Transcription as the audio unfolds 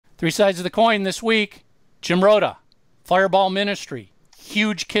Three Sides of the Coin this week. Jim Rota, Fireball Ministry,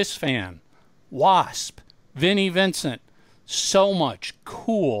 huge KISS fan, Wasp, Vinnie, Vincent. So much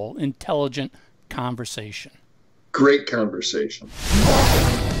cool, intelligent conversation. Great conversation.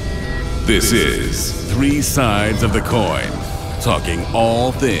 This is Three Sides of the Coin, talking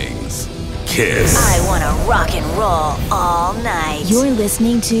all things KISS. I want to rock and roll all night. You're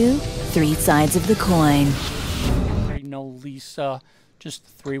listening to Three Sides of the Coin. No Lisa, just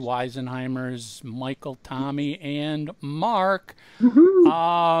the three Weisenheimers, Michael, Tommy, and Mark.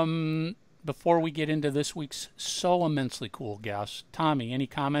 Before we get into this week's so immensely cool guest, Tommy, any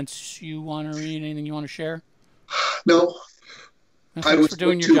comments you want to read? Anything you want to share? No. Thanks for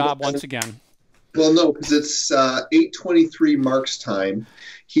doing your job once again. Well, no, because it's 8:23 Mark's time.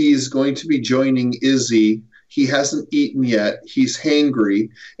 He's going to be joining Izzy. He hasn't eaten yet. He's hangry.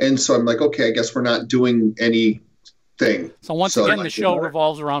 And so I'm like, okay, I guess we're not doing anything. So once again, the show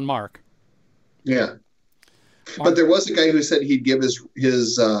revolves around Mark. Yeah. But there was a guy who said he'd give his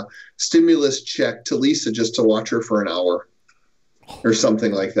stimulus check to Lisa just to watch her for an hour or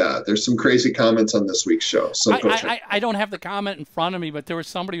something like that. There's some crazy comments on this week's show. So I don't have the comment in front of me, but there was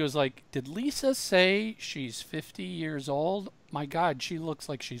somebody who was like, did Lisa say she's 50 years old? My God, she looks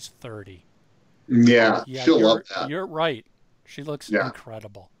like she's 30. Yeah, she'll love that. You're right. She looks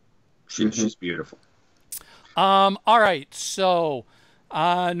incredible. She's beautiful. All right, so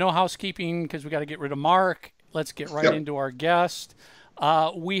no housekeeping because we got to get rid of Mark. Let's get right into our guest.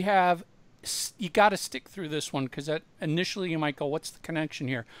 You got to stick through this one because initially you might go, what's the connection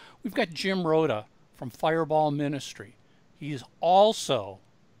here? We've got Jim Rota from Fireball Ministry. He's also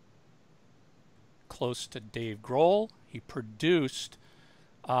close to Dave Grohl. He produced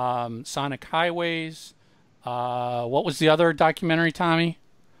Sonic Highways. What was the other documentary, Tommy?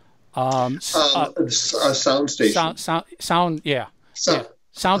 Sound Station. Sound City.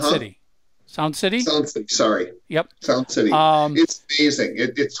 Sound City? Sound City, sorry. Yep. Sound City. It's amazing.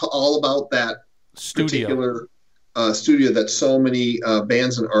 It's all about that particular studio that so many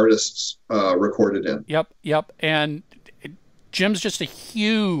bands and artists recorded in. Yep. And Jim's just a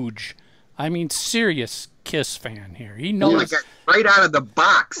huge, serious KISS fan here. He knows right out of the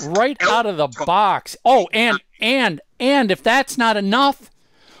box. Out of the box. Oh, and if that's not enough,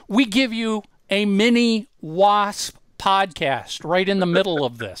 we give you a mini Wasp podcast right in the middle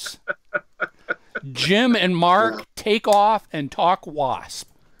of this. Jim and Mark take off and talk Wasp.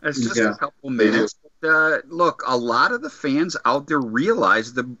 It's just a couple minutes. But, look, a lot of the fans out there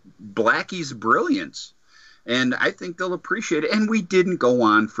realize the Blackie's brilliance, and I think they'll appreciate it. And we didn't go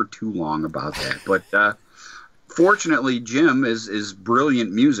on for too long about that, but fortunately, Jim is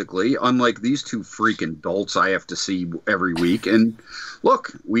brilliant musically, unlike these two freaking dolts I have to see every week. And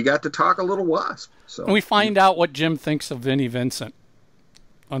look, we got to talk a little Wasp. So and we find out what Jim thinks of Vinnie Vincent.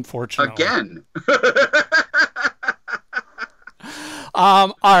 Unfortunately. Again.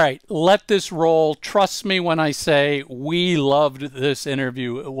 All right, let this roll. Trust me when I say we loved this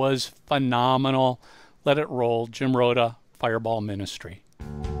interview. It was phenomenal. Let it roll. Jim Rota, Fireball Ministry.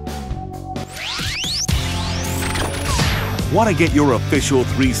 Want to get your official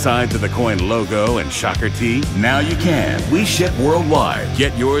Three Sides of the Coin logo and shocker tee? Now you can. We ship worldwide.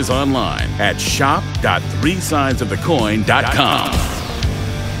 Get yours online at shop.threesidesofthecoin.com.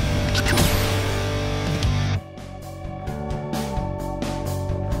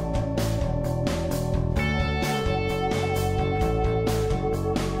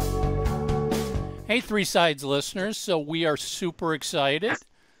 Hey, Three Sides listeners. So we are super excited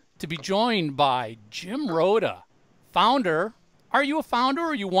to be joined by Jim Rota, founder. Are you a founder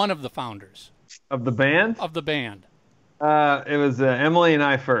or are you one of the founders? Of the band? Of the band. It was Emily and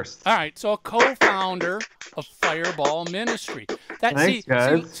I first. All right, so a co-founder of Fireball Ministry. Thanks,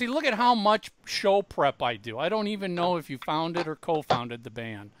 guys. See, look at how much show prep I do. I don't even know if you founded or co-founded the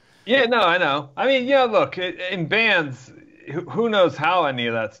band. Yeah, no, I know. Look, in bands, who knows how any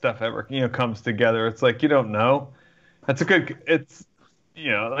of that stuff ever, comes together. It's like, you don't know.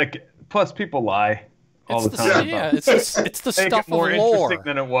 Plus people lie all the time. Yeah, it's the stuff of lore. Make it more interesting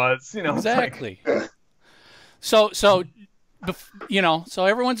than it was, Exactly. So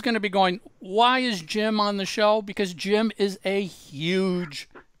everyone's going to be going, why is Jim on the show? Because Jim is a huge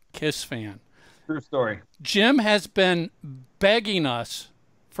KISS fan. True story. Jim has been begging us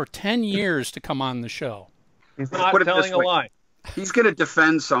for 10 years to come on the show. He's not telling a lie. He's going to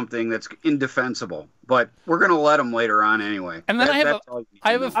defend something that's indefensible, but we're going to let him later on anyway. And then I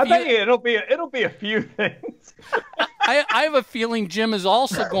bet you it'll be a few things. I have a feeling Jim is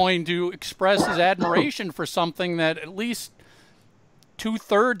also going to express his admiration for something that at least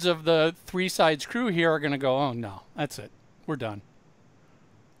 2/3 of the Three Sides crew here are going to go, oh no, that's it, we're done.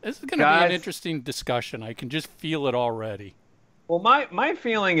 This is going to be an interesting discussion. I can just feel it already. Well, my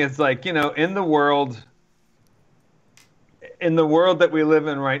feeling is like, you know, in the world that we live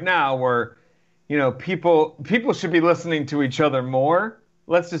in right now, where, you know, people should be listening to each other more.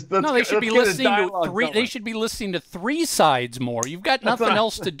 They should be listening to three. They should be listening to three sides more. You've got nothing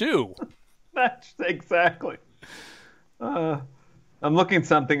else to do. That's exactly. I'm looking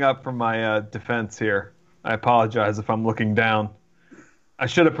something up for my defense here. I apologize if I'm looking down. I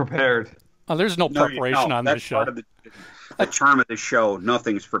should have prepared. Oh, there's no preparation on this show. Part of the charm of the show.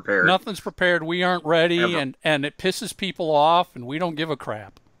 Nothing's prepared. Nothing's prepared. We aren't ready, and it pisses people off, and we don't give a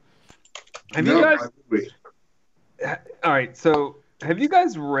crap. Have you guys? All right, so have you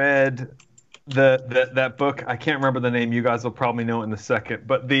guys read that book? I can't remember the name. You guys will probably know it in a second.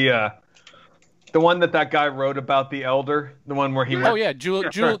 But the one that guy wrote about the elder, the one where he went. Oh yeah,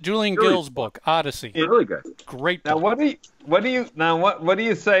 Julian Gill's book, Odyssey. It's really good. Great book. Now what do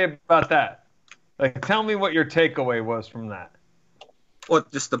you say about that? Like, tell me what your takeaway was from that. Well,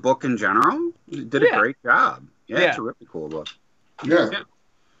 just the book in general. You did a great job. Yeah, it's a really cool book. Yeah.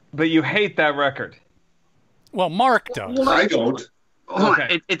 But you hate that record. Well, Mark does. Well, I don't.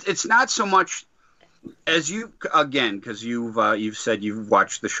 Okay. It's not so much as you, again, because you've said you've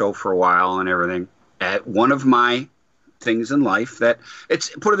watched the show for a while and everything. One of my things in life that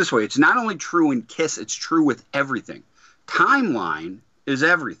put it this way, it's not only true in KISS, it's true with everything. Timeline is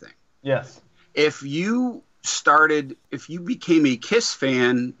everything. Yes. If you became a KISS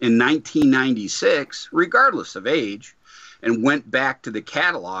fan in 1996, regardless of age, and went back to the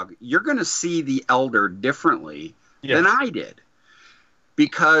catalog, you're going to see the Elder differently than I did.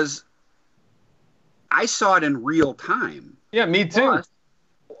 Because I saw it in real time. Yeah, me too.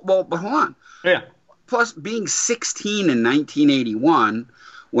 But hold on. Yeah. Plus, being 16 in 1981,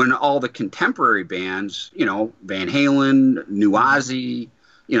 when all the contemporary bands, you know, Van Halen, New Ozzy,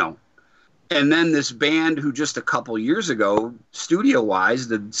 you know, and then this band who just a couple years ago, studio-wise,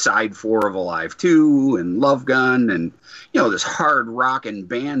 did side 4 of Alive 2 and Love Gun and, you know, this hard rockin'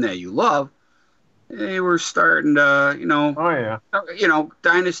 band that you love, they were starting to, you know... Oh, yeah. You know,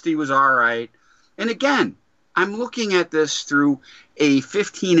 Dynasty was all right. And again, I'm looking at this through a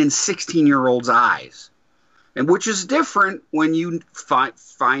 15 and 16-year-old's eyes, and which is different when you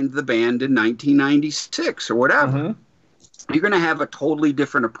find the band in 1996 or whatever. Mm-hmm. You're going to have a totally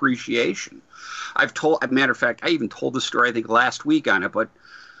different appreciation. As a matter of fact, I even told the story, I think, last week on it. But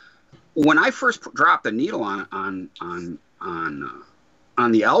when I first dropped the needle on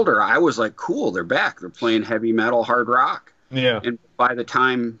the Elder, I was like, cool, they're back. They're playing heavy metal, hard rock. Yeah. And by the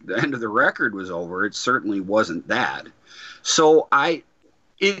time the end of the record was over, it certainly wasn't that. So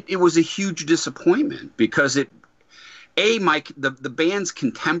it was a huge disappointment because the band's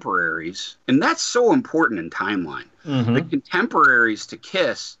contemporaries, and that's so important in Timeline. Mm-hmm. The contemporaries to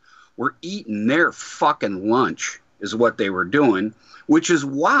KISS were eating their fucking lunch, is what they were doing, which is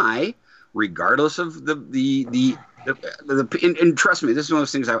why, regardless of and trust me, this is one of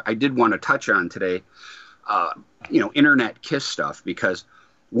those things I did want to touch on today. You know, internet KISS stuff, because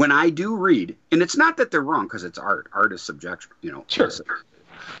when I do read, and it's not that they're wrong, because it's art is subjective, you know. Sure.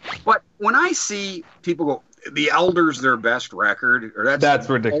 But when I see people go, the Elder's their best record, or that's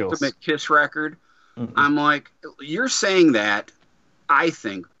ridiculous. Ultimate KISS record, mm-hmm. I'm like, you're saying that, I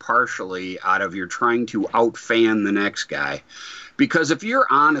think, partially out of you're trying to out-fan the next guy. Because if you're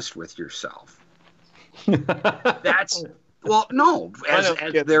honest with yourself, that's, well, no, as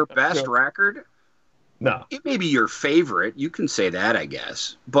their best record, no, it may be your favorite. You can say that, I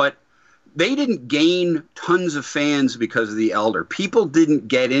guess. But they didn't gain tons of fans because of the Elder. People didn't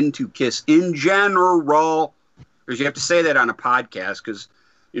get into KISS in general. Because you have to say that on a podcast, because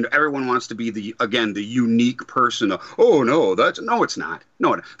you know everyone wants to be the unique person. No, it's not.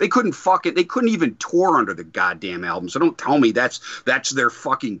 No, they couldn't They couldn't even tour under the goddamn album. So don't tell me that's their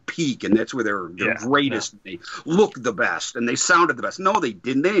fucking peak and that's where they're greatest. Yeah. They look the best and they sounded the best. No, they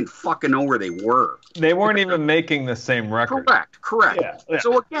didn't. They didn't fucking know where they were. They weren't even making the same record. Correct. Yeah.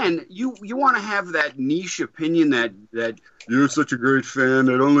 So again, you want to have that niche opinion that you're such a great fan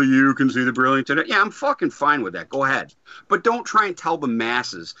that only you can see the brilliance in it. Yeah, I'm fucking fine with that. Go ahead. But don't try and tell the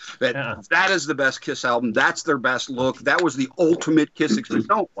masses that that is the best KISS album. That's their best look. That was the ultimate KISS experience.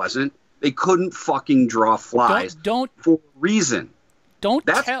 No, it wasn't. They couldn't fucking draw flies for a reason. Don't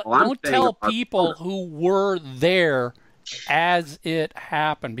tell people who were there as it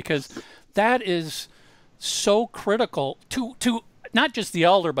happened, because that is so critical to not just the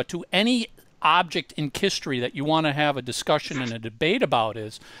Elder, but to any object in history that you want to have a discussion and a debate about,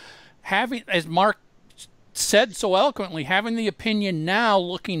 is having, as Mark said so eloquently, having the opinion now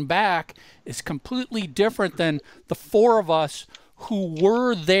looking back is completely different than the four of us who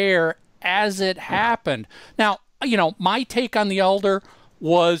were there as it happened. Now, you know, my take on the Elder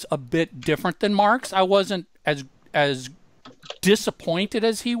was a bit different than Mark's. I wasn't as disappointed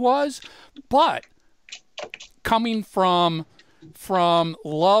as he was, but coming from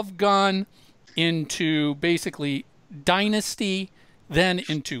Love Gun into basically Dynasty, then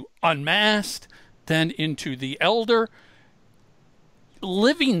into Unmasked, then into the Elder,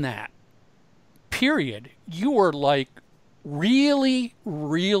 living that period, you were like really,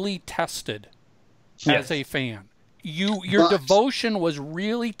 really tested as a fan. Your devotion was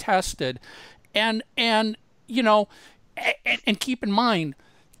really tested, and you know, and keep in mind,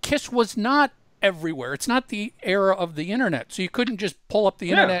 KISS was not everywhere. It's not the era of the internet, so you couldn't just pull up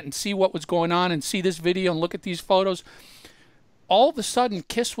the internet and see what was going on and see this video and look at these photos. All of a sudden,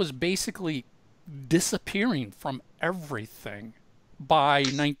 KISS was basically disappearing from everything by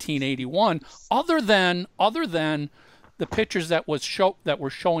 1981, other than the pictures that were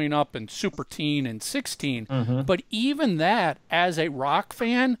showing up in Super Teen and 16. But even that, as a rock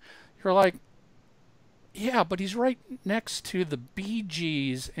fan, you're like, yeah, but he's right next to the Bee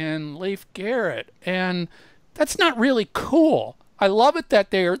Gees and Leif Garrett, and that's not really cool. I love it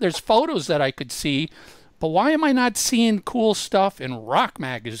that there's photos that I could see, but why am I not seeing cool stuff in rock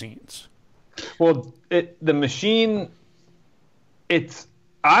magazines? Well, the Machine,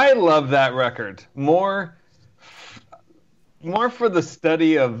 I love that record more for the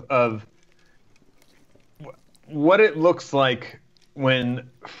study of what it looks like when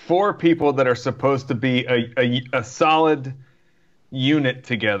four people that are supposed to be a solid unit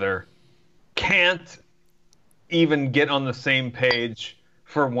together can't even get on the same page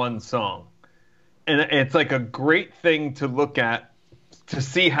for one song. And it's like a great thing to look at, to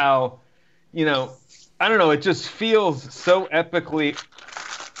see how, you know, I don't know, it just feels so epically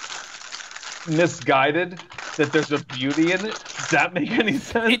misguided that there's a beauty in it. Does that make any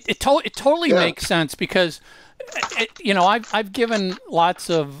sense? It totally makes sense, because you know, I've given lots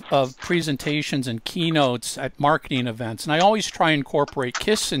of presentations and keynotes at marketing events, and I always try and incorporate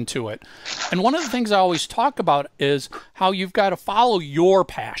KISS into it. And one of the things I always talk about is how you've got to follow your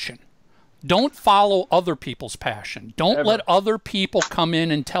passion. Don't follow other people's passion. Don't let other people come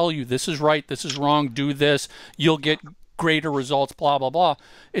in and tell you this is right, this is wrong, do this, you'll get greater results, blah, blah, blah.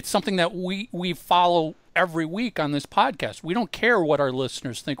 It's something that we follow every week on this podcast. We don't care what our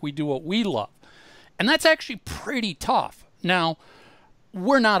listeners think. We do what we love. And that's actually pretty tough. Now,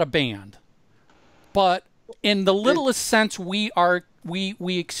 we're not a band, but in the littlest sense, we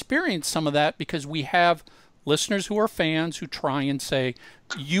experience some of that, because we have listeners who are fans who try and say,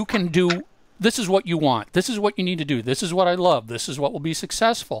 you can do, this is what you want, this is what you need to do, this is what I love, this is what will be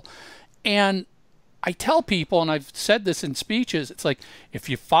successful. And I tell people, and I've said this in speeches, it's like, if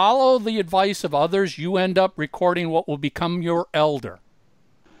you follow the advice of others, you end up recording what will become your Elder,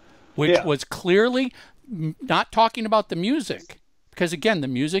 which was clearly not talking about the music, because again, the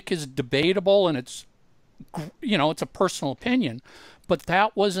music is debatable and it's, you know, it's a personal opinion, but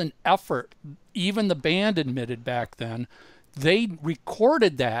that was an effort. Even the band admitted back then, they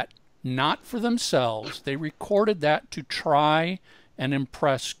recorded that not for themselves. They recorded that to try and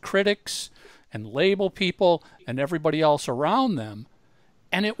impress critics and label people and everybody else around them.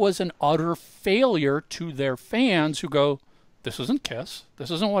 And it was an utter failure to their fans, who go, this isn't KISS,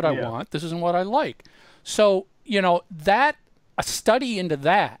 this isn't what I want, this isn't what I like. So, you know, that a study into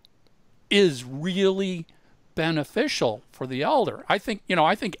that is really beneficial for the Elder. I think, you know,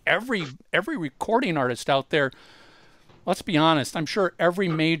 I think every recording artist out there, let's be honest, I'm sure every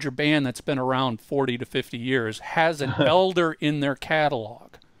major band that's been around 40 to 50 years has an Elder in their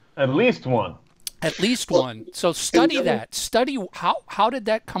catalog. At least one. At least one. So study that. Study how did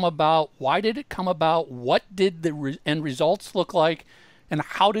that come about? Why did it come about? What did the end results look like? And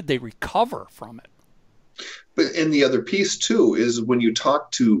how did they recover from it? But and the other piece too is when you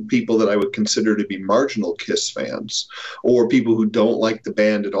talk to people that I would consider to be marginal KISS fans, or people who don't like the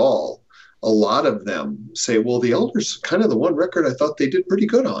band at all, a lot of them say, well, the Elder's kind of the one record I thought they did pretty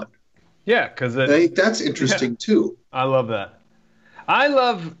good on. Yeah, because I think that's interesting too. I love that. I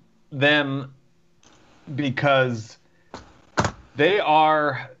love them because they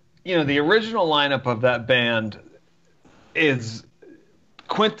are, you know, the original lineup of that band is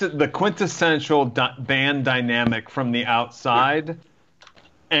the quintessential band dynamic from the outside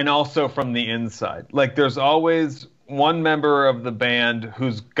and also from the inside. Like, there's always one member of the band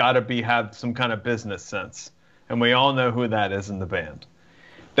who's got to have some kind of business sense, and we all know who that is in the band.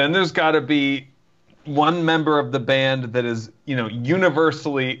 Then there's got to be one member of the band that is, you know,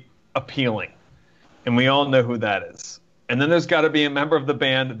 universally appealing, and we all know who that is. And then there's got to be a member of the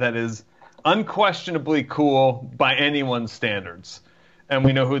band that is unquestionably cool by anyone's standards, and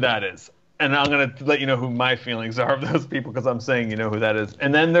we know who that is. And I'm going to let you know who my feelings are of those people because I'm saying you know who that is.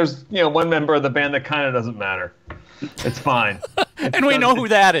 And then there's, one member of the band that kind of doesn't matter. It's fine. And we know who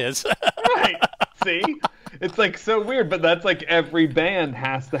that is. Right. See? It's like so weird, but that's like every band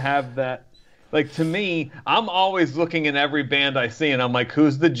has to have that. Like to me, I'm always looking in every band I see and I'm like,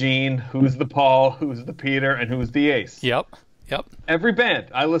 who's the Gene, who's the Paul, who's the Peter, and who's the Ace? Yep. Every band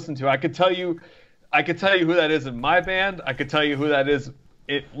I listen to, I could tell you who that is in my band. I could tell you who that is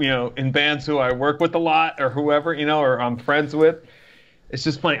in bands who I work with a lot or whoever, or I'm friends with. It's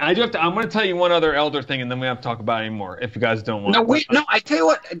just funny. I'm going to tell you one other Elder thing, and then we have to talk about it anymore if you guys don't want to. No, I tell you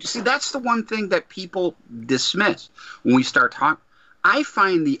what. See, that's the one thing that people dismiss when we start talking. I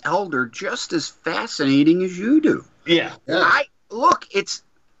find the Elder just as fascinating as you do. Yeah. I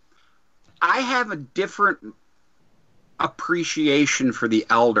have a different appreciation for the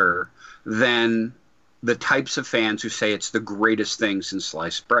Elder than the types of fans who say it's the greatest thing since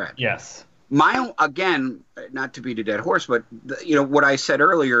sliced bread. Yes. Again, not to beat a dead horse, but what I said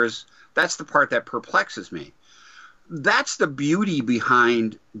earlier is that's the part that perplexes me. That's the beauty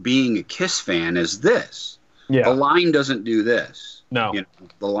behind being a KISS fan is this. Yeah. The line doesn't do this. No.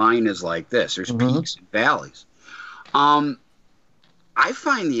 The line is like this. There's peaks and valleys. I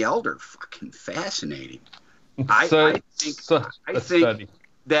find the Elder fucking fascinating. I think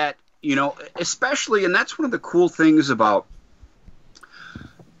that, especially, and that's one of the cool things about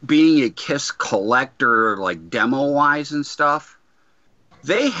being a KISS collector, like demo-wise and stuff.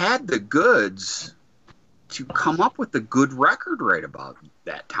 They had the goods to come up with a good record right about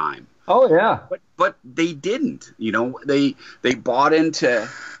that time. Oh, yeah. But they didn't. They bought into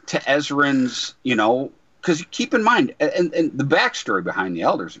Ezrin's, because keep in mind, and the backstory behind the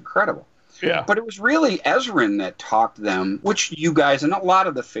Elder is incredible. Yeah. But it was really Ezrin that talked them, which you guys and a lot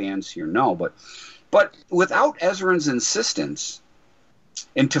of the fans here know, but without Ezrin's insistence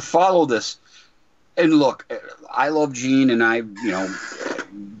and to follow this, and look, I love Gene and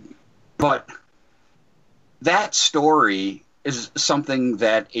but that story is something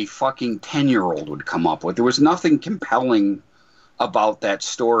that a fucking 10-year-old would come up with. There was nothing compelling about that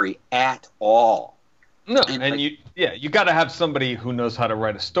story at all. No, and you got to have somebody who knows how to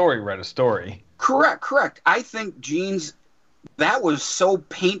write a story. Correct. I think Gene's, that was so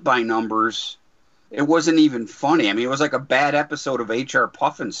paint by numbers, it wasn't even funny. I mean, it was like a bad episode of HR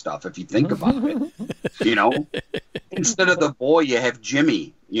Puffin stuff, if you think about it. Instead of the boy, you have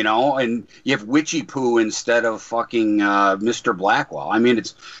Jimmy, and you have Witchy Poo instead of fucking Mr. Blackwell. I mean,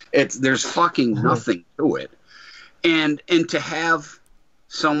 there's fucking nothing to it. And to have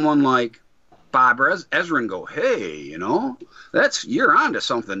someone like Bob Ezrin go, hey, you're onto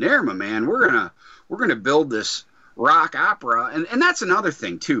something there, my man. We're gonna build this rock opera, and that's another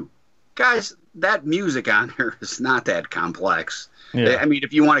thing too, guys. That music on there is not that complex. Yeah. I mean,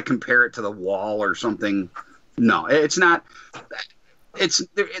 if you want to compare it to The Wall or something, no, it's not. It's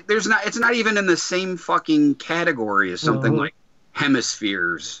not even in the same fucking category as something like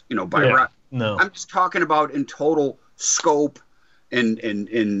Hemispheres, by rock. No, I'm just talking about in total scope. And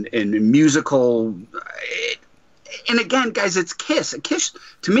musical, and again, guys, it's KISS.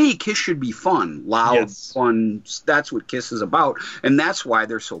 To me, KISS should be fun, loud, fun. That's what KISS is about, and that's why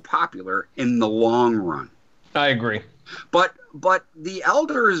they're so popular in the long run. I agree. But the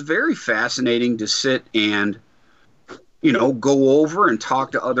Elder is very fascinating to sit and go over and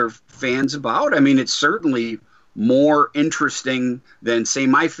talk to other fans about. I mean, it's certainly more interesting than, say,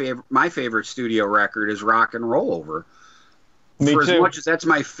 my favorite studio record is Rock and Roll Over. For as much as that's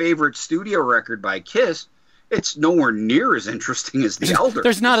my favorite studio record by KISS, it's nowhere near as interesting as The Elder.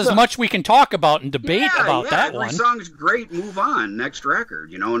 There's not as much we can talk about and debate about that one. Every song's great. Move on. Next record.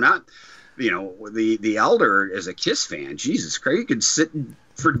 The Elder as a KISS fan. Jesus Christ, you could sit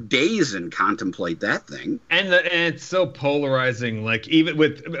for days and contemplate that thing. And it's so polarizing. Like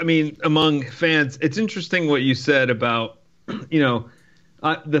among fans, it's interesting what you said about,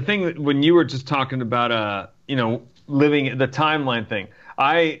 the thing that when you were just talking about, living the timeline thing.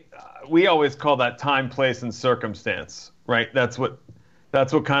 We always call that time, place, and circumstance, right? That's what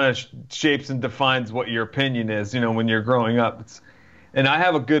kind of shapes and defines what your opinion is, when you're growing up. And I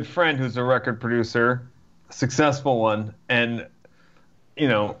have a good friend who's a record producer, a successful one, and he's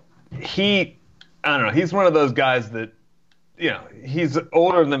one of those guys that, he's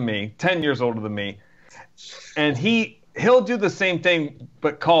older than me, 10 years older than me, and he'll do the same thing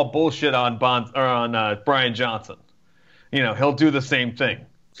but call bullshit on Brian Johnson. He'll do the same thing.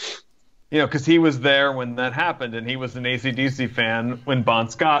 Because he was there when that happened, and he was an AC/DC fan when Bon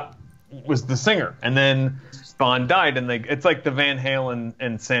Scott was the singer, and then Bon died, and it's like the Van Halen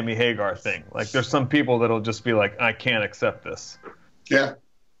and Sammy Hagar thing. Like, there's some people that'll just be like, I can't accept this. Yeah.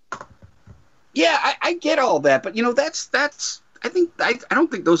 Yeah, I get all that, but that's I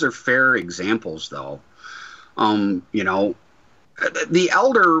don't think those are fair examples, though. The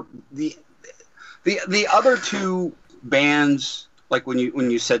other two bands, like when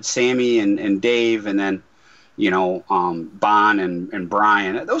you said Sammy and Dave, and then Bon and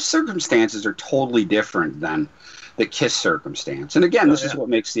Brian, those circumstances are totally different than the KISS circumstance. And again, this is what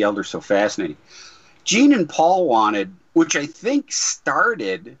makes the Elder so fascinating. Gene and Paul wanted, which I think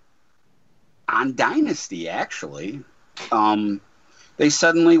started on Dynasty, actually. They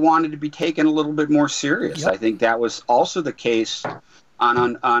suddenly wanted to be taken a little bit more serious. Yep. I think that was also the case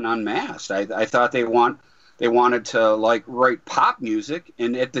on Unmasked. I thought they wanted to like write pop music,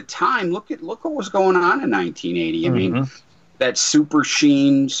 and at the time, look what was going on in 1980. I mean, that super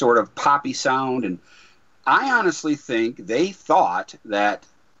sheen sort of poppy sound, and I honestly think they thought that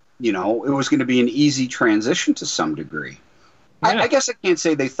it was going to be an easy transition to some degree. Yeah. I guess I can't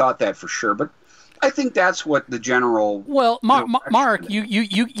say they thought that for sure, but I think that's what the general. Well, Mark,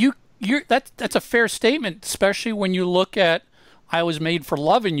 that's a fair statement, especially when you look at I Was Made for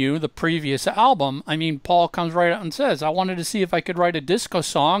Loving You, the previous album. I mean, Paul comes right out and says, I wanted to see if I could write a disco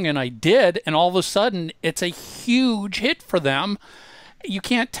song, and I did, and all of a sudden, it's a huge hit for them. You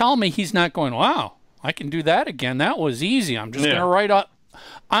can't tell me he's not going, wow, I can do that again. That was easy. I'm just going to write up.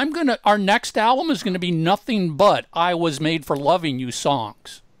 Our next album is going to be nothing but I Was Made for Loving You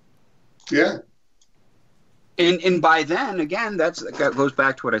songs. Yeah. And by then, again, that goes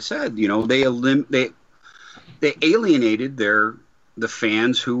back to what I said. They alienated the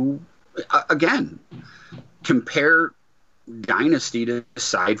fans who, again, compare Dynasty to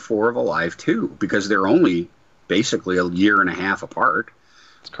Side 4 of Alive 2, because they're only basically a year and a half apart.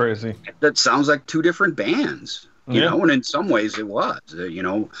 It's crazy. That sounds like two different bands, you know, and in some ways it was.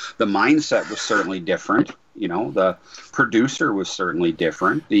 The mindset was certainly different. The producer was certainly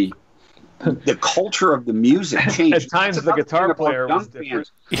different. The culture of the music changed. At times, the guitar player was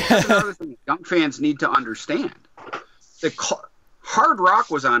different. That's another thing young fans need to understand. Hard rock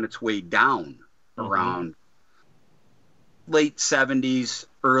was on its way down around late 70s,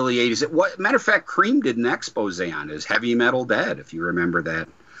 early 80s. Matter of fact, Cream did an expose on it as Heavy Metal Dead, if you remember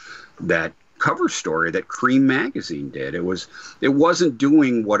that cover story that Cream magazine did. It wasn't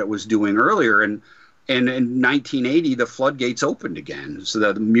doing what it was doing earlier, and in 1980, the floodgates opened again.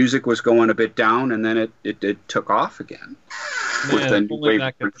 So the music was going a bit down, and then it took off again with the new wave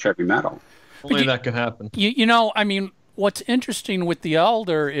of heavy metal. Only that can happen. I mean, what's interesting with the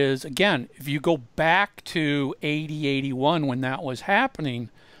Elder is, again, if you go back to 80, 81 when that was happening,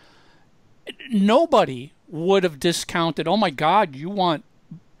 nobody would have discounted, oh my God,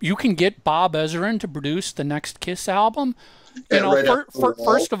 you can get Bob Ezrin to produce the next KISS album?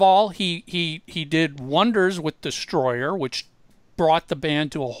 First of all, he did wonders with Destroyer, which brought the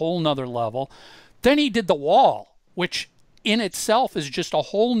band to a whole nother level. Then he did The Wall, which in itself is just a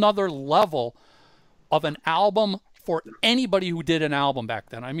whole nother level of an album for anybody who did an album back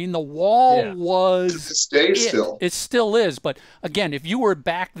then. I mean, The Wall was it still is. But again, if you were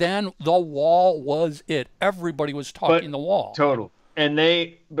back then, The Wall was it. Everybody was talking The Wall. Total. And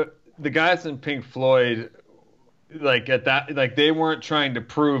but the guys in Pink Floyd, like at that, like they weren't trying to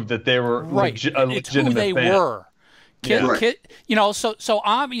prove that they were a legitimate it's who they band. Were. So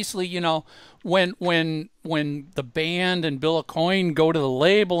obviously, when the band and Bill Aucoin go to the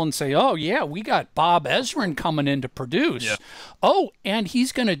label and say, oh yeah, we got Bob Ezrin coming in to produce. Yeah. Oh, and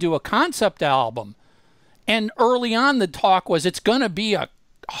he's going to do a concept album. And early on the talk was it's going to be a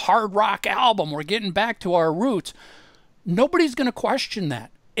hard rock album. We're getting back to our roots. Nobody's going to question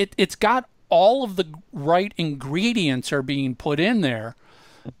that. It's got all of the right ingredients are being put in there.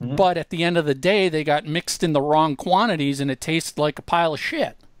 Mm-hmm. But at the end of the day, they got mixed in the wrong quantities, and it tastes like a pile of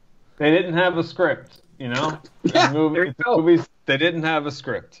shit. They didn't have a script, Yeah, movies, they didn't have a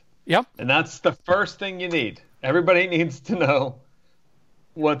script. Yep. And that's the first thing you need. Everybody needs to know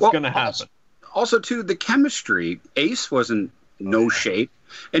what's going to happen. Also, too, the chemistry. Ace wasn't no shape.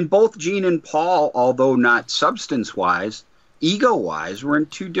 And both Gene and Paul, although not substance-wise, ego-wise, were in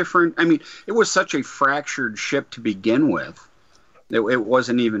two different... I mean, it was such a fractured ship to begin with. It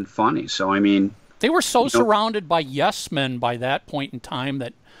wasn't even funny. So, I mean... They were so surrounded by yes men by that point in time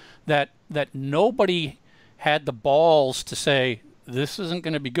that nobody had the balls to say, this isn't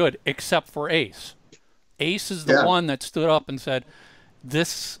going to be good, except for Ace. Ace is the one that stood up and said,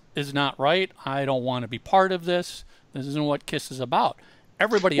 this is not right. I don't want to be part of this. This isn't what KISS is about.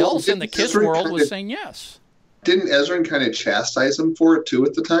 Everybody else in the KISS world was saying yes. Didn't Ezrin kind of chastise him for it, too,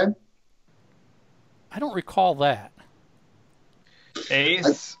 at the time? I don't recall that.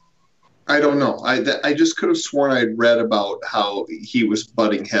 Ace? I don't know. I just could have sworn I'd read about how he was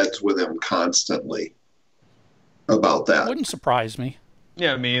butting heads with him constantly about that. Wouldn't surprise me.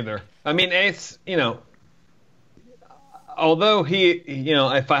 Yeah, me either. I mean, Ace, you know, although he, you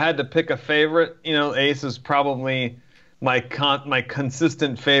know, if I had to pick a favorite, you know, Ace is probably my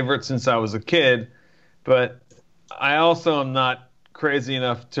consistent favorite since I was a kid. But I also am not crazy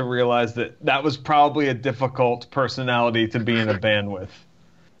enough to realize that that was probably a difficult personality to be in a band with.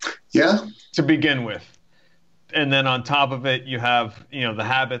 Yeah. To begin with. And then on top of it, you have, you know, the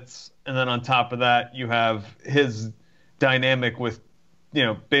habits. And then on top of that, you have his dynamic with, you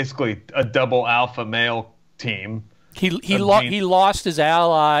know, basically a double alpha male team. He lost his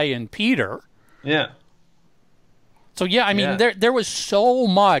ally in Peter. Yeah. So, yeah, I mean, there was so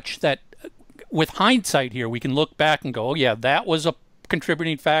much that, with hindsight here, we can look back and go, oh, yeah, that was a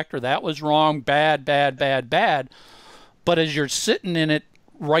contributing factor. That was wrong, bad, bad, bad, bad. But as you're sitting in it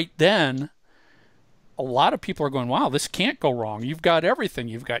right then, a lot of people are going, wow, this can't go wrong. You've got everything.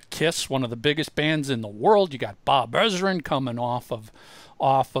 You've got KISS, one of the biggest bands in the world. You got Bob Ezrin coming off of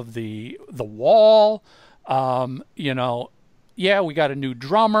the wall. You know, yeah, we got a new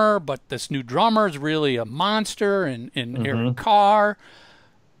drummer, but this new drummer is really a monster in Eric Carr.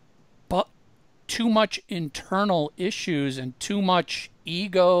 But too much internal issues and too much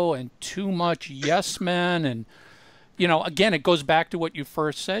ego and too much yes men. And, you know, again, it goes back to what you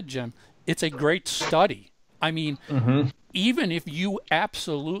first said, Jim. It's a great study. I mean, even if you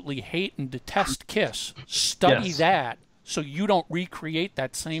absolutely hate and detest KISS, study that so you don't recreate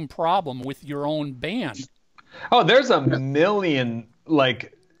that same problem with your own band. Oh, there's a million,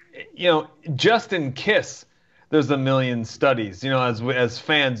 like, you know, just in KISS, there's a million studies. You know, as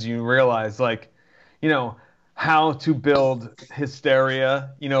fans, you realize, like, you know, how to build hysteria,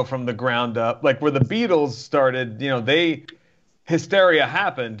 you know, from the ground up. Like where the Beatles started, you know, hysteria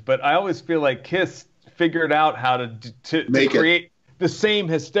happened, but I always feel like KISS figured out how to create the same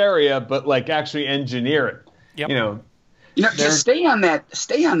hysteria, but like actually engineer it. Yep. You know, just stay on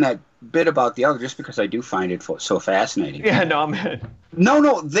that bit about the other, just because I do find it so fascinating. Yeah, no, man.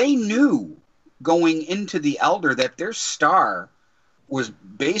 No, they knew going into the Elder that their star was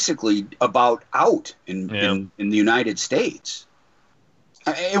basically about out in the United States.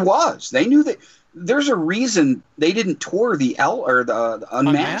 It was. They knew that. There's a reason they didn't tour the the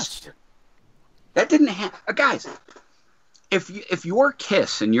Unmasked. That didn't happen, guys. If you're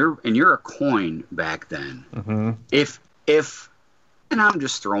KISS and you're a coin back then, if and I'm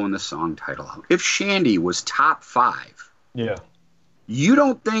just throwing the song title out, if Shandy was top 5, you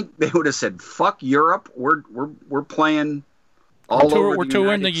don't think they would have said, "Fuck Europe, we're playing all over we're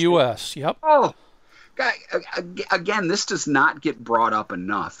touring the U.S." Yep. Oh, guy, again, this does not get brought up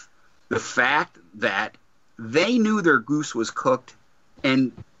enough. The fact that they knew their goose was cooked,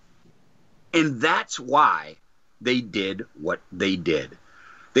 and that's why they did what they did.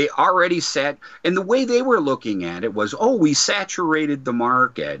 They already said, and the way they were looking at it was, oh, we saturated the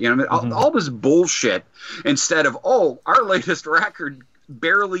market. You know, I mean, all this bullshit, instead of, oh, our latest record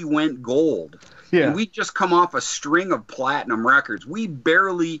barely went gold. Yeah. And we just come off a string of platinum records. We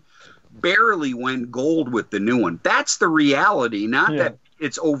barely went gold with the new one. That's the reality, not that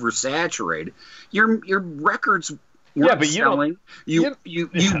it's oversaturated. Your records weren't selling. You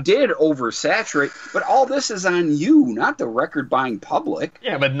did oversaturate, but all this is on you, not the record buying public.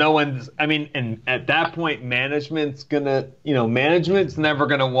 Yeah, but no one's. I mean, and at that point, management's never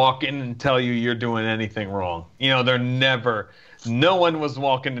gonna walk in and tell you you're doing anything wrong. You know, they're never. No one was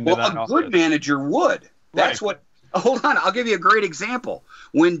walking into that office. A good manager would. That's what. Hold on, I'll give you a great example.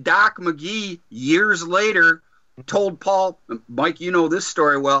 When Doc McGee years later told Paul, Mike, you know this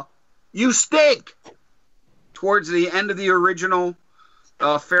story well, you stink, towards the end of the original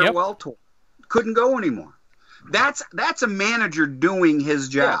farewell tour. Couldn't go anymore. That's a manager doing his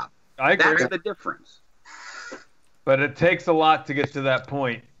job. Yeah, I agree. That's the difference. But it takes a lot to get to that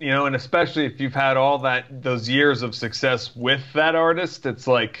point, you know, and especially if you've had those years of success with that artist, it's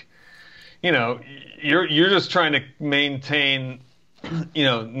like, you know, you're just trying to maintain,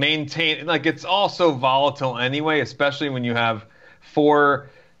 like it's all so volatile anyway, especially when you have 4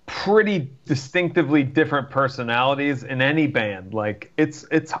 pretty distinctively different personalities in any band. Like it's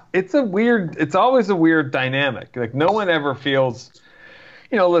always a weird dynamic. Like no one ever feels,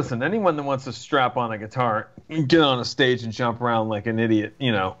 you know, listen, anyone that wants to strap on a guitar, get on a stage and jump around like an idiot,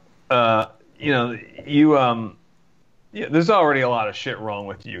 there's already a lot of shit wrong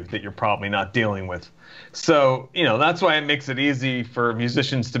with you that you're probably not dealing with. So, you know, that's why it makes it easy for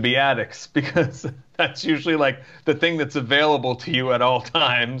musicians to be addicts, because that's usually like the thing that's available to you at all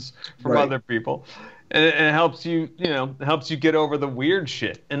times from other people. And it helps you, helps you get over the weird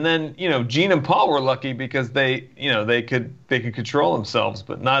shit. And then, Gene and Paul were lucky because they could control themselves,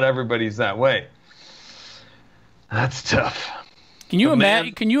 but not everybody's that way. That's tough. Can you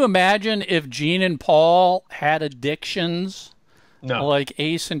imagine if Gene and Paul had addictions like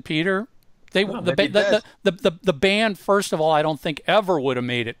Ace and Peter? The band, first of all, I don't think ever would have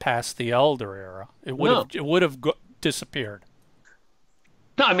made it past the Elder era. It would have disappeared.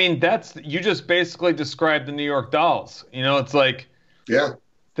 No, I mean, you just basically described the New York Dolls. It's like, yeah,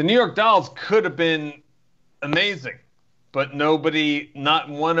 the New York Dolls could have been amazing, but not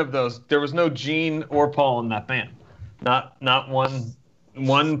one of those. There was no Gene or Paul in that band. Not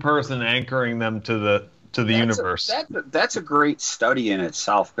one person anchoring them to the universe. That's a great study in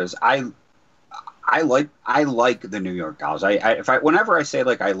itself, because I like the New York Dolls. Whenever I say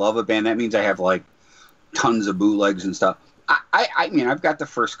like I love a band, that means I have like tons of bootlegs and stuff. I mean, I've got the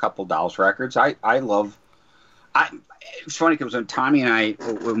first couple Dolls records. It's funny because when Tommy and I,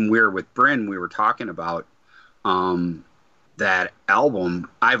 when we were with Bryn, we were talking about that album.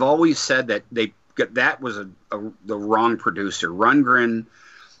 I've always said that that was the wrong producer. Rundgren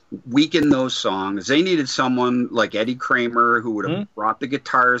weakened those songs. They needed someone like Eddie Kramer who would have brought the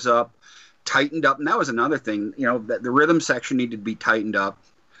guitars up, tightened up. And that was another thing, the rhythm section needed to be tightened up.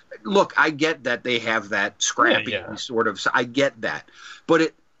 Look, I get that they have that scrappy sort of. I get that,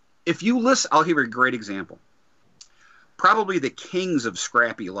 but if you listen, I'll give you a great example. Probably the kings of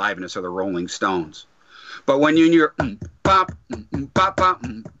scrappy liveness are the Rolling Stones, but when you're pop pop pop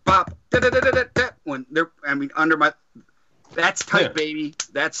pop when they're, that's tight, baby.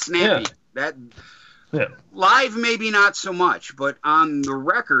 That's snappy. Live maybe not so much, but on the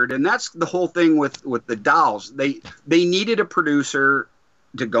record, and that's the whole thing with the Dolls. They needed a producer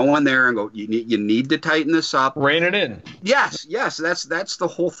to go in there and go, you need to tighten this up, rein it in. Yes, that's the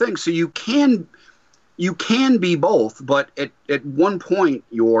whole thing. So you can be both, but at one point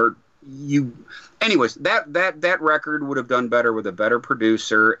anyways, that record would have done better with a better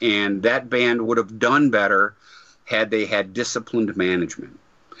producer, and that band would have done better had they had disciplined management.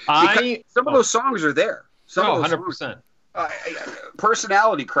 Some of those songs are there. 100%.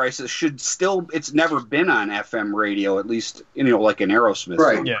 Personality Crisis it's never been on FM radio, at least, like an Aerosmith.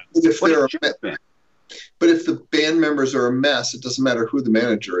 Right. Song. Yeah. But if the band members are a mess, it doesn't matter who the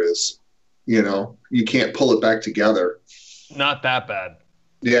manager is. You can't pull it back together. Not that bad.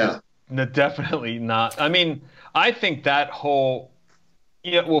 Yeah. No, definitely not. I mean, I think that whole,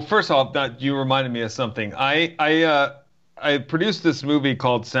 well, first off, you reminded me of something. I produced this movie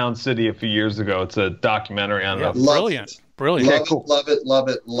called Sound City a few years ago. It's a documentary on it. Brilliant. Love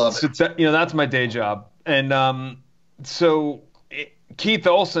it. So that's my day job. And so Keith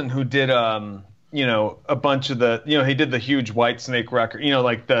Olsen, who did a bunch of the, he did the huge Whitesnake record,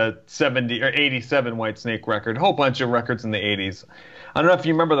 like the 70 or 87 Whitesnake record, a whole bunch of records in the 80s. I don't know if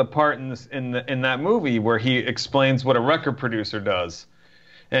you remember the part in that movie where he explains what a record producer does.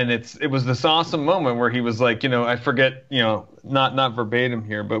 And it was this awesome moment where he was like, I forget, not verbatim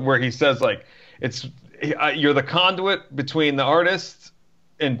here, but where he says like, you're the conduit between the artist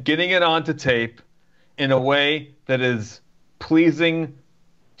and getting it onto tape in a way that is pleasing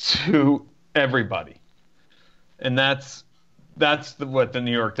to everybody. And that's what the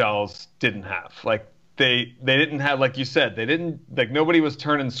New York Dolls didn't have. Like they didn't have, like you said, nobody was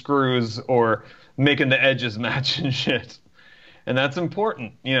turning screws or making the edges match and shit. And that's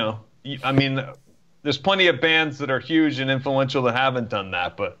important, I mean, there's plenty of bands that are huge and influential that haven't done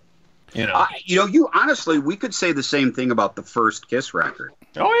that, but, honestly, we could say the same thing about the first KISS record.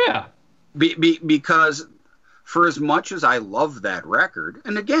 Oh, yeah. Because for as much as I love that record,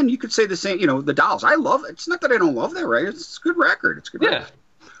 and again, you could say the same, the Dolls, I love it. It's not that I don't love that record. It's a good record. Record.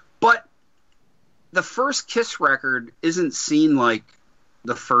 But the first KISS record isn't seen like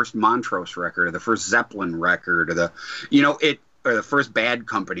the first Montrose record or the first Zeppelin record or the first Bad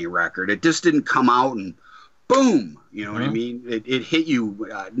Company record. It just didn't come out and boom, what I mean? It hit you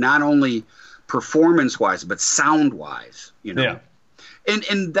not only performance-wise, but sound-wise, Yeah.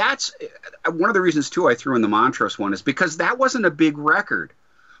 And that's one of the reasons, too, I threw in the Montrose one is because that wasn't a big record.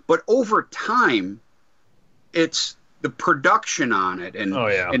 But over time, it's the production on it and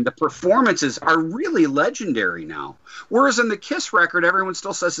the performances are really legendary now. Whereas in the KISS record, everyone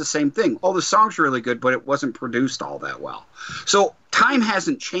still says the same thing. Oh, the song's really good, but it wasn't produced all that well. So time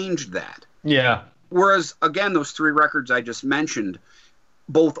hasn't changed that. Yeah. Whereas, again, those three records I just mentioned,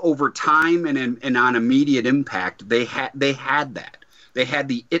 both over time and on immediate impact, they had that. They had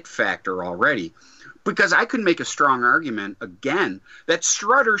the it factor already. Because I could make a strong argument, again, that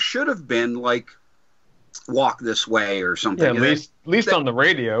Strutter should have been like Walk This Way or something. Yeah, at least on the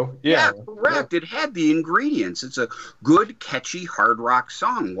radio. Yeah, correct. It had the ingredients. It's a good, catchy hard rock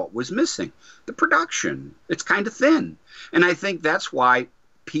song. What was missing? The production. It's kind of thin. And I think that's why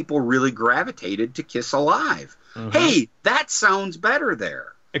people really gravitated to Kiss Alive. Hey, that sounds better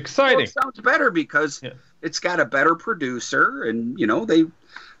there. Exciting. Well, it sounds better because it's got a better producer, and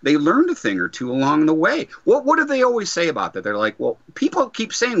they learned a thing or two along the way. What do they always say about that? They're like, well, people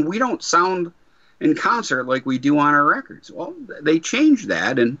keep saying we don't sound in concert like we do on our records. Well, they changed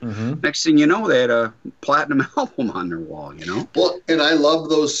that, and next thing you know, they had a platinum album on their wall, Well, and I love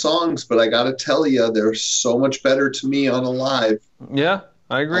those songs, but I got to tell you, they're so much better to me on Alive. Yeah,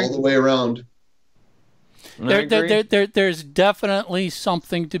 I agree. All the way around. There's definitely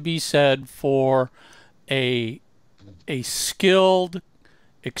something to be said for a skilled,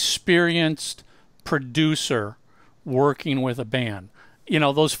 experienced producer working with a band.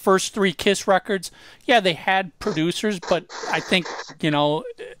 Those first 3 Kiss records, they had producers, but I think,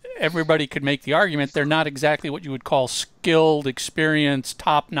 everybody could make the argument they're not exactly what you would call skilled, experienced,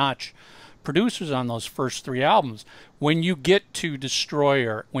 top-notch producers on those first 3 albums. When you get to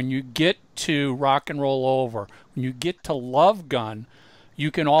Destroyer, when you get to Rock and Roll Over, when you get to Love Gun, you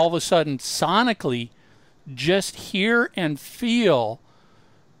can all of a sudden sonically just hear and feel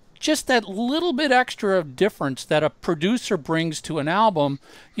just that little bit extra of difference that a producer brings to an album.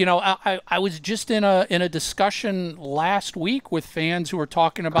 I was just in a discussion last week with fans who were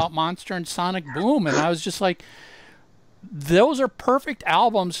talking about Monster and Sonic Boom, and I was just like, those are perfect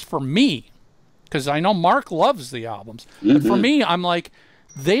albums for me, because I know Mark loves the albums. But for me, I'm like,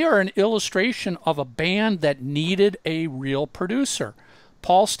 they are an illustration of a band that needed a real producer.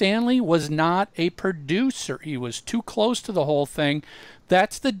 Paul Stanley was not a producer. He was too close to the whole thing.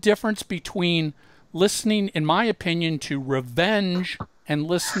 That's the difference between listening, in my opinion, to Revenge and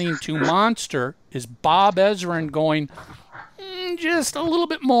listening to Monster, is Bob Ezrin going, just a little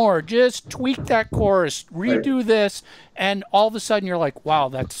bit more, just tweak that chorus, redo this, and all of a sudden you're like, wow,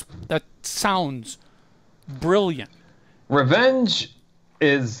 that sounds brilliant. Revenge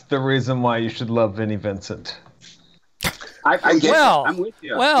is the reason why you should love Vinnie Vincent. I get well, I'm with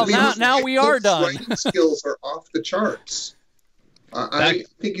you. Well, now we are done. Writing skills are off the charts. I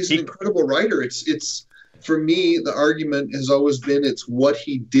think he's an incredible writer. It's for me, the argument has always been it's what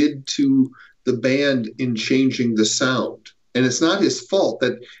he did to the band in changing the sound. And it's not his fault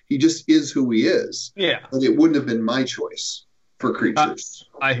that he just is who he is. Yeah. But it wouldn't have been my choice for Creatures.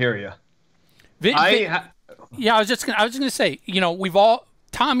 I hear you. I was just gonna say, we've all,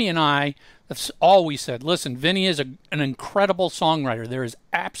 Tommy and I have always said, listen, Vinnie is an incredible songwriter. There is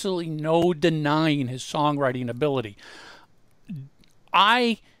absolutely no denying his songwriting ability.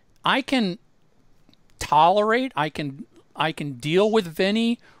 I can tolerate, I can deal with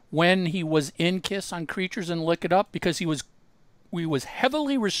Vinnie when he was in KISS on Creatures and Lick It Up, because he was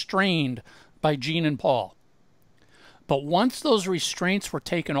heavily restrained by Gene and Paul. But once those restraints were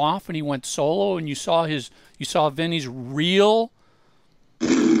taken off and he went solo, and you saw Vinnie's real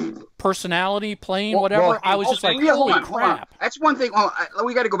personality playing I was just like, holy crap. That's one thing.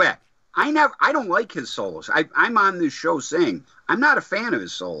 We got to go back. I don't like his solos. I'm on this show saying I'm not a fan of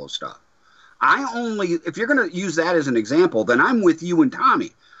his solo stuff. If you're going to use that as an example, then I'm with you and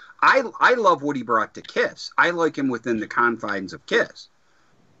Tommy. I love what he brought to KISS. I like him within the confines of KISS.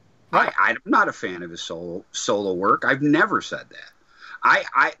 I'm not a fan of his solo work. I've never said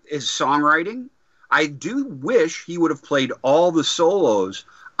that. His songwriting, I do wish he would have played all the solos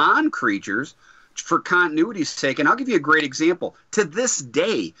on Creatures for continuity's sake. And I'll give you a great example. To this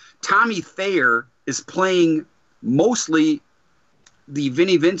day, Tommy Thayer is playing mostly the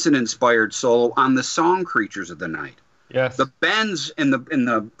Vinnie Vincent inspired solo on the song Creatures of the Night. Yes. The bends in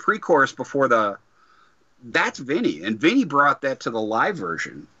the pre-chorus before that's Vinnie, and Vinnie brought that to the live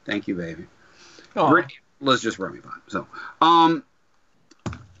version. Thank you, baby. Let's just run me by. So,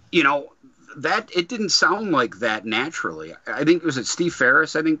 that it didn't sound like that naturally. I think Steve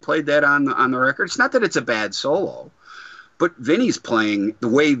Ferris. I think played that on the record. It's not that it's a bad solo, but Vinnie's playing the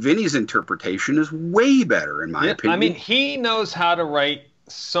way Vinnie's interpretation is way better in my opinion. I mean, he knows how to write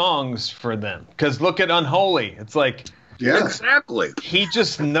songs for them. Because look at Unholy. It's like. Yeah, exactly. He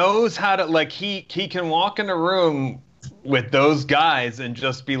just knows how to, he can walk in a room with those guys and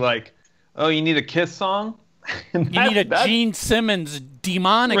just be like, oh, you need a KISS song? You need a Gene Simmons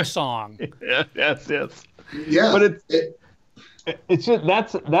demonic song. Yes. Yeah. But it's just,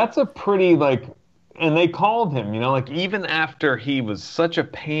 that's a pretty, and they called him, even after he was such a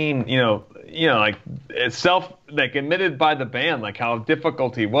pain, admitted by the band, how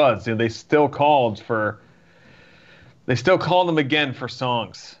difficult he was, they still called for They still call them again for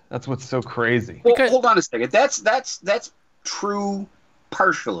songs. That's what's so crazy. Well, hold on a second. That's true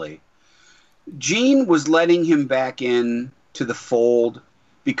partially. Gene was letting him back in to the fold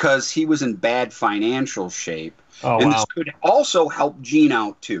because he was in bad financial shape. Oh, and wow. this could also help Gene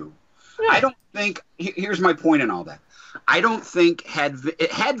out too. Yeah. I don't think, here's my point in all that. I don't think had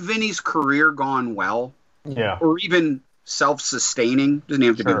Vinnie's career gone well, or even self-sustaining, doesn't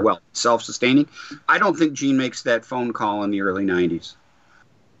have to be well, self-sustaining, I don't think Gene makes that phone call in the early 90s.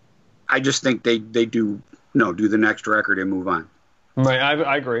 I just think they do the next record and move on. Right,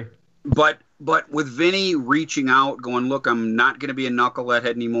 I agree. But with Vinnie reaching out, going, look, I'm not going to be a knucklehead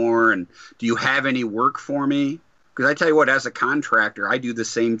anymore, and do you have any work for me? Because I tell you what, as a contractor, I do the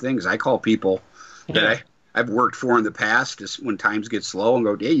same things. I call people that I've worked for in the past just when times get slow and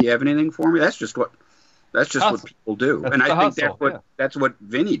go, hey, you have anything for me? That's just what people do. That's and I think hustle. that's what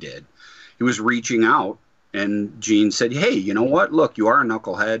Vinnie did. He was reaching out, and Gene said, hey, you know what? Look, you are a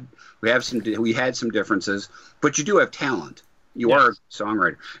knucklehead. We had some differences, but you do have talent. You are a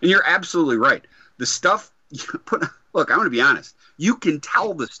songwriter. And you're absolutely right. The stuff you put, look, I'm going to be honest. You can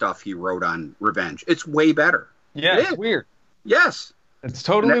tell the stuff he wrote on Revenge. It's way better. Yeah, it's weird. Yes. It's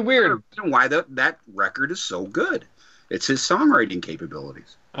totally weird. Why that record is so good. It's his songwriting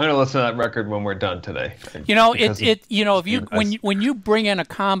capabilities. I'm gonna listen to that record when we're done today. When you bring in a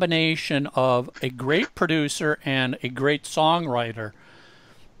combination of a great producer and a great songwriter,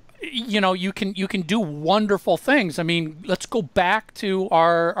 you can do wonderful things. I mean, let's go back to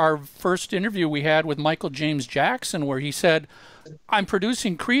our first interview we had with Michael James Jackson, where he said, I'm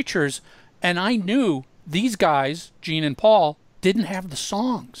producing Creatures, and I knew these guys, Gene and Paul, didn't have the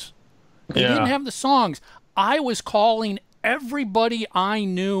songs. They didn't have the songs. I was calling everybody I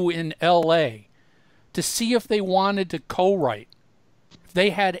knew in L.A. to see if they wanted to co-write, if they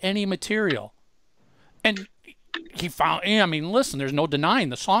had any material. And he found, I mean, listen, there's no denying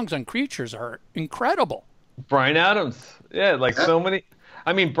the songs on Creatures are incredible. Bryan Adams. Yeah, like so many.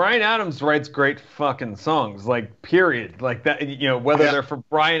 I mean, Bryan Adams writes great fucking songs, like, period. Like that, whether they're for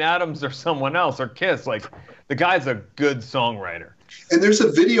Bryan Adams or someone else or KISS, like, the guy's a good songwriter. And there's a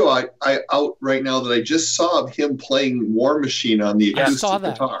video I out right now that I just saw of him playing War Machine on the acoustic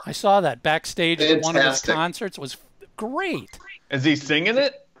guitar. I saw that backstage at one of his concerts. It was great. Is he singing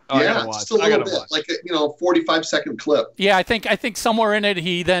it? Oh, yeah, just a little bit, like a 45-second clip. Yeah, I think somewhere in it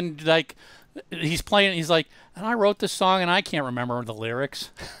he then he's playing. He's like, and I wrote this song and I can't remember the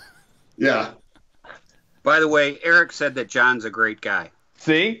lyrics. Yeah. By the way, Eric said that John's a great guy.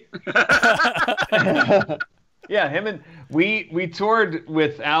 See? Yeah, him and we toured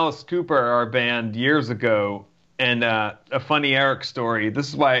with Alice Cooper, our band, years ago, and a funny Eric story. This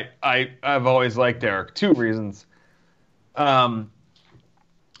is why I've always liked Eric. 2 reasons.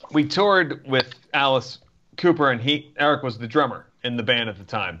 We toured with Alice Cooper, and Eric was the drummer in the band at the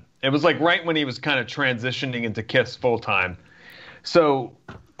time. It was like right when he was kind of transitioning into KISS full time. So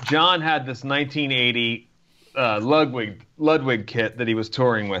John had this 1980 Ludwig kit that he was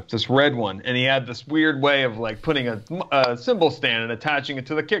touring with, this red one, and he had this weird way of like putting a cymbal stand and attaching it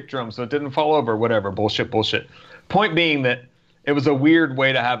to the kick drum so it didn't fall over, whatever, bullshit. Point being that it was a weird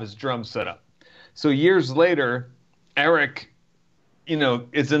way to have his drums set up. So years later, Eric,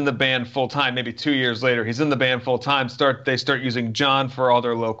 is in the band full time. Maybe 2 years later, he's in the band full time. They start using John for all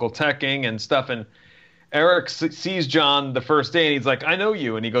their local teching and stuff, and Eric sees John the first day, and he's like, I know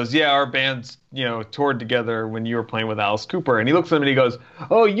you. And he goes, yeah, our bands, toured together when you were playing with Alice Cooper. And he looks at him and he goes,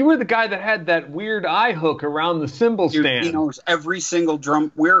 oh, you were the guy that had that weird eye hook around the cymbal stand. He knows every single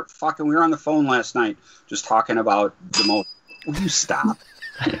drum. We were on the phone last night just talking about the most. Will you stop?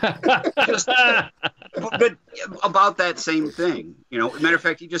 But about that same thing. Matter of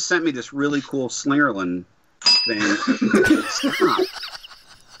fact, he just sent me this really cool Slingerland thing. Stop.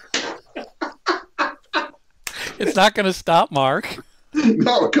 It's not going to stop, Mark.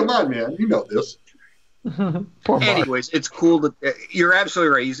 No, come on, man. You know this. Poor Mark. Anyways, it's cool that you're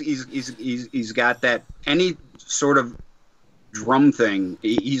absolutely right. He's got that any sort of drum thing.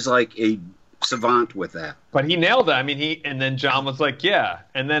 He's like a savant with that. But he nailed it. I mean, and then John was like, yeah.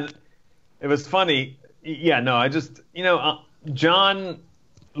 And then it was funny. Yeah, no, John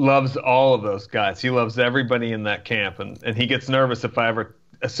loves all of those guys. He loves everybody in that camp, and he gets nervous if I ever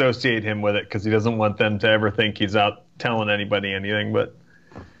associate him with it because he doesn't want them to ever think he's out telling anybody anything,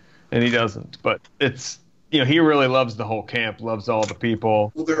 and he doesn't. But it's, he really loves the whole camp, loves all the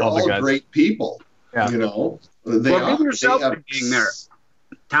people. Well, they're all great people. Yeah. They are. Yourself being there,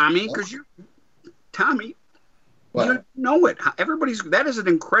 Tommy, because you're Tommy. What? You know it. That is an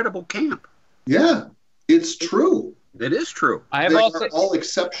incredible camp. Yeah, it's true. It is true. They are all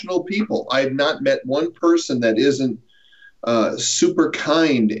exceptional people. I have not met one person that isn't super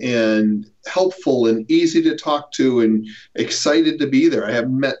kind and helpful and easy to talk to and excited to be there. I have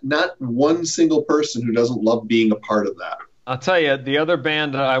met not one single person who doesn't love being a part of that. I'll tell you, the other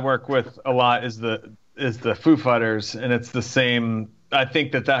band that I work with a lot is the Foo Fighters, and it's the same. I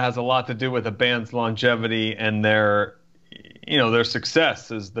think that has a lot to do with a band's longevity and their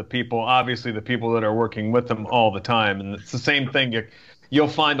success is the people, obviously the people that are working with them all the time. And it's the same thing. You'll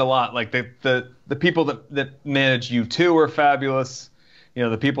find a lot, like the people that manage U2 are fabulous.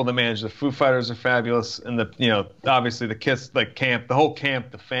 The people that manage the Foo Fighters are fabulous. And obviously the KISS, like camp, the whole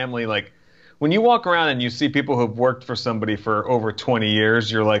camp, the family, like when you walk around and you see people who've worked for somebody for over 20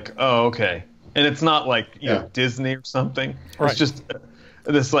 years, you're like, oh, okay. And it's not like, you know, Disney or something. Right. It's just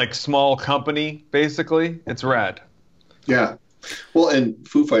this like small company, basically. It's rad. Yeah. Well, and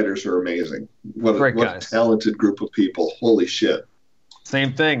Foo Fighters are amazing. What a talented group of people. Holy shit.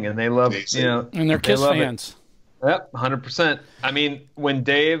 Same thing. And they love, and they're KISS fans. Yep, 100%. I mean, when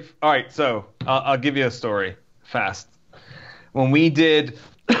Dave, all right, so I'll give you a story fast. When we did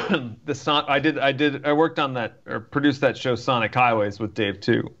I worked on that or produced that show Sonic Highways with Dave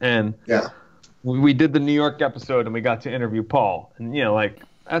too. And we did the New York episode and we got to interview Paul. And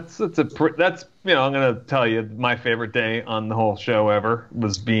that's I'm going to tell you my favorite day on the whole show ever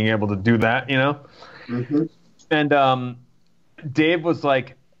was being able to do that, Mm-hmm. And Dave was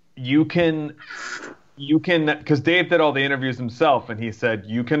like, you can, because Dave did all the interviews himself, and he said,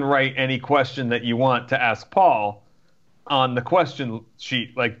 you can write any question that you want to ask Paul on the question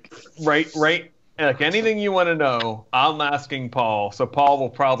sheet. Like, write like anything you want to know, I'm asking Paul, so Paul will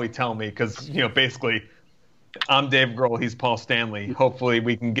probably tell me, because, basically, I'm Dave Grohl, he's Paul Stanley. Hopefully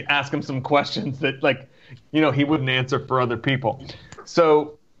we can ask him some questions that, like, he wouldn't answer for other people.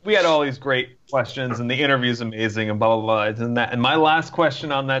 So we had all these great questions, and the interview's amazing, and blah, blah, blah. And my last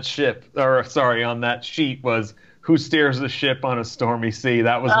question on that on that sheet was, who steers the ship on a stormy sea?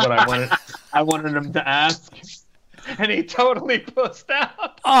 That was what I wanted him to ask. And he totally pussed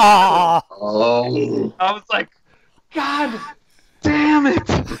out. Oh. I was like, God damn it.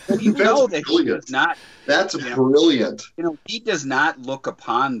 That's brilliant. He does not look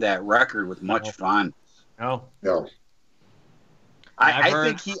upon that record with much fun. No. I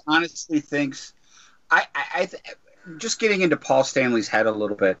think he honestly thinks, just getting into Paul Stanley's head a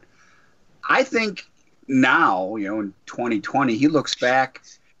little bit, I think now, in 2020, he looks back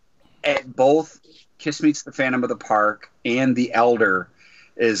at both Kiss Meets the Phantom of the Park and The Elder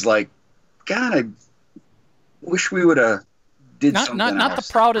is like, God, I wish we would have did something not else.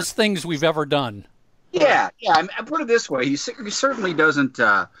 The proudest things we've ever done. Yeah. I put it this way. He certainly doesn't,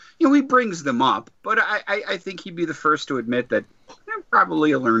 he brings them up, but I think he'd be the first to admit that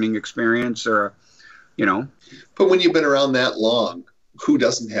probably a learning experience or, But when you've been around that long, who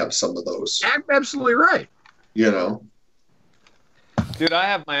doesn't have some of those? Absolutely right. Dude, I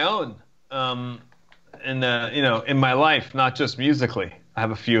have my own, in my life, not just musically. I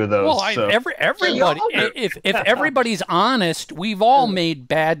have a few of those. Well, everybody, if everybody's honest, we've all made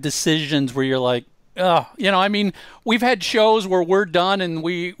bad decisions where you're like, we've had shows where we're done and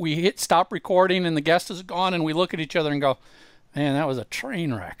we hit stop recording and the guest is gone and we look at each other and go, man, that was a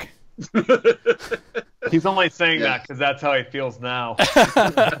train wreck. He's only saying that because that's how he feels now.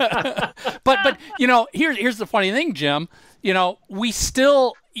 but here's the funny thing, Jim. We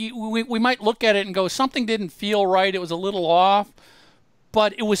still we might look at it and go, something didn't feel right. It was a little off,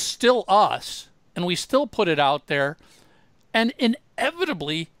 but it was still us, and we still put it out there, and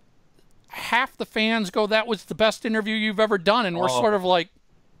inevitably, half the fans go, "That was the best interview you've ever done," and we're sort of like,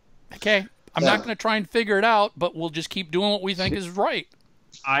 "Okay, I'm not going to try and figure it out, but we'll just keep doing what we think is right."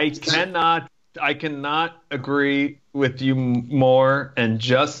 I cannot agree with you more. And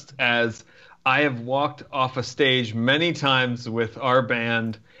just as I have walked off a stage many times with our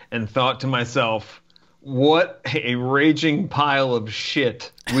band and thought to myself, what a raging pile of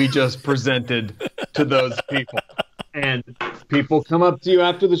shit we just presented to those people. And people come up to you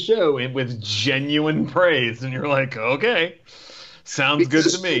after the show with genuine praise, and you're like, okay, sounds good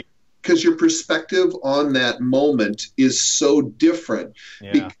to me. Because your perspective on that moment is so different.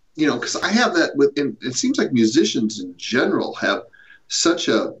 Yeah. Because I have that it seems like musicians in general have such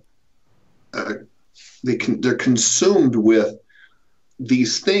they're consumed with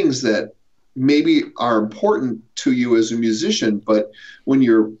these things that maybe are important to you as a musician, but when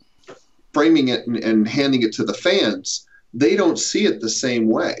you're framing it and handing it to the fans, they don't see it the same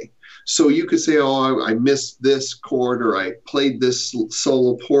way. So you could say, oh, I missed this chord, or I played this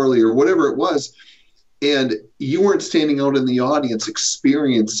solo poorly, or whatever it was. And you weren't standing out in the audience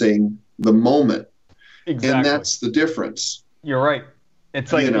experiencing the moment. Exactly. And that's the difference. You're right.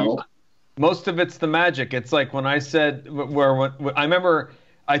 It's like, Most of it's the magic. It's like when I said, I remember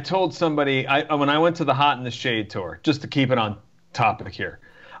I told somebody, when I went to the Hot in the Shade tour, just to keep it on topic here.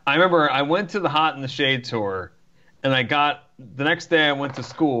 I remember I went to the Hot in the Shade tour, and the next day I went to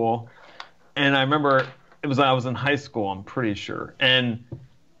school, and I remember I was in high school, I'm pretty sure. And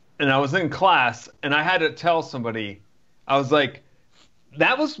I was in class, and I had to tell somebody, I was like,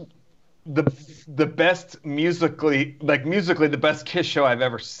 that was the best musically the best KISS show I've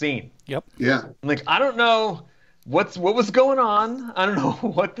ever seen. Yep. Yeah. I'm like, I don't know what was going on. I don't know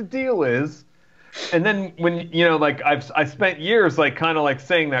what the deal is. And then when, like I spent years like kind of like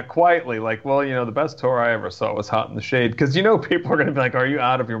saying that quietly, like, well, the best tour I ever saw was Hot in the Shade, because people are going to be like, are you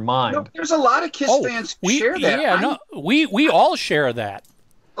out of your mind? No, there's a lot of KISS fans who share that. Yeah, we all share that.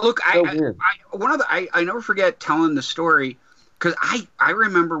 Look, I never forget telling the story, because I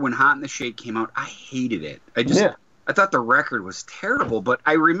remember when Hot in the Shade came out, I hated it. I thought the record was terrible, but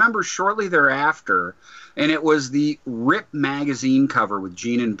I remember shortly thereafter, and it was the Rip magazine cover with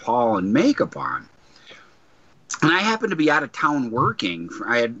Gene and Paul and makeup on. And I happened to be out of town working.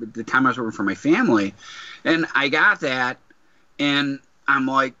 At the time I was working for my family, and I got that, and I'm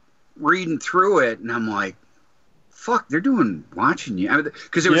like reading through it, and I'm like, fuck, they're doing Watching You.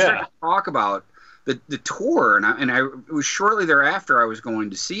 Because it was starting to talk about the tour, and it was shortly thereafter I was going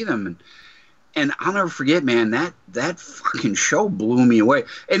to see them, and I'll never forget, man, that fucking show blew me away.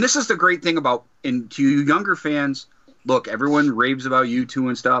 And this is the great thing about, and to you younger fans, look, everyone raves about U2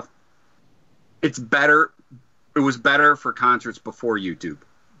 and stuff. It's better. It was better for concerts before YouTube,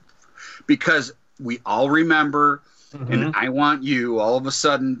 because we all remember, and I Want You, all of a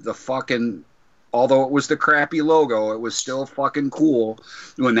sudden, the fucking, although it was the crappy logo, it was still fucking cool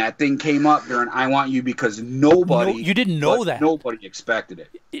when that thing came up during I Want You, because you didn't know that. Nobody expected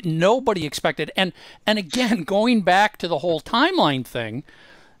it. Nobody expected. And again, going back to the whole timeline thing,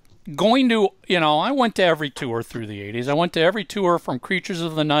 I went to every tour through the 80s. I went to every tour from Creatures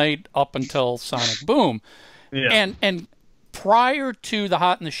of the Night up until Sonic Boom. Yeah. And prior to the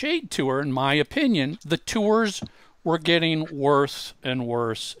Hot in the Shade tour, in my opinion, the tours were getting worse and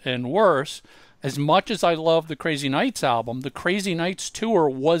worse and worse. As much as I love the Crazy Nights album, the Crazy Nights tour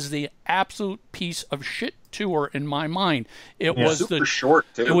was the absolute piece of shit tour in my mind. It was super short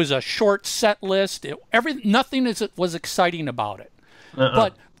too. It was a short set list. Nothing was exciting about it.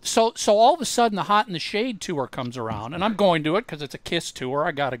 But so all of a sudden, the Hot in the Shade tour comes around, and I'm going to it because it's a KISS tour.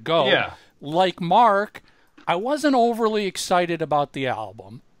 I got to go. Yeah. Like Mark, I wasn't overly excited about the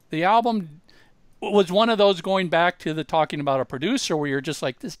album. The album was one of those, going back to the talking about a producer, where you're just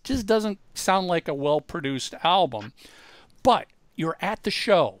like, this just doesn't sound like a well-produced album. But you're at the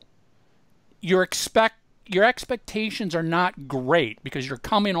show. Your expectations are not great because you're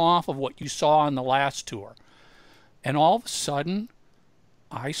coming off of what you saw on the last tour. And all of a sudden,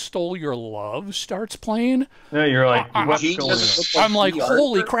 I Stole Your Love starts playing. Yeah, you're like, what's going on? I'm like,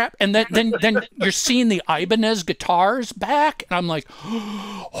 holy crap. And then you're seeing the Ibanez guitars back, and I'm like,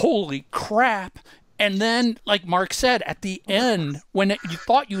 holy crap. And then, like Mark said, at the end, when you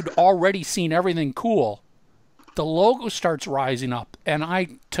thought you'd already seen everything cool, the logo starts rising up.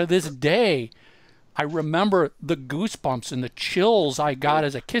 And to this day, I remember the goosebumps and the chills I got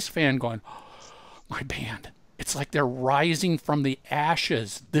as a KISS fan going, my band. It's like they're rising from the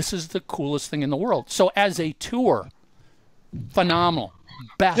ashes. This is the coolest thing in the world. So as a tour, phenomenal.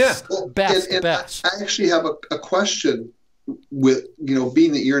 Best. I actually have a question with,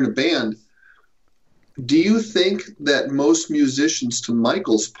 being that you're in a band. Do you think that most musicians, to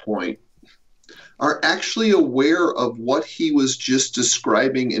Michael's point, are actually aware of what he was just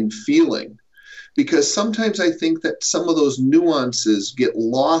describing and feeling? Because sometimes I think that some of those nuances get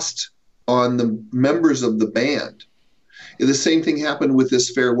lost on the members of the band. And the same thing happened with this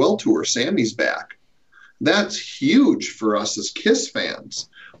farewell tour. Sammy's back. That's huge for us as KISS fans.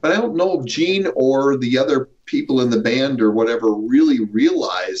 But I don't know if Gene or the other people in the band or whatever really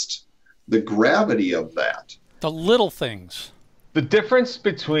realized the gravity of that. The little things. The difference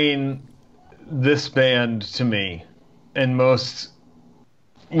between this band, to me, and most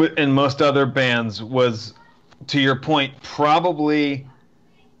other bands was, to your point, probably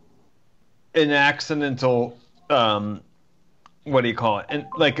an accidental, what do you call it? And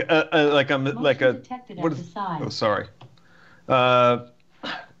what do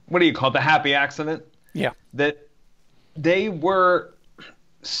you call it? The happy accident? Yeah. That they were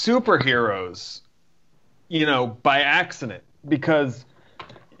superheroes, by accident. Because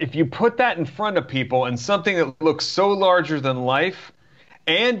if you put that in front of people and something that looks so larger than life,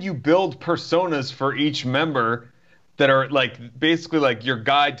 and you build personas for each member that are basically your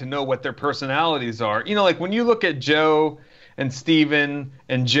guide to know what their personalities are. Like when you look at Joe and Steven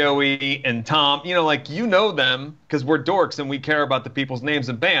and Joey and Tom, you know, like, you know them because we're dorks and we care about the people's names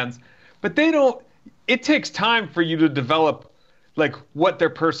and bands, but they don't, it takes time for you to develop like what their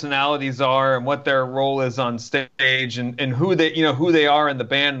personalities are and what their role is on stage and who they, you know, who they are in the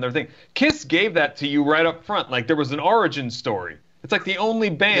band and their thing. KISS gave that to you right up front. Like, there was an origin story. It's like the only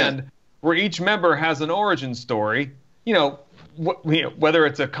band where each member has an origin story, you know, whether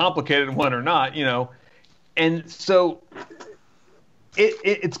it's a complicated one or not, you know. And so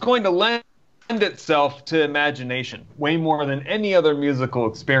it's going to lend itself to imagination way more than any other musical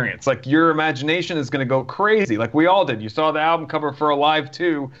experience. Like, your imagination is going to go crazy, like we all did. You saw the album cover for Alive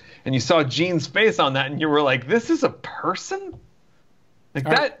 2, and you saw Gene's face on that, and you were like, this is a person?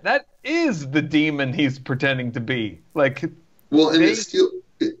 Like, that is the demon he's pretending to be. Like, well, and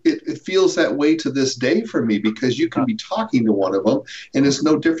it feels that way to this day for me, because you can be talking to one of them, and it's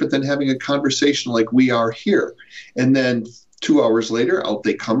no different than having a conversation like we are here. And then 2 hours later, out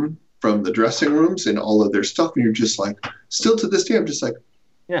they come from the dressing rooms and all of their stuff, and you're just like, still to this day, I'm just like,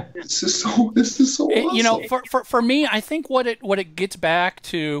 yeah, this is so awesome. You know, for me, I think what it gets back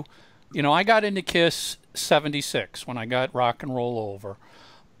to, you know, I got into KISS '76 when I got Rock and Roll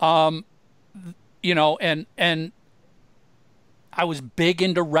Over, you know, and I was big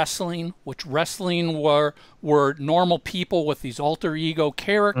into wrestling, which wrestling were normal people with these alter ego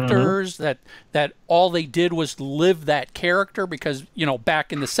characters that all they did was live that character, because, you know,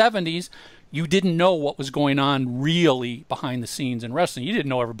 back in the 70s, you didn't know what was going on really behind the scenes in wrestling. You didn't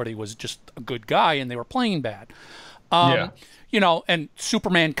know everybody was just a good guy and they were playing bad. You know, and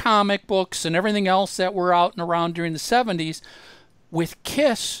Superman comic books and everything else that were out and around during the 70s. With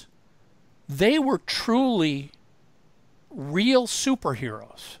KISS, they were truly real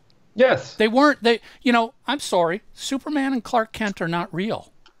superheroes. Yes. They weren't, you know, I'm sorry, Superman and Clark Kent are not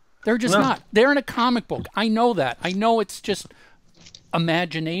real. They're just not. They're in a comic book. I know that. I know it's just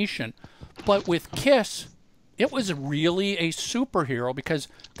imagination. But with KISS, it was really a superhero, because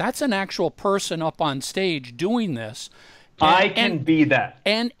that's an actual person up on stage doing this. And, I can be that.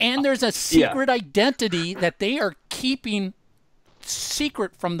 And there's a secret identity that they are keeping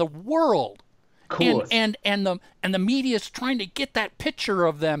secret from the world. Coolest. And the media's trying to get that picture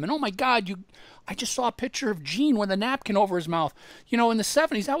of them. And oh my God, I just saw a picture of Gene with a napkin over his mouth. You know, in the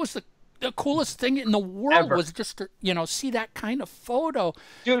 70s, that was the coolest thing in the world. Ever. Was just to, you know, see that kind of photo.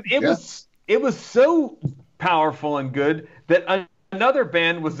 Dude, it was so powerful and good that another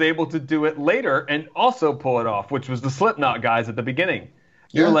band was able to do it later and also pull it off, which was the Slipknot guys at the beginning.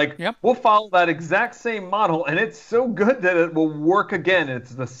 You're like, we'll follow that exact same model, and it's so good that it will work again.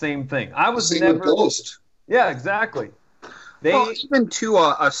 It's the same thing. I was same with Ghost. Yeah, exactly. Well, even to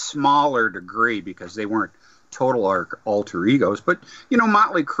a smaller degree, because they weren't total alter egos. But, you know,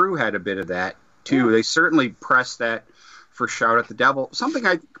 Motley Crue had a bit of that, too. Yeah. They certainly pressed that for Shout at the Devil. Something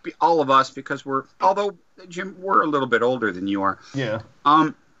all of us, because although, Jim, we're a little bit older than you are. Yeah.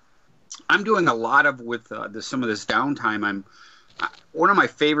 I'm doing a lot of, with some of this downtime, one of my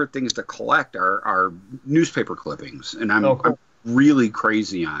favorite things to collect are newspaper clippings, and I'm really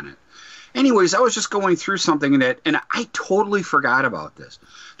crazy on it. Anyways, I was just going through something and I totally forgot about this.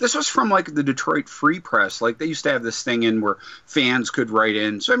 This was from like the Detroit Free Press. Like, they used to have this thing in where fans could write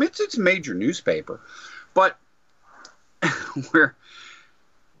in. So I mean, it's a major newspaper, but where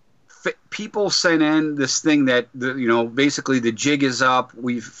people sent in this thing that you know, basically the jig is up.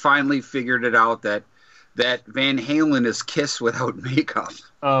 We've finally figured it out that Van Halen is KISS without makeup.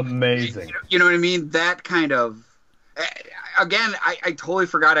 Amazing. You know what I mean? That kind of... Again, I totally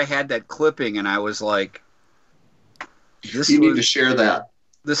forgot I had that clipping, and I was like... You need to share that.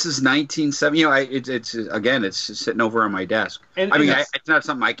 This is 1970. You know, it's sitting over on my desk. It's not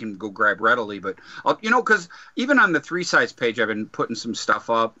something I can go grab readily, but... you know, because even on the 3 Sides page, I've been putting some stuff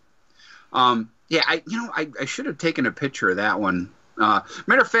up. Yeah, I should have taken a picture of that one.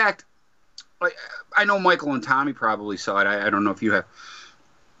 Matter of fact... I know Michael and Tommy probably saw it. I don't know if you have.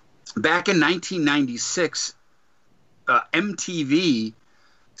 Back in 1996, MTV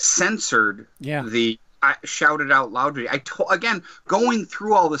censored the Shout It Out Loud. Again, going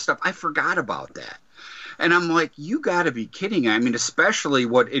through all this stuff, I forgot about that. And I'm like, you got to be kidding. I mean, especially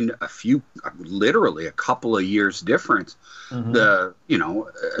what in literally a couple of years difference,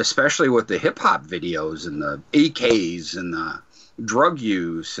 especially with the hip hop videos and the AKs and the drug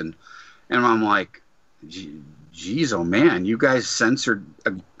use. And I'm like, geez, oh man, you guys censored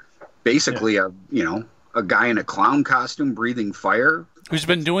basically a guy in a clown costume breathing fire. Who's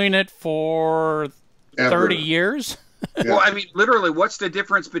been doing it for 30 years? Yeah. Well, I mean, literally, what's the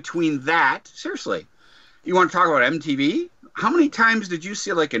difference between that? Seriously. You want to talk about MTV? how many times did you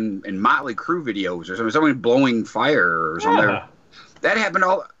see, like, in Motley Crue videos or something, someone blowing fire or something? Yeah. That happened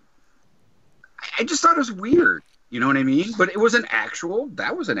all. I just thought it was weird. You know what I mean? But it was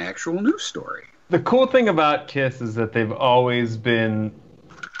that was an actual news story. The cool thing about KISS is that they've always been,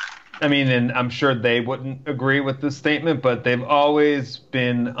 I mean, and I'm sure they wouldn't agree with this statement, but they've always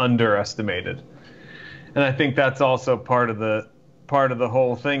been underestimated. And I think that's also part of the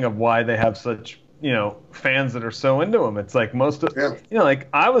whole thing of why they have such, you know, fans that are so into them. It's like most of, you know, like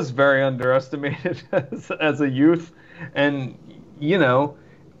I was very underestimated as a youth, and you know,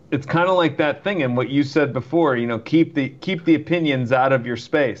 it's kind of like that thing and what you said before, you know, keep the opinions out of your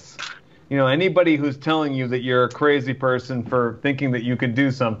space. You know, anybody who's telling you that you're a crazy person for thinking that you can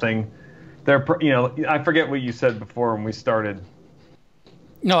do something, they're, you know, I forget what you said before when we started.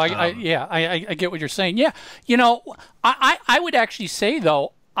 No, I get what you're saying. Yeah, you know, I would actually say,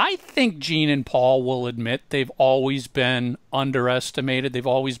 though, I think Gene and Paul will admit they've always been underestimated. They've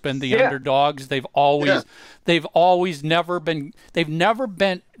always been the underdogs. They've never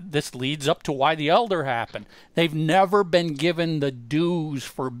been, this leads up to why the Elder happened. They've never been given the dues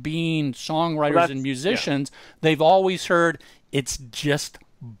for being songwriters and musicians. They've always heard it's just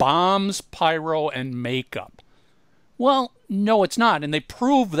bombs, pyro, and makeup. Well, no, it's not. And they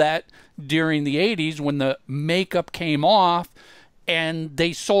proved that during the 80s when the makeup came off, and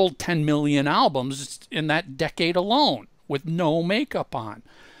they sold 10 million albums in that decade alone with no makeup on.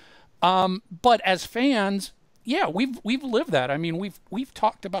 But as fans, yeah, we've lived that. I mean, we've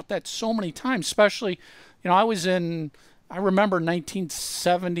talked about that so many times, especially, you know, I remember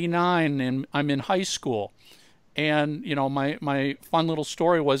 1979 and I'm in high school. And, you know, my fun little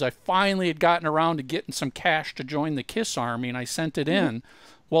story was I finally had gotten around to getting some cash to join the KISS Army, and I sent it in.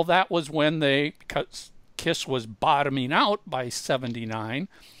 Well, that was when because KISS was bottoming out by 79.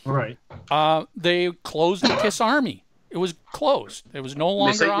 Right. They closed the KISS Army. It was closed. It was no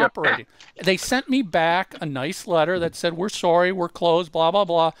longer operating. They sent me back a nice letter that said, we're sorry, we're closed, blah, blah,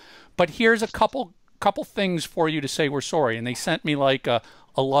 blah. But here's a couple things for you to say we're sorry. And they sent me like a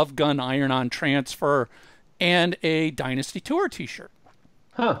Love Gun iron-on transfer and a Dynasty Tour t-shirt.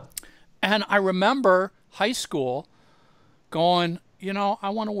 Huh. And I remember high school going, you know, I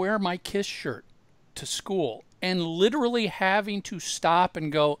want to wear my KISS shirt to school, and literally having to stop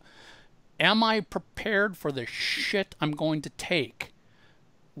and go, am I prepared for the shit I'm going to take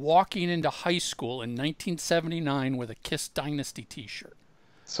walking into high school in 1979 with a KISS Dynasty t-shirt?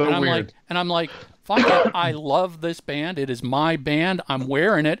 So and I'm weird. like, fuck it, I love this band. It is my band. I'm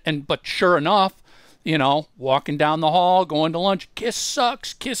wearing it. But sure enough, you know, walking down the hall, going to lunch, KISS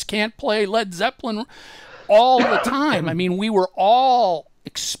sucks, KISS can't play, Led Zeppelin, all the time. I mean, we were all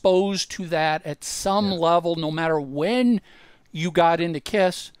exposed to that at some level, no matter when you got into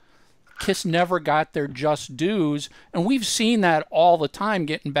KISS. KISS never got their just dues, and we've seen that all the time,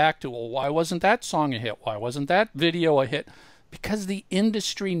 getting back to, well, why wasn't that song a hit? Why wasn't that video a hit? Because the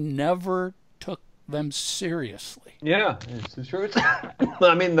industry never took them seriously. Yeah, it's true.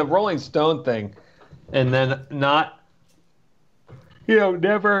 I mean, the Rolling Stone thing, and then not, you know,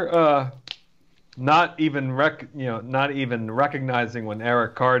 never, not even recognizing when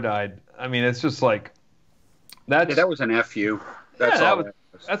Eric Carr died. I mean, it's just like that was an FU.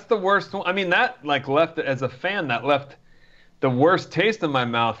 That's the worst one. I mean, that like left, as a fan, that left the worst taste in my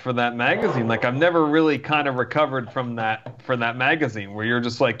mouth for that magazine. Like, I've never really kind of recovered from that, for that magazine, where you're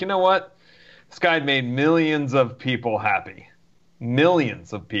just like, you know what, this guy made millions of people happy,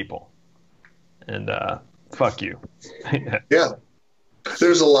 millions of people, and fuck you. Yeah.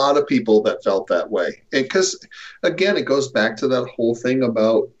 There's a lot of people that felt that way. Because, again, it goes back to that whole thing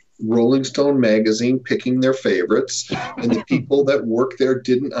about Rolling Stone magazine picking their favorites, and the people that work there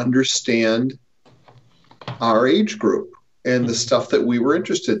didn't understand our age group and the stuff that we were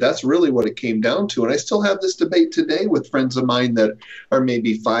interested. That's really what it came down to. And I still have this debate today with friends of mine that are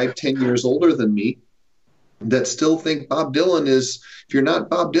maybe 5-10 years older than me that still think Bob Dylan is, if you're not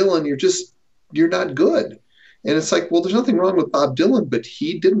Bob Dylan, you're not good. And it's like, well, there's nothing wrong with Bob Dylan, but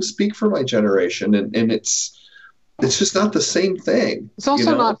he didn't speak for my generation, and it's just not the same thing. It's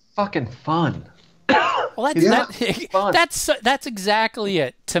also not fucking fun. Well, that's exactly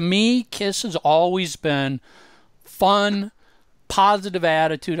it. To me, KISS has always been fun, positive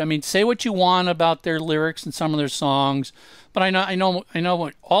attitude. I mean, say what you want about their lyrics and some of their songs, but I know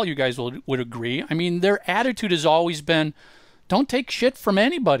what all you guys would agree. I mean, their attitude has always been, don't take shit from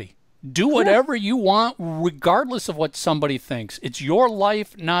anybody. Do whatever you want, regardless of what somebody thinks. It's your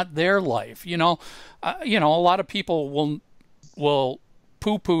life, not their life. You know, a lot of people will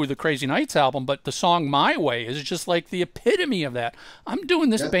poo-poo the Crazy Nights album, but the song "My Way" is just like the epitome of that. I'm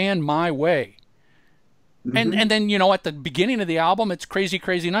doing this band my way. And then, you know, at the beginning of the album, it's Crazy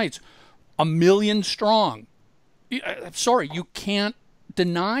Crazy Nights, 1 million strong. Sorry, you can't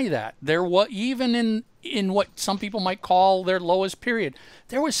deny that. There was, even in what some people might call their lowest period,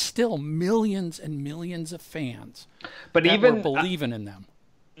 there was still millions and millions of fans but that even were believing in them.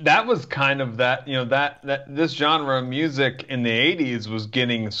 That was kind of that, you know, that this genre of music in the 80s was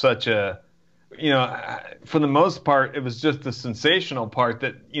getting such a, you know, for the most part, it was just the sensational part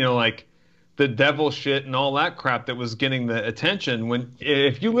that, you know, like the devil shit and all that crap that was getting the attention. When,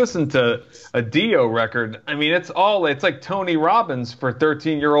 if you listen to a Dio record, I mean, it's like Tony Robbins for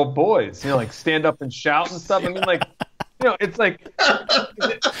 13-year-old boys, you know, like stand up and shout and stuff. I mean, like, you know, it's like.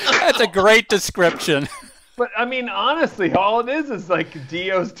 That's a great description. But I mean, honestly, all it is like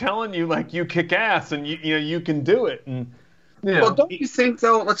Dio's telling you, like, you kick ass and you know you can do it. And you know, well, don't you think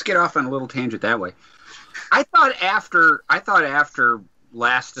though? Let's get off on a little tangent that way. I thought after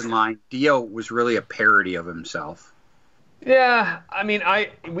Last in Line, Dio was really a parody of himself. Yeah, I mean,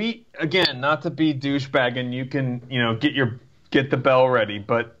 we again, not to be douchebag, and you can, you know, get the bell ready,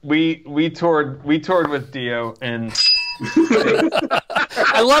 but we toured with Dio, and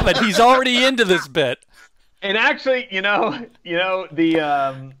I love it. He's already into this bit. And actually, you know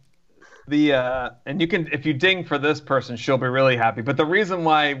the and you can, if you ding for this person, she'll be really happy. But the reason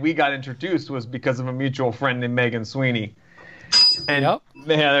why we got introduced was because of a mutual friend named Megan Sweeney. And yeah,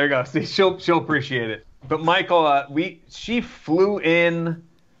 there you go. See, she'll appreciate it. But Michael, she flew in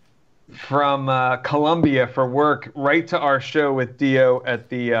from Colombia for work right to our show with Dio at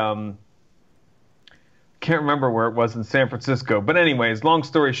the can't remember where it was in San Francisco. But anyways, long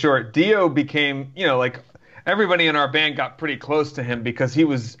story short, Dio became, you know, like everybody in our band got pretty close to him because he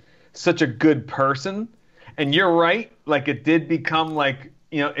was such a good person. And you're right, like it did become like,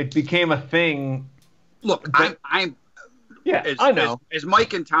 you know, it became a thing. Look, I'm yeah, I know. As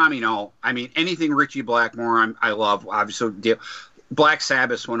Mike and Tommy know, I mean, anything Ritchie Blackmore, I love. Obviously, Black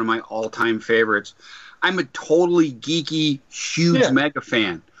Sabbath's one of my all-time favorites. I'm a totally geeky, huge mega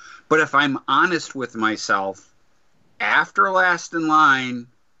fan. But if I'm honest with myself, after Last in Line,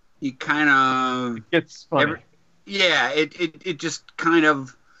 you kind of it's funny. It just kind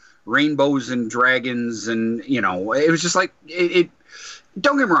of rainbows and dragons, and you know, it was just like it.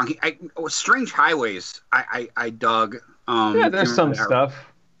 Don't get me wrong. Strange Highways, I dug. Yeah, there's some stuff.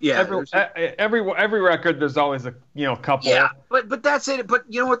 Yeah, every record, there's always a couple. Yeah, but that's it. But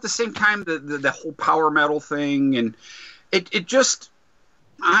you know, at the same time, the whole power metal thing, and it just,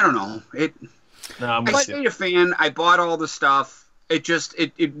 I don't know. I stayed a fan. I bought all the stuff. It just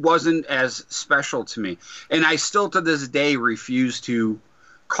it wasn't as special to me, and I still to this day refuse to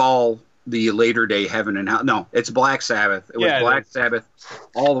call the Later Day Heaven and Hell. No, it's Black Sabbath. It was Black Sabbath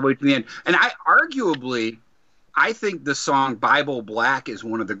all the way to the end. And I think the song Bible Black is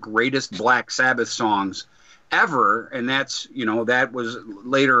one of the greatest Black Sabbath songs ever. And that's, that was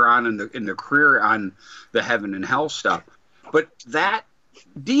later on in the career on the Heaven and Hell stuff. But that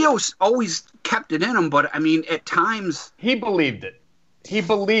Dio always kept it in him. But I mean, at times he believed it. He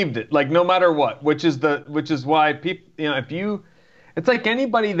believed it, like no matter what, which is why people, it's like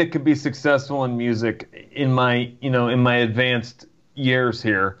anybody that could be successful in music in my advanced years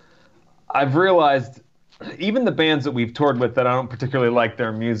here, I've realized even the bands that we've toured with that I don't particularly like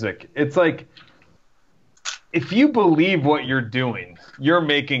their music, it's like if you believe what you're doing, you're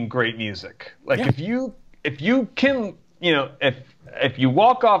making great music. Like if you can, if you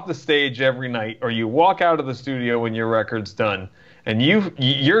walk off the stage every night or you walk out of the studio when your record's done and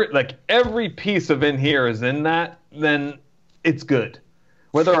you're like every piece of In Here is in that, then it's good.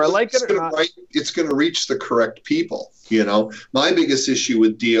 Whether I like it or not. It's going to reach the correct people. My biggest issue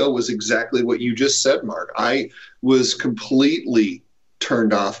with Dio was exactly what you just said, Mark. I was completely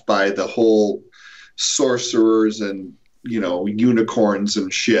turned off by the whole sorcerers and, unicorns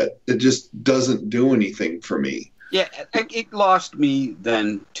and shit. It just doesn't do anything for me. Yeah, it lost me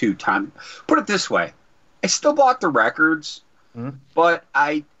then too, Tom. Put it this way. I still bought the records, but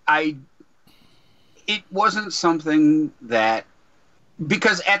it wasn't something that,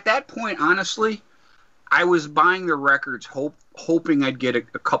 because at that point, honestly, I was buying the records hoping I'd get a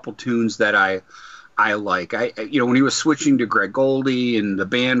couple tunes that I like. When he was switching to Greg Goldie and the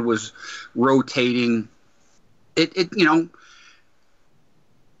band was rotating,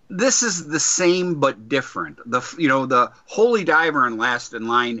 this is the same but different. The Holy Diver and Last in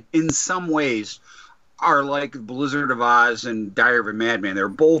Line in some ways are like Blizzard of Oz and Diary of a Madman. They're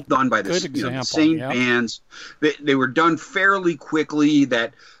both done by the same bands. They were done fairly quickly,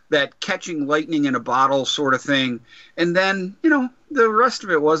 that catching lightning in a bottle sort of thing. And then, the rest of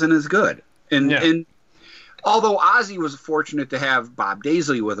it wasn't as good. And Although Ozzy was fortunate to have Bob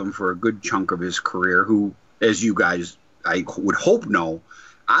Daisley with him for a good chunk of his career, who, as you guys, I would hope know,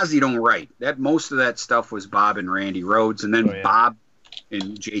 Ozzy don't write. That most of that stuff was Bob and Randy Rhoads, and then Bob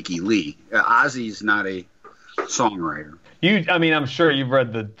and Jakey Lee. Ozzy's not a songwriter. I mean, I'm sure you've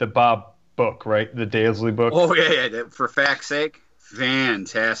read the Bob book, right? The Daisley book. Oh yeah. For fact's sake,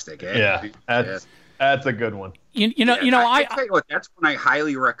 fantastic. Yeah, that's a good one. You know, I tell you what, that's one I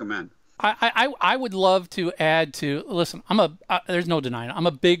highly recommend. I would love to add to. Listen, there's no denying it. I'm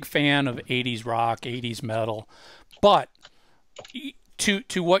a big fan of 80s rock, 80s metal, but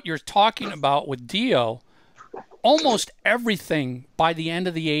to what you're talking about with Dio, almost everything by the end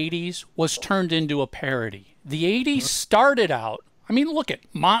of the 80s was turned into a parody. The 80s started out, I mean, look at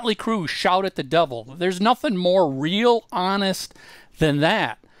Motley Crue, Shout at the Devil. There's nothing more real, honest than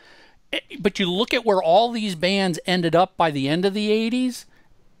that. But you look at where all these bands ended up by the end of the 80s,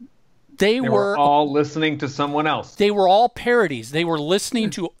 they were all listening to someone else. They were all parodies. They were listening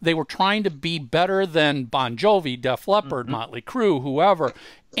to, they were trying to be better than Bon Jovi, Def Leppard, Motley Crue, whoever.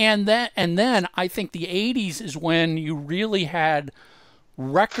 And then I think the 80s is when you really had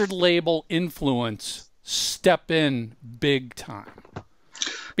record label influence step in big time.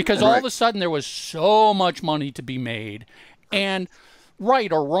 Because all of a sudden there was so much money to be made. And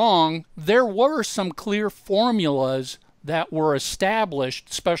right or wrong, there were some clear formulas that were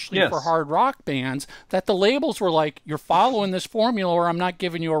established, especially for hard rock bands, that the labels were like, you're following this formula or I'm not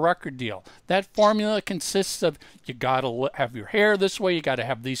giving you a record deal. That formula consists of, you got to have your hair this way, you got to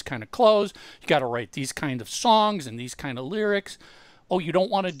have these kind of clothes, you got to write these kind of songs and these kind of lyrics. Oh, you don't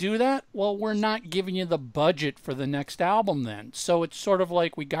want to do that? Well, we're not giving you the budget for the next album then. So it's sort of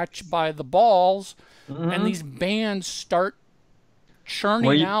like we got you by the balls, and these bands start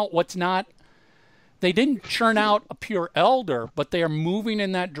churning out what's not... They didn't churn out a pure elder, but they are moving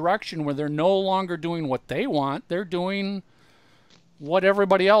in that direction where they're no longer doing what they want. They're doing what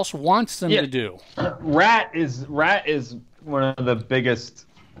everybody else wants them to do. Rat is one of the biggest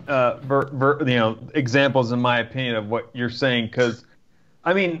examples, in my opinion, of what you're saying. Because,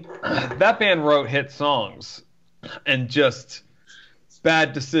 I mean, that band wrote hit songs and just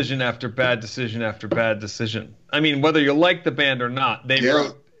bad decision after bad decision after bad decision. I mean, whether you like the band or not, they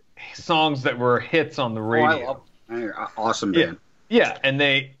wrote songs that were hits on the radio. Awesome band. Yeah, and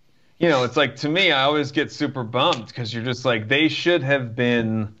they, it's like, to me, I always get super bummed because you're just like, they should have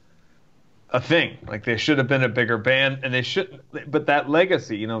been a thing. Like, they should have been a bigger band, and they should, but that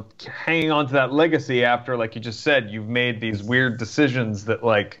legacy, hanging on to that legacy after, like you just said, you've made these weird decisions that,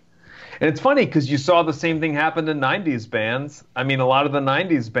 like, and it's funny because you saw the same thing happen to 90s bands. I mean, a lot of the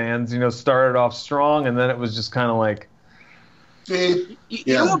 90s bands, started off strong, and then it was just kind of like, You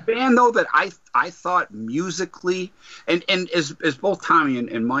know a band though that I thought musically, and as both Tommy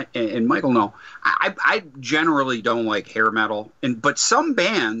and Michael know, I generally don't like hair metal, but some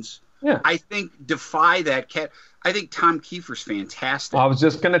bands I think defy that cat. I think Tom Kiefer's fantastic. I was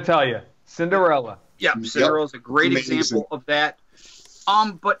just gonna tell you, Cinderella. Yeah, Cinderella's a great example of that.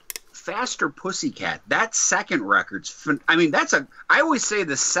 But Faster Pussycat, that second record's. I mean, I always say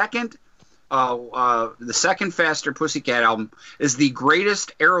the second Faster Pussycat album is the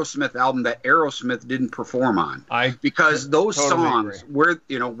greatest Aerosmith album that Aerosmith didn't perform on. Because those songs where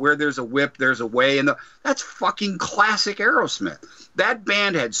there's a whip, there's a way, and that's fucking classic Aerosmith. That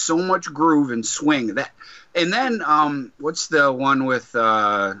band had so much groove and swing. And then what's the one with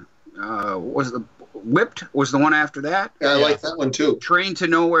was the Whipped was the one after that? Yeah, I like that one too. Train to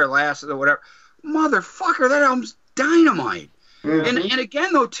Nowhere, Last or whatever. Motherfucker, that album's dynamite. And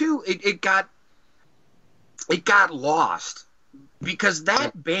again though too, it got lost because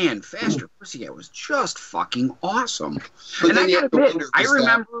that band Faster Pussycat was just fucking awesome. And I gotta admit, I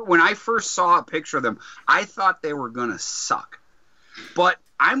remember when I first saw a picture of them, I thought they were gonna suck. But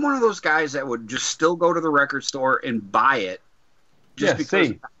I'm one of those guys that would just still go to the record store and buy it just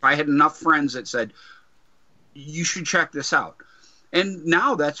because I had enough friends that said you should check this out. And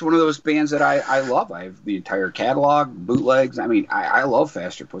now that's one of those bands that I love. I have the entire catalog, bootlegs. I mean, I love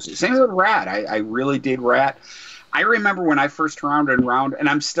Faster Pussy. Same with Rat. I really did Rat. I remember when I first turned around, and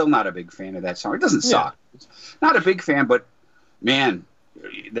I'm still not a big fan of that song. It doesn't suck. Not a big fan, but, man,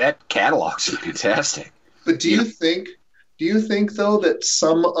 that catalog's fantastic. But do you think, though, that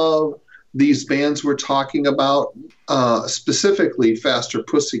some of these bands we're talking about, specifically Faster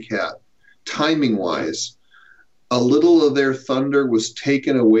Pussycat, timing-wise, a little of their thunder was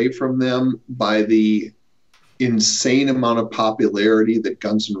taken away from them by the insane amount of popularity that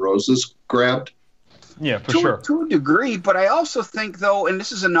Guns N' Roses grabbed? Yeah, for sure. To a degree, but I also think, though, and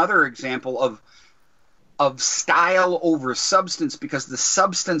this is another example of of style over substance because the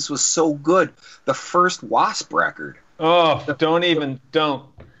substance was so good. The first Wasp record. Oh, don't.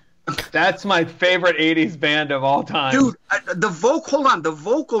 That's my favorite 80s band of all time. Dude, the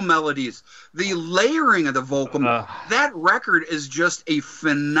vocal melodies, the layering of the vocal, that record is just a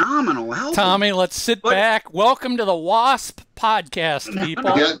phenomenal album. Tommy, let's sit back. Welcome to the Wasp podcast,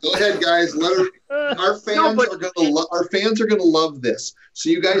 people. Yeah, go ahead, guys. Our fans are gonna love this. So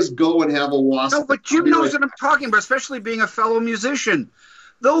you guys go and have a Wasp. No, but Jim knows what I'm talking about, especially being a fellow musician.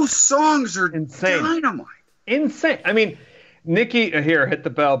 Those songs are insane. Dynamite. Insane. I mean, Nikki, here, hit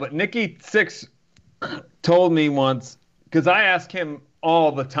the bell, but Nikki Sixx told me once, because I ask him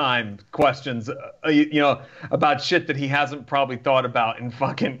all the time questions, about shit that he hasn't probably thought about and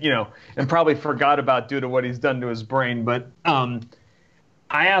and probably forgot about due to what he's done to his brain. But I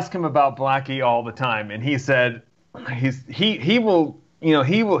ask him about Blackie all the time, and he said he'll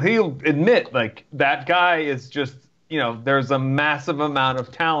admit, like, that guy is just, there's a massive amount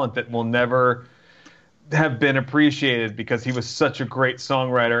of talent that will never have been appreciated because he was such a great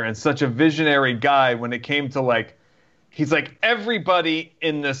songwriter and such a visionary guy when it came to, like, he's like, everybody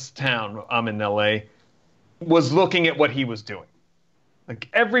in this town, I'm in LA, was looking at what he was doing. Like,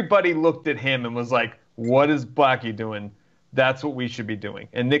 everybody looked at him and was like, what is Blackie doing? That's what we should be doing.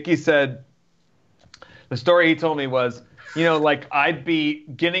 And Nikki said, the story he told me was, like, I'd be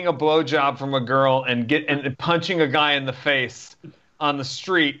getting a blowjob from a girl and punching a guy in the face on the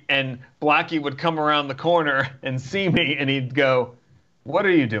street, and Blackie would come around the corner and see me, and he'd go, what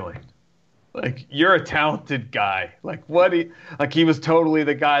are you doing? Like, you're a talented guy. Like, he was totally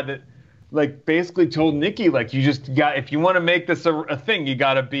the guy that, like, basically told Nikki, like, you just got, if you want to make this a thing, you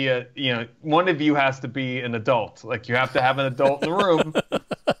got to be one of you has to be an adult. Like, you have to have an adult in the room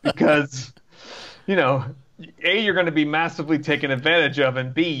because, A, you're going to be massively taken advantage of,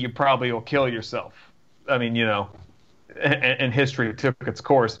 and B, you probably will kill yourself. I mean, and history took its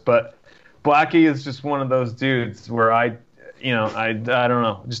course, but Blackie is just one of those dudes where I don't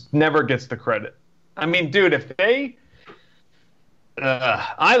know, just never gets the credit. I mean, dude, if they,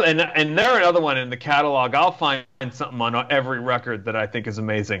 and they're another one in the catalog, I'll find something on every record that I think is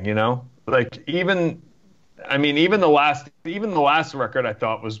amazing. Like even the last record I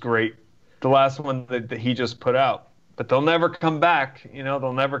thought was great, the last one that he just put out, but they'll never come back.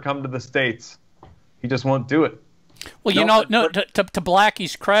 They'll never come to the States. He just won't do it. Well, to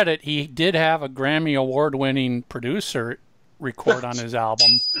Blackie's credit, he did have a Grammy Award-winning producer record on his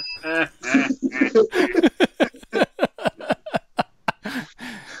album.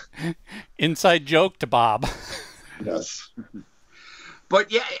 Inside joke to Bob. Yes.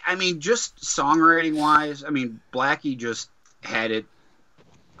 But yeah, I mean, just songwriting-wise, I mean, Blackie just had it.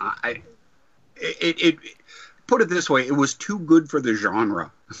 It put it this way: it was too good for the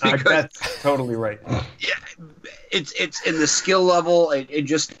genre. That's totally right. Yeah, it's in the skill level. It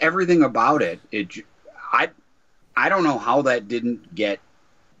just everything about it. I don't know how that didn't get.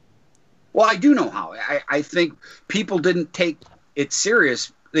 Well, I do know how. I think people didn't take it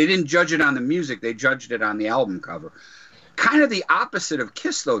serious. They didn't judge it on the music. They judged it on the album cover. Kind of the opposite of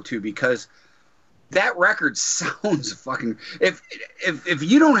KISS, though, too, because that record sounds fucking. If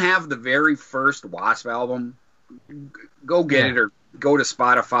you don't have the very first Wasp album, go get it or go to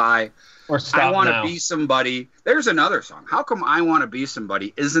Spotify. Or stop I Want to now. Be Somebody. There's another song. How come I Want to Be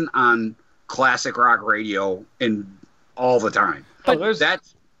Somebody isn't on classic rock radio and all the time? But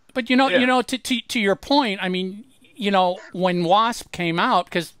to your point, I mean, when Wasp came out,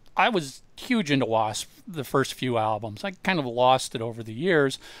 because I was huge into Wasp the first few albums. I kind of lost it over the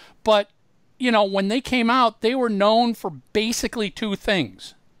years. But, when they came out, they were known for basically two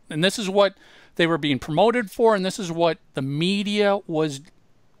things. And this is what they were being promoted for, and this is what the media was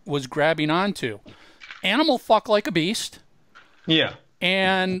grabbing onto. Animal fuck like a beast. Yeah.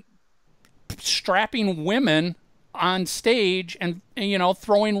 And strapping women on stage and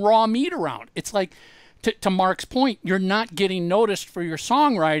throwing raw meat around. It's like, to Mark's point, you're not getting noticed for your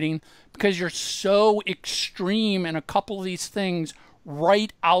songwriting because you're so extreme in a couple of these things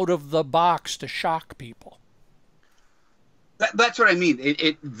right out of the box to shock people. That's what I mean.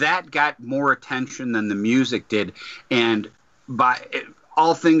 That got more attention than the music did, and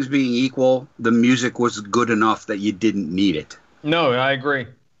all things being equal, the music was good enough that you didn't need it. No, I agree.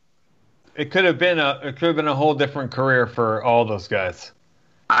 It could have been a whole different career for all those guys.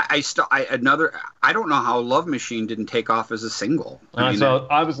 I don't know how Love Machine didn't take off as a single. I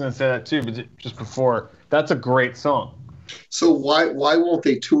was going to say that too, but just before, that's a great song. So why won't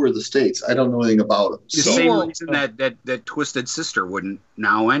they tour the States? I don't know anything about them. The same reason that Twisted Sister wouldn't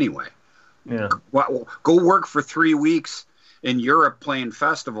now anyway. Yeah. Go work for 3 weeks in Europe playing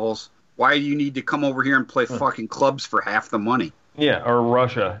festivals Why do you need to come over here and play fucking clubs for half the money? Yeah, or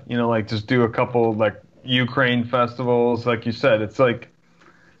Russia, you know, like just do a couple like Ukraine festivals, like you said. It's like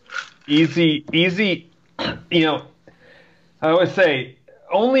easy, you know. I always say,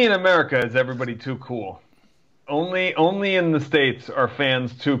 only in America is everybody too cool. Only in the States are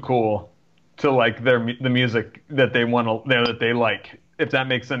fans too cool to like the music that they want to, that they like. If that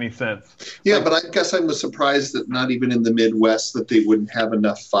makes any sense. Yeah, but I guess I was surprised that not even in the Midwest that they wouldn't have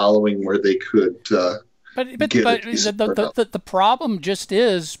enough following where they could. But the problem just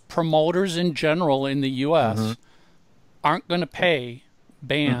is promoters in general in the U.S. aren't going to pay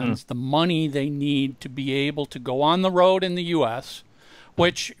bands the money they need to be able to go on the road in the U.S.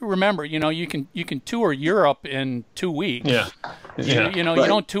 Which, remember, you know, you can tour Europe in 2 weeks. Yeah. You know, right. you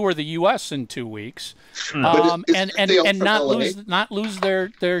don't tour the U.S. in 2 weeks, and not lose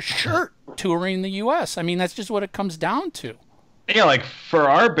their shirt touring the U.S. I mean, that's just what it comes down to. Yeah, like for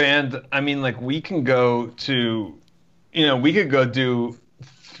our band, I mean, like we can go to, you know, we could go do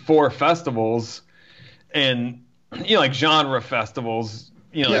 4 festivals, and you know, like genre festivals.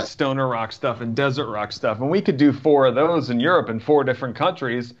 You know, like stoner rock stuff and desert rock stuff. And we could do 4 of those in Europe in 4 different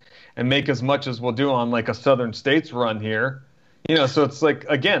countries and make as much as we'll do on like a Southern States run here. You know, so it's like,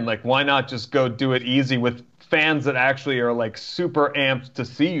 again, like why not just go do it easy with fans that actually are like super amped to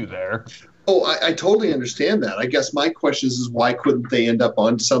see you there? Oh, I totally understand that. I guess my question is why couldn't they end up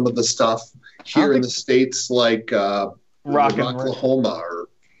on some of the stuff here in the States like Oklahoma or,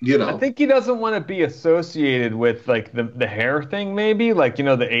 you know. I think he doesn't want to be associated with like the hair thing, maybe like, you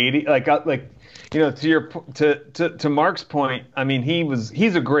know, the 80s, like, you know, to Mark's point. I mean,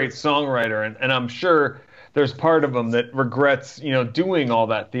 he's a great songwriter, and I'm sure there's part of him that regrets, you know, doing all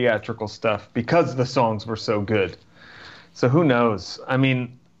that theatrical stuff because the songs were so good. So who knows? I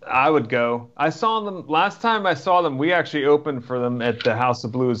mean, I would go. I saw them last time I saw them. We actually opened for them at the House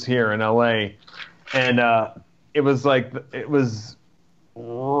of Blues here in LA, and it was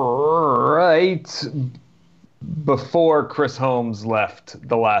right before Chris Holmes left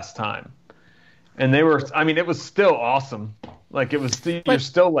the last time, and they were, I mean, it was still awesome. Like it was, you're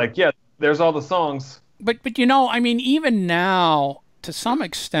still like, yeah, there's all the songs. But you know, I mean, even now, to some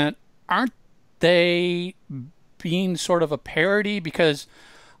extent, aren't they being sort of a parody? Because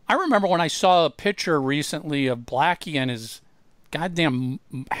I remember when I saw a picture recently of Blackie and his goddamn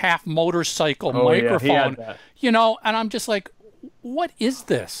half motorcycle microphone, he had that. You know, and I'm just like, what is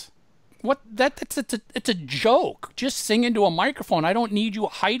this? It's a joke. Just sing into a microphone. I don't need you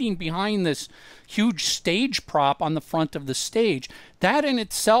hiding behind this huge stage prop on the front of the stage. That in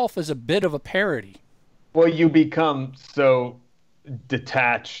itself is a bit of a parody. Well, you become so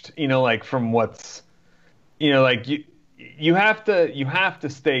detached, you know, like from what's, you know, like you have to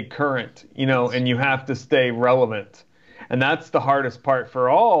stay current, you know, and you have to stay relevant. And that's the hardest part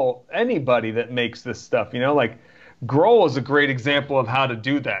for anybody that makes this stuff, you know, like Grohl is a great example of how to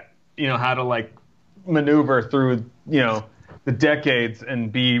do that, you know, how to like maneuver through, you know, the decades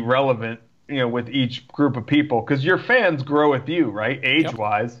and be relevant, you know, with each group of people, because your fans grow with you, right?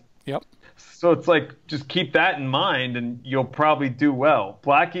 Age-wise. Yep. So it's like, just keep that in mind and you'll probably do well.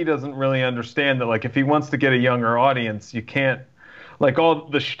 Blackie doesn't really understand that, like, if he wants to get a younger audience, you can't, like, all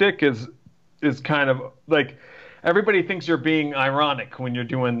the shtick is kind of like, everybody thinks you're being ironic when you're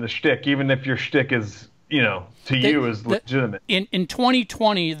doing the shtick, even if your shtick is, you know, you is legitimate. In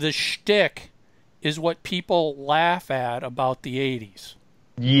 2020, the shtick is what people laugh at about the 80s.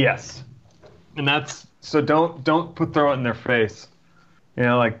 Yes. And that's, so don't throw it in their face. You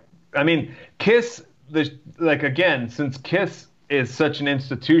know, like, I mean, KISS, again, since KISS is such an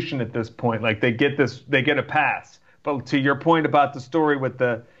institution at this point, like they get a pass. But to your point about the story with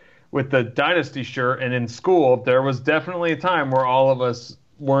the Dynasty shirt and in school, there was definitely a time where all of us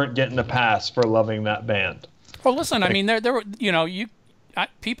weren't getting a pass for loving that band. Well, listen, I mean, there were, you know,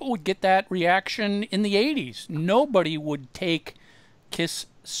 people would get that reaction in the 80s. Nobody would take KISS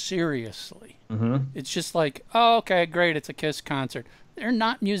seriously. It's just like, oh, okay, great, it's a KISS concert. They're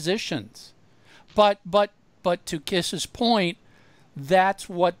not musicians. But to KISS's point, that's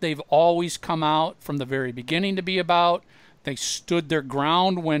what they've always come out from the very beginning to be about. They stood their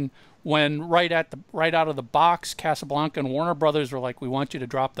ground when right out of the box, Casablanca and Warner Brothers were like, we want you to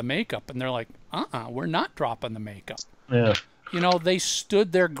drop the makeup. And they're like, we're not dropping the makeup. Yeah. You know, they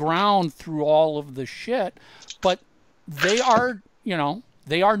stood their ground through all of the shit, but they are, you know,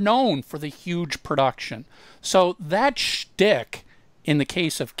 they are known for the huge production. So that shtick, in the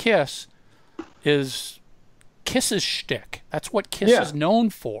case of KISS, is KISS's shtick. That's what KISS is known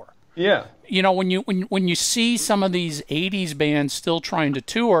for. Yeah. You know, when you see some of these 80s bands still trying to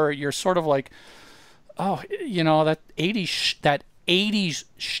tour, you're sort of like, oh, you know, that 80s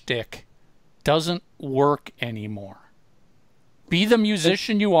shtick doesn't work anymore. Be the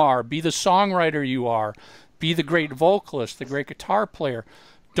musician you are, be the songwriter you are, be the great vocalist, the great guitar player.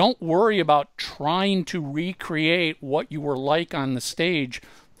 Don't worry about trying to recreate what you were like on the stage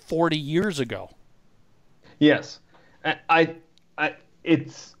 40 years ago. Yes.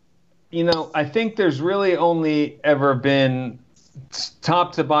 It's, you know, I think there's really only ever been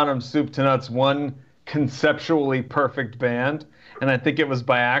top to bottom, soup to nuts, one conceptually perfect band, and I think it was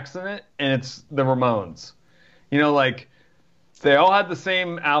by accident, and it's the Ramones. You know, like, they all had the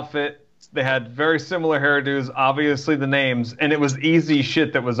same outfit, they had very similar hairdos, obviously the names, and it was easy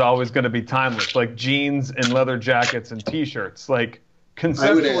shit that was always going to be timeless, like jeans and leather jackets and t-shirts. Like,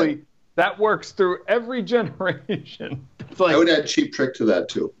 conceptually, that works through every generation. It's like, I would add Cheap Trick to that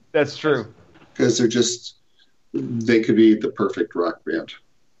too. That's true. Because they could be the perfect rock band.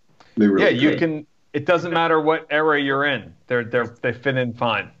 They really you can. It doesn't matter what era you're in. They fit in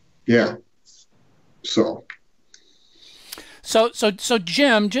fine. Yeah. So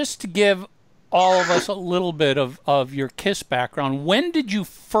Jim, just to give all of us a little bit of your KISS background, when did you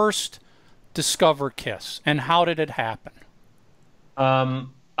first discover KISS, and how did it happen?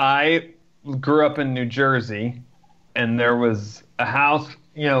 I grew up in New Jersey, and there was a house,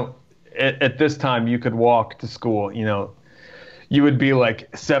 you know, at this time you could walk to school, you know. You would be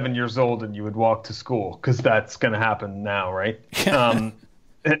like 7 years old and you would walk to school, because that's going to happen now, right?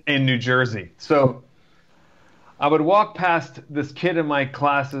 In New Jersey. So I would walk past this kid in my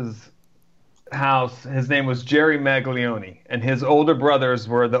class's house. His name was Jerry Maglione, and his older brothers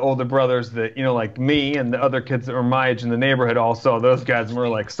were the older brothers that, you know, like me and the other kids that were my age in the neighborhood all saw those guys and were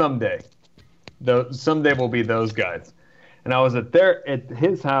like, someday we'll be those guys. And I was at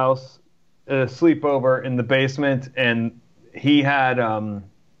his house, sleepover in the basement, and he had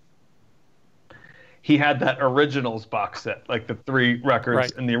that originals box set, like the 3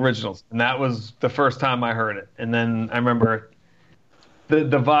 records and the originals, and that was the first time I heard it. And then I remember the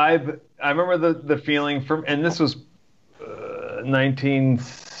vibe. I remember the feeling from, and this was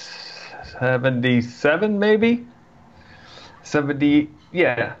 1977, maybe 70,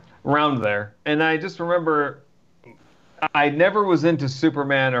 yeah, around there. And I just remember I never was into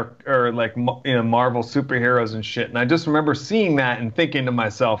Superman or like, you know, Marvel superheroes and shit. And I just remember seeing that and thinking to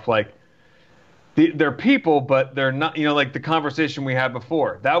myself, like, they're people, but they're not, you know, like the conversation we had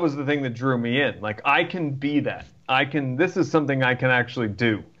before. That was the thing that drew me in. Like, I can be that. This is something I can actually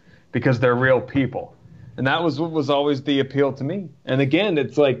do, because they're real people. And that was what was always the appeal to me. And again,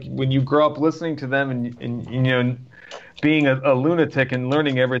 it's like when you grow up listening to them and you know, being a lunatic and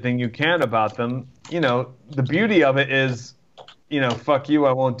learning everything you can about them, you know, the beauty of it is, you know, fuck you,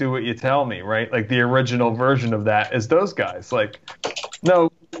 I won't do what you tell me, right? Like, the original version of that is those guys. Like,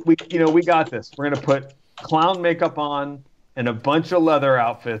 no, we got this. We're going to put clown makeup on and a bunch of leather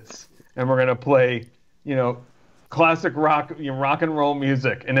outfits, and we're going to play, you know, classic rock and roll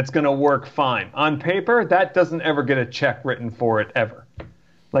music, and it's going to work fine. On paper, that doesn't ever get a check written for it, ever.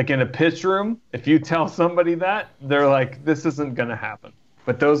 Like, in a pitch room, if you tell somebody that, they're like, this isn't going to happen.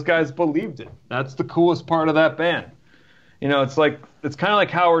 But those guys believed it. That's the coolest part of that band. You know, it's kind of like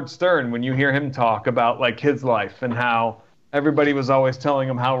Howard Stern when you hear him talk about, like, his life and how everybody was always telling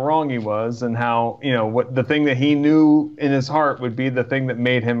him how wrong he was, and how, you know, what the thing that he knew in his heart would be the thing that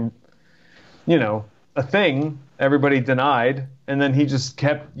made him, you know, a thing everybody denied, and then he just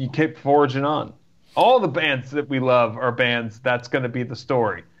kept forging on. All the bands that we love are bands that's going to be the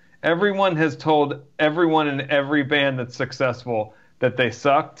story. Everyone has told everyone in every band that's successful that they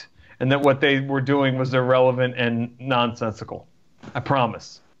sucked and that what they were doing was irrelevant and nonsensical. I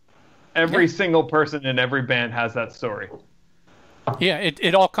promise. Every single person in every band has that story. Yeah,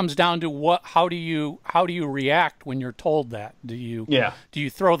 it all comes down to how do you react when you're told that? Do you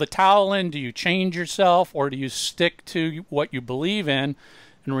throw the towel in? Do you change yourself, or do you stick to what you believe in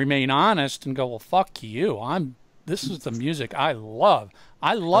and remain honest and go, well, fuck you. This is the music I love.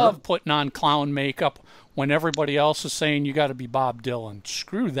 I love putting on clown makeup when everybody else is saying you got to be Bob Dylan.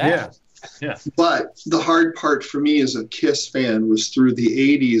 Screw that. Yeah. But the hard part for me as a KISS fan was through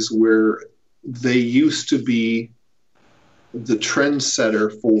the 80s, where they used to be the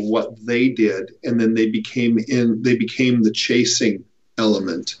trendsetter for what they did, and then they became the chasing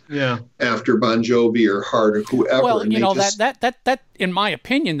element. Yeah. After Bon Jovi or Heart or whoever. Well, you know, that in my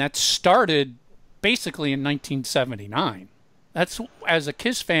opinion, that started basically in 1979. That's, as a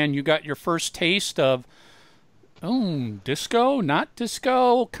KISS fan, you got your first taste of disco, not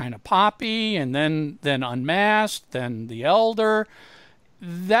disco, kind of poppy, and then Unmasked, then The Elder.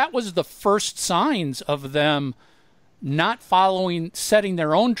 That was the first signs of them not setting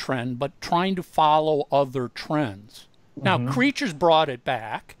their own trend, but trying to follow other trends. Now, Creatures brought it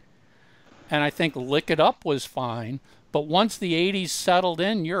back, and I think Lick It Up was fine. But once the 80s settled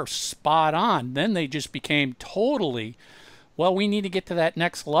in, you're spot on. Then they just became totally, well, we need to get to that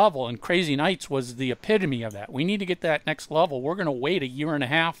next level. And Crazy Nights was the epitome of that. We need to get to that next level. We're going to wait a year and a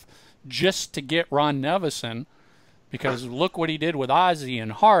half just to get Ron Nevison, because look what he did with Ozzy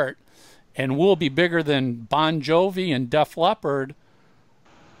and Heart, and we'll be bigger than Bon Jovi and Def Leppard.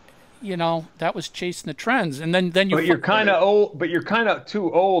 You know, that was chasing the trends. And then you. But you're kind of old. But you're kind of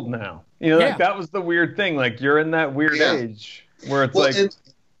too old now. You know, like that was the weird thing. Like you're in that weird age where it's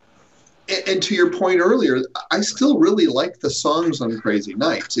And to your point earlier, I still really like the songs on Crazy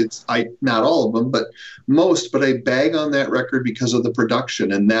Nights. Not all of them, but most. But I bag on that record because of the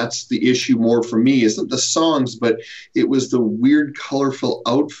production, and that's the issue more for me. Isn't the songs, but it was the weird, colorful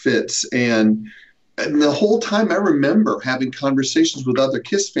outfits, and the whole time I remember having conversations with other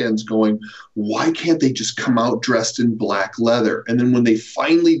KISS fans going, why can't they just come out dressed in black leather? And then when they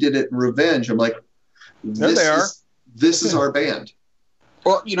finally did it in Revenge, I'm like, this is our band.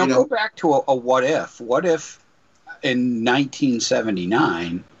 Well, go back to a what if. What if in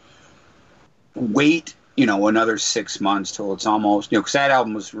 1979, wait, another 6 months till it's almost, because that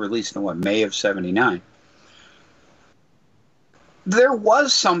album was released in May of 79. There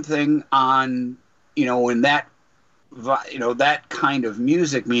was something on, in that, that kind of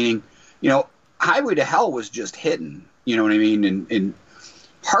music, meaning, Highway to Hell was just hidden, you know what I mean? And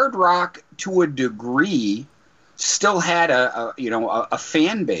hard rock, to a degree, still had a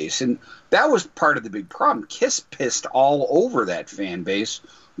fan base, and that was part of the big problem. KISS pissed all over that fan base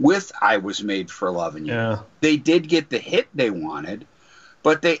with I Was Made for Loving You. Yeah. They did get the hit they wanted,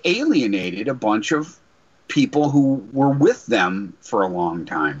 but they alienated a bunch of people who were with them for a long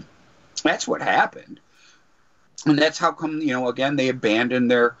time. That's what happened. And that's how come, again, they abandoned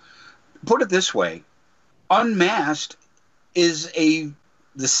their... Put it this way. Unmasked is the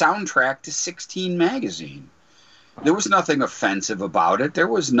soundtrack to 16 magazine. There was nothing offensive about it. There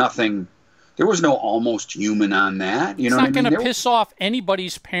was no Almost Human on that. It's not going to piss off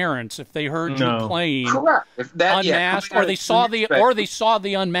anybody's parents if they heard you playing Unmasked, or they saw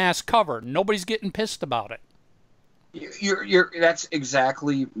the Unmasked cover. Nobody's getting pissed about it. That's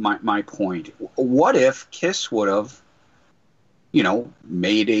exactly my point. What if KISS would have,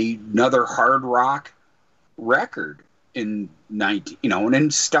 made another hard rock record in and then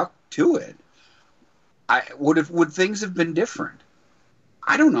stuck to it? Would things have been different?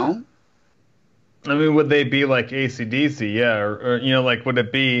 I don't know. I mean, would they be like AC/DC? Yeah, or like, would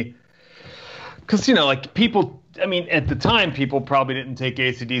it be? Because like people. I mean, at the time, people probably didn't take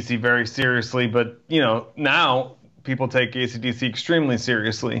AC/DC very seriously, but now people take AC/DC extremely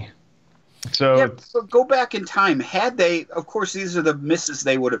seriously. So go back in time. Had they, of course, these are the misses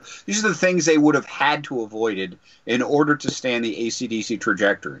they would have. These are the things they would have had to avoided in order to stay on the AC/DC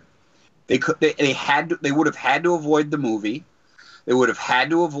trajectory. They would have had to avoid the movie. They would have had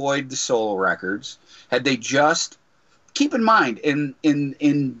to avoid the solo records. Had they just keep in mind in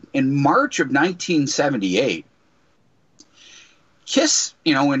March of 1978, KISS,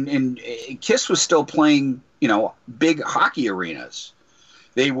 and KISS was still playing, big hockey arenas.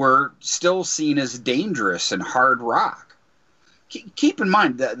 They were still seen as dangerous and hard rock. Keep in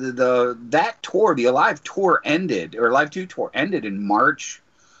mind that tour, the Alive tour ended, or Alive 2 tour ended in March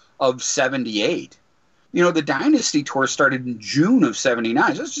of 78. The Dynasty tour started in June of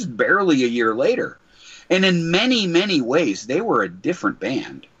 79. So it's just barely a year later. And in many, many ways, they were a different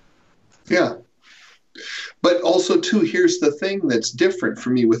band. Yeah. But also, too, here's the thing that's different for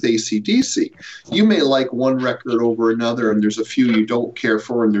me with AC/DC. You may like one record over another, and there's a few you don't care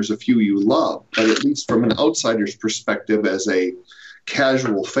for, and there's a few you love. But at least from an outsider's perspective, as a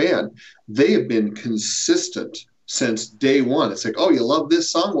casual fan, they have been consistent since day one. It's like, oh, you love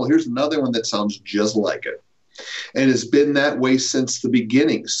this song? Well, here's another one that sounds just like it. And it's been that way since the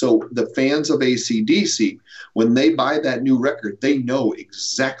beginning. So the fans of AC/DC, when they buy that new record, they know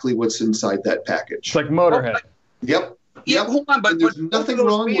exactly what's inside that package. It's like Motorhead. Yep. Yeah, hold on, but there's nothing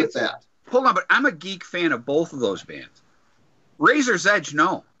wrong with that. Hold on, but I'm a geek fan of both of those bands. Razor's Edge,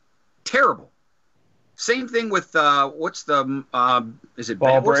 no. Terrible. Same thing with, what's the, is it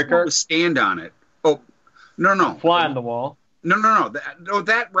Ball Breaker? What's the Stand on it? Oh, no. Fly on the Wall. No.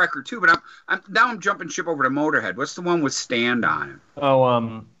 That record too. But I'm jumping ship over to Motorhead. What's the one with Stand on it?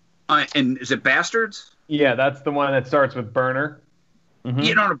 Oh, and is it Bastards? Yeah, that's the one that starts with Burner.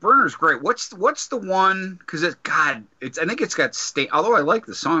 Mm-hmm. The Burner's great. What's the one? Because I think it's got Stand. Although I like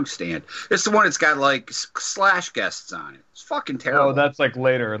the song Stand, it's the one that's got like Slash guests on it. It's fucking terrible. Oh, that's like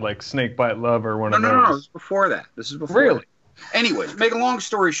later, like Snakebite Love or one of those. No. This is before that. This is before. Really? Anyways, make a long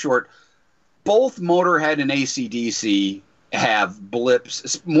story short. both Motorhead and AC/DC have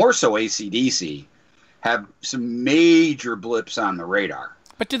blips, more so AC/DC, have some major blips on the radar.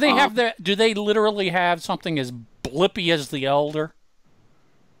 But do they have that? Do they literally have something as blippy as the Elder?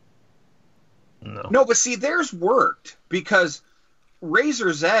 No, but see, theirs worked because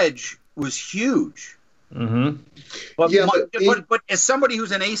Razor's Edge was huge. Mm-hmm. But as somebody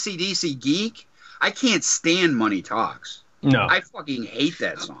who's an AC/DC geek, I can't stand Money Talks. No. I fucking hate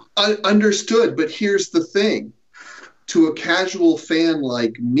that song. Understood, but here's the thing. To a casual fan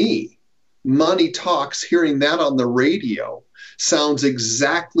like me, Money Talks, hearing that on the radio, sounds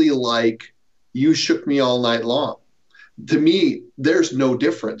exactly like You Shook Me All Night Long. To me, there's no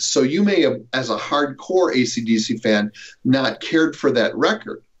difference. So you may have, as a hardcore AC/DC fan, not cared for that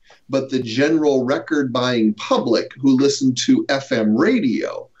record. But the general record-buying public who listened to FM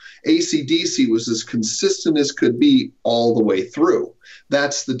radio, AC/DC was as consistent as could be all the way through.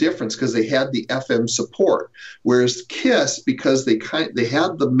 That's the difference, because they had the FM support. Whereas KISS, because they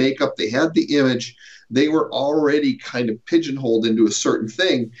had the makeup, they had the image, they were already kind of pigeonholed into a certain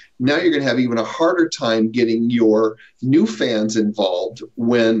thing. Now you're going to have even a harder time getting your new fans involved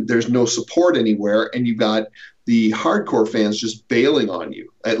when there's no support anywhere and you got the hardcore fans just bailing on you.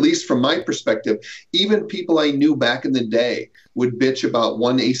 At least from my perspective, even people I knew back in the day would bitch about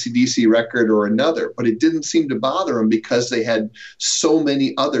one AC/DC record or another, but it didn't seem to bother them because they had so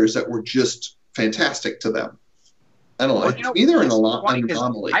many others that were just fantastic to them. I don't know. Either an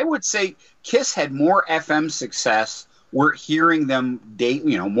anomaly. I would say KISS had more FM success. We're hearing them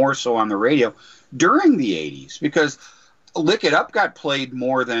more so on the radio during the 80s, because Lick It Up got played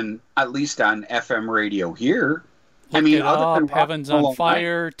more than, at least on FM radio here. Other than Heaven's on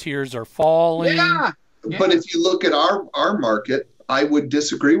Fire, Tears Are Falling. Yeah. But if you look at our market, I would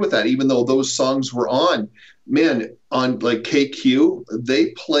disagree with that, even though those songs were on. Man, on like KQ, they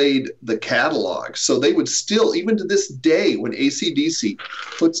played the catalog. So they would still, even to this day, when AC/DC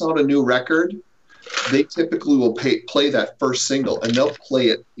puts out a new record, they typically will play that first single, and they'll play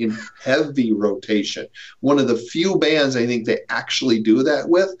it in heavy rotation. One of the few bands I think they actually do that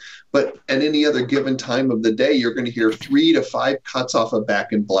with. But at any other given time of the day, you're going to hear 3 to 5 cuts off of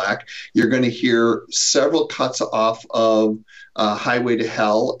Back in Black. You're going to hear several cuts off of Highway to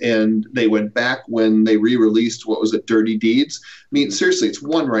Hell, and they went back when they re-released, what was it, Dirty Deeds? I mean, seriously, it's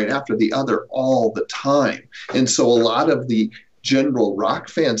one right after the other all the time. And so a lot of the general rock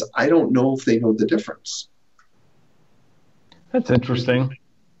fans, I don't know if they know the difference. That's interesting.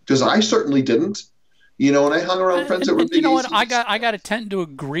 Because I certainly didn't. And I hung around friends that were big. You know what? I got to tend to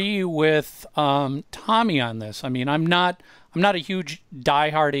agree with Tommy on this. I mean, I'm not a huge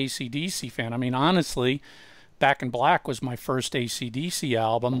diehard AC/DC fan. I mean, honestly, Back in Black was my first AC/DC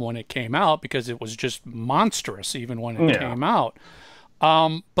album when it came out, because it was just monstrous even when it came out.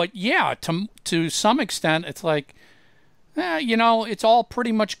 But yeah, to some extent, it's like, it's all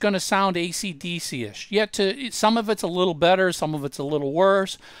pretty much going to sound AC/DC-ish. Yet some of it's a little better, some of it's a little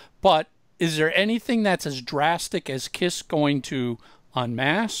worse. But is there anything that's as drastic as KISS going to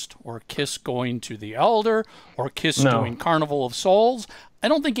Unmasked, or KISS going to The Elder, or KISS doing Carnival of Souls? I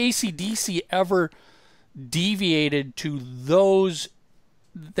don't think AC/DC ever deviated to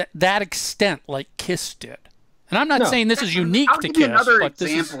that extent like KISS did. And I'm not saying this is unique to KISS. Another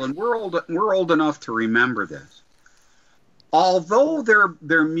example, and we're old enough to remember this. Although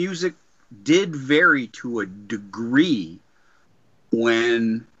their music did vary to a degree,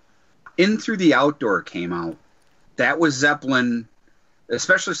 when In Through the Outdoor came out, that was Zeppelin,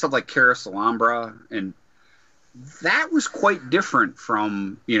 especially stuff like Carousel Alhambra, and that was quite different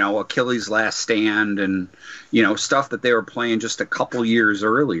from, Achilles' Last Stand and, stuff that they were playing just a couple years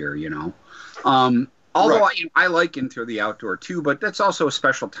earlier, Although right. I like In Through the Outdoor too, but that's also a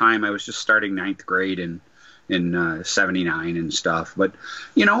special time. I was just starting 9th grade in 79 and stuff. But,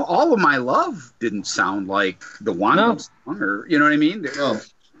 All of My Love didn't sound like the one song, or, you know what I mean? No.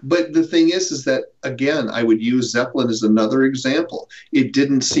 But the thing is that, again, I would use Zeppelin as another example. It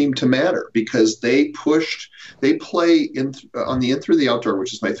didn't seem to matter, because they play on the In Through the Outdoor,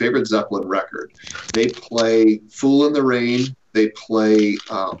 which is my favorite Zeppelin record. They play Fool in the Rain. They play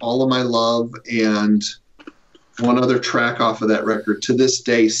All of My Love and one other track off of that record to this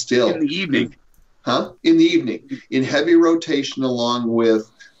day still. In the evening. In the evening. In heavy rotation, along with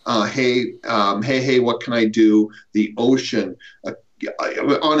Hey, What Can I Do? The Ocean,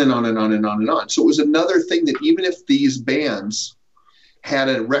 on and on and on and on and on. So it was another thing that even if these bands had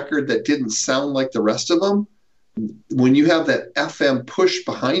a record that didn't sound like the rest of them, when you have that FM push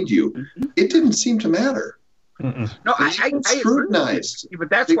behind you, it didn't seem to matter. No, I scrutinized.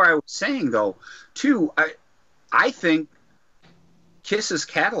 But that's why I was saying, though, too, I think KISS's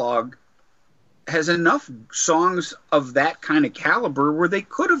catalog has enough songs of that kind of caliber where they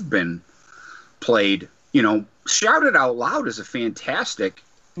could have been played. You know, Shout It Out Loud is a fantastic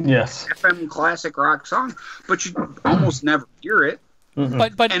FM classic rock song, but you almost never hear it.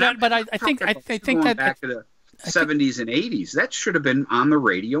 Mm-hmm. But I think that back to the 70s and 80s, that should have been on the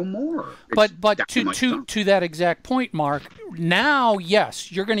radio more. But to that exact point, Mark, now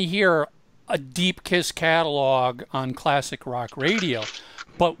yes, you're going to hear a deep KISS catalog on classic rock radio.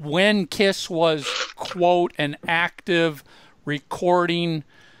 But when KISS was, quote, an active recording,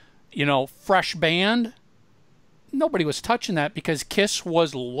 fresh band, nobody was touching that because KISS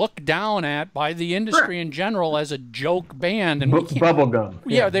was looked down at by the industry in general as a joke band. And bubblegum.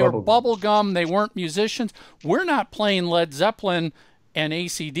 Yeah, they were bubblegum. They weren't musicians. We're not playing Led Zeppelin and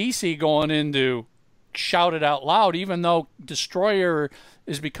AC/DC going into Shout It Out Loud, even though Destroyer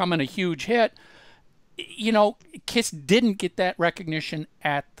is becoming a huge hit. KISS didn't get that recognition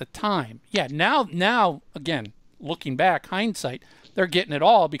at the time. Yeah, now again, looking back, hindsight, they're getting it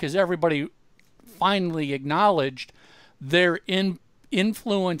all because everybody finally acknowledged their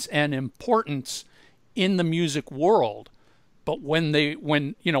influence and importance in the music world. But when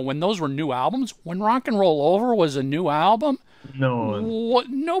those were new albums, when Rock and Roll Over was a new album,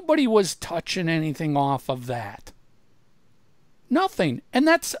 nobody was touching anything off of that. Nothing. And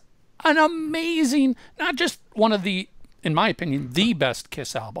that's an amazing, not just one of the, in my opinion, the best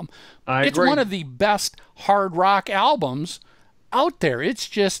KISS album. It's one of the best hard rock albums out there. It's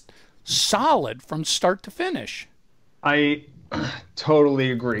just solid from start to finish. I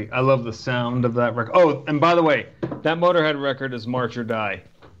totally agree. I love the sound of that record. Oh, and by the way, that Motorhead record is March or Die.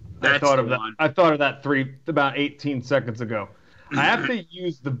 I thought of that about 18 seconds ago. I have to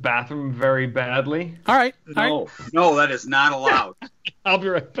use the bathroom very badly. All right. No, that is not allowed. I'll be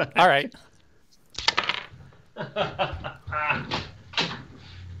right back. All right.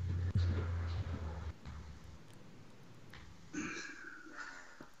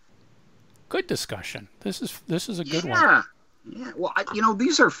 Good discussion. This is a good one. Yeah. Well,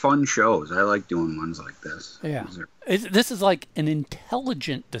 these are fun shows. I like doing ones like this. Yeah. This is like an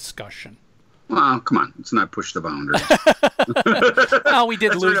intelligent discussion. Well, come on. Let's not push the boundaries. Well, we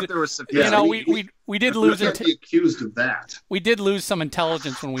did lose. We did lose. We can't be accused of that. We did lose some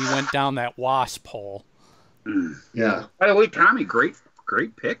intelligence when we went down that WASP hole. Yeah. By the way, Tommy, great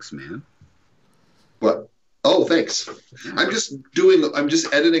picks, man. What? Oh, thanks. I'm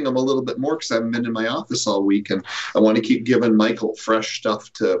just editing them a little bit more because I haven't been in my office all week, and I want to keep giving Michael fresh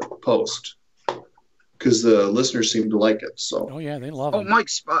stuff to post because the listeners seem to like it. So. Oh yeah, they love it. Oh, Mike,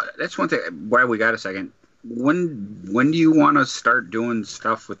 that's one thing. Why we got a second? When do you want to start doing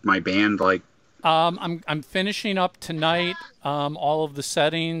stuff with my band? Like, I'm finishing up tonight. All of the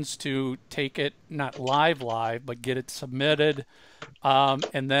settings to take it not live, but get it submitted,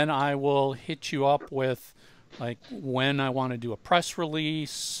 and then I will hit you up with. Like when I want to do a press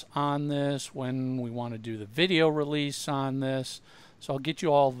release on this, when we want to do the video release on this. So I'll get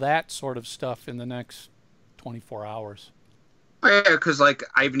you all that sort of stuff in the next 24 hours. Oh, yeah, because I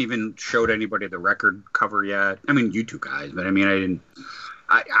haven't even showed anybody the record cover yet. I mean, you two guys, but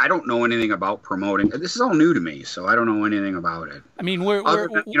I don't know anything about promoting. This is all new to me, so I don't know anything about it. I mean,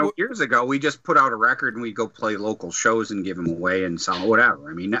 years ago we just put out a record and we go play local shows and give them away and sell whatever.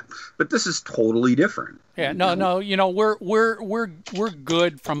 I mean, but this is totally different. Yeah, no. We're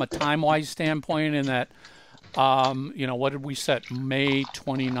good from a time-wise standpoint in that. What did we set? May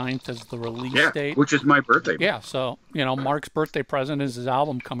 29th as the release date, which is my birthday. Yeah, so Mark's birthday present is his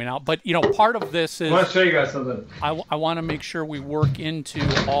album coming out. But part of this is I want to show you guys something. I want to make sure we work into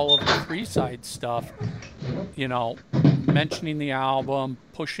all of the pre-side stuff. Mentioning the album,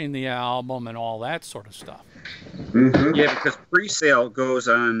 pushing the album, and all that sort of stuff. Mm-hmm. Yeah, because pre-sale goes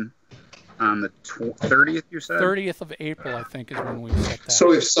on the 30th, you said? 30th of April, I think, is when we set that.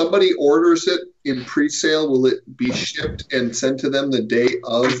 So if somebody orders it in pre-sale, will it be shipped and sent to them the day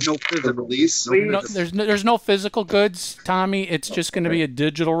of the release? There's no physical goods, Tommy. It's just going to be a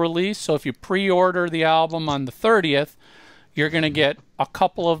digital release. So if you pre-order the album on the 30th, you're going to get a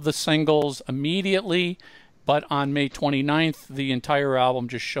couple of the singles immediately. But on May 29th, the entire album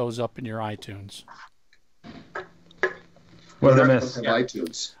just shows up in your iTunes. What did I miss?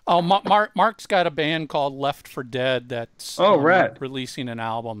 iTunes. Oh, Mark's got a band called Left for Dead that's releasing an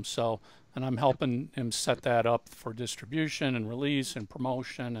album. And I'm helping him set that up for distribution and release and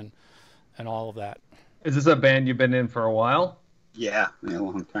promotion and all of that. Is this a band you've been in for a while? Yeah, a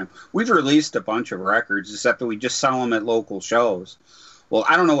long time. We've released a bunch of records, except that we just sell them at local shows. Well,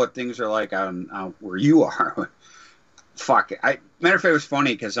 I don't know what things are like on where you are. Fuck it. Matter of fact, it was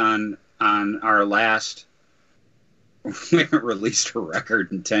funny because on our last, we haven't released a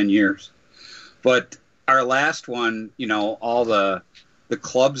record in 10 years. But our last one, you know, all the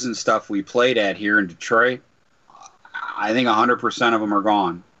clubs and stuff we played at here in Detroit, I think 100% of them are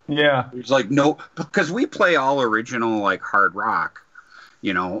gone. Yeah. There's like no, because we play all original like hard rock,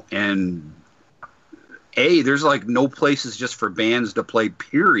 you know, and there's like no places just for bands to play,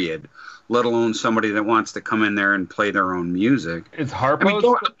 period, let alone somebody that wants to come in there and play their own music. It's Harpo's? I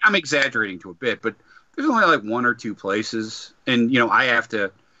mean, I'm exaggerating to a bit, but there's only like one or two places, and you know, I have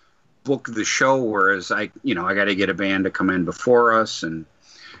to book the show, whereas I got to get a band to come in before us, and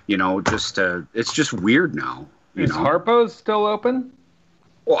you know, it's just weird now. Is Harpo's still open?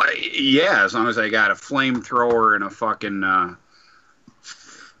 Well, yeah, as long as I got a flamethrower and a fucking,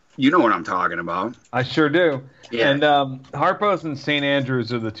 you know what I'm talking about. I sure do. Yeah. And Harpo's and St.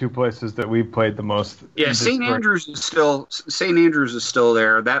 Andrews are the two places that we've played the most. Yeah, St. Andrews is still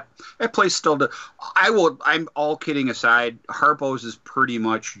there. That place still. I'm all kidding aside. Harpo's is pretty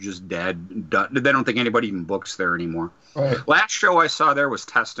much just dead. They don't think anybody even books there anymore. Right. Last show I saw there was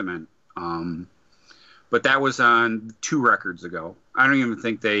Testament, but that was on 2 records ago. I don't even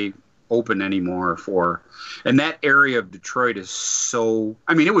think they open anymore and that area of Detroit is so,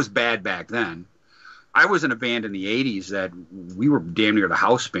 I mean, it was bad back then. I was in a band in the 80s that we were damn near the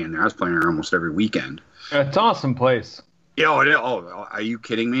house band there. I was playing there almost every weekend. It's an awesome place. Are you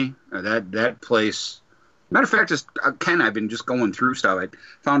kidding me? That place, matter of fact, Ken, I've been just going through stuff. I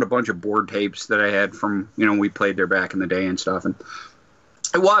found a bunch of board tapes that I had from, you know, we played there back in the day and stuff, and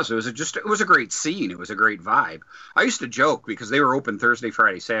it was a great scene. It was a great vibe. I used to joke because they were open Thursday,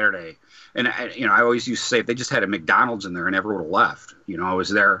 Friday, Saturday. And, I always used to say if they just had a McDonald's in there, I never would have left. You know, I was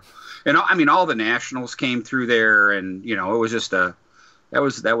there. And, I mean, all the Nationals came through there. And, you know, it was just and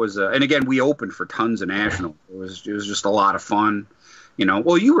again, we opened for tons of Nationals. It was just a lot of fun. You know,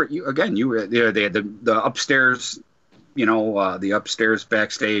 well, you were there. They had the upstairs. You know, the upstairs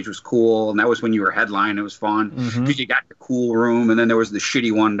backstage was cool, and that was when you were headline. It was fun because you got the cool room, and then there was the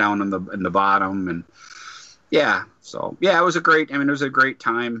shitty one down in the bottom, and yeah. So yeah, it was a great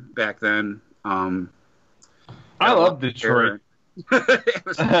time back then. I love Detroit. It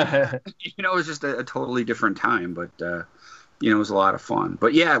was, you know, it was just a totally different time, but you know, it was a lot of fun.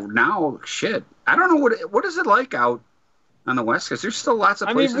 But yeah, now shit, I don't know what is it like out on the West Coast. There's still lots of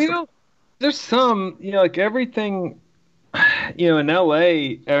places. I mean, there's some, you know, like everything. You know, in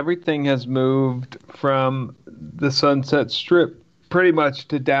LA, everything has moved from the Sunset Strip pretty much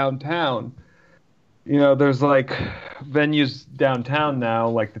to downtown. You know, there's like venues downtown now,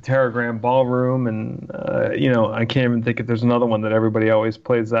 like the Terragram Ballroom, and you know, I can't even think if there's another one that everybody always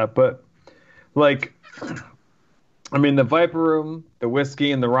plays at. But like, I mean, the Viper Room, the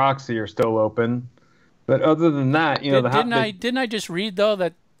Whiskey, and the Roxy are still open. But other than that, you know, didn't I just read though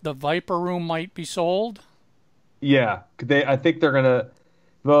that the Viper Room might be sold? Yeah, I think they're gonna.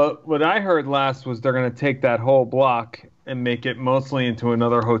 What I heard last was they're gonna take that whole block and make it mostly into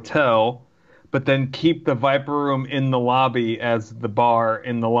another hotel, but then keep the Viper Room in the lobby as the bar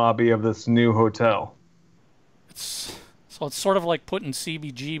in the lobby of this new hotel. So it's sort of like putting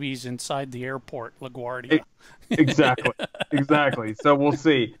CBGBs inside the airport, LaGuardia. Exactly. So we'll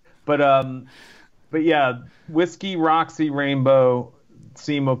see, but yeah, Whiskey, Roxy, Rainbow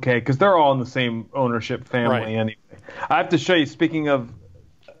seem okay because they're all in the same ownership family anyway. I have to show you, speaking of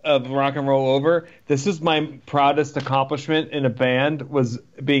rock and roll over, this is my proudest accomplishment in a band, was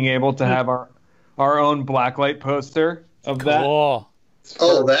being able to have our own blacklight poster of that. Oh,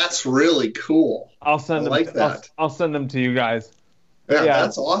 that's really cool. I'll send them. I'll send them to you guys. Yeah,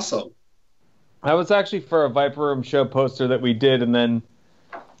 that's awesome. That was actually for a Viper Room show poster that we did, and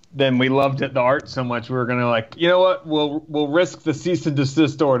then we loved the art so much we were gonna, like, you know what, we'll risk the cease and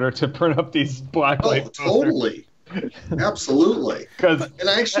desist order to print up these blacklight posters. Totally. Absolutely. And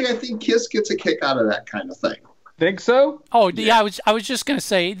I think KISS gets a kick out of that kind of thing. Think so? Oh yeah, I was just gonna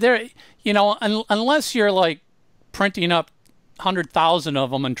say, there, you know, unless you're like printing up 100,000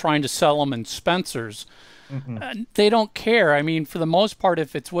 of them and trying to sell them in Spencer's, they don't care. I mean, for the most part,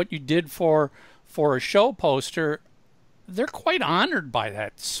 if it's what you did for a show poster, they're quite honored by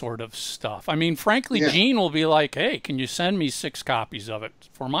that sort of stuff. I mean, frankly, Gene will be like, hey, can you send me 6 copies of it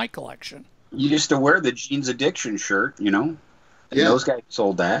for my collection? You used to wear the Gene's Addiction shirt, you know? And those guys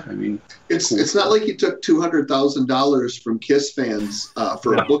sold that. I mean, it's not like you took $200,000 from KISS fans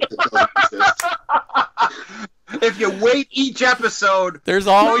for a book that doesn't exist. If you wait each episode, there's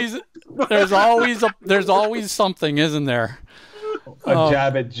always something, isn't there? A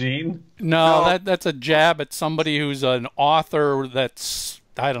jab at Gene? No, that's a jab at somebody who's an author that's,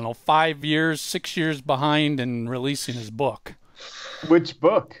 I don't know, 6 years behind in releasing his book. Which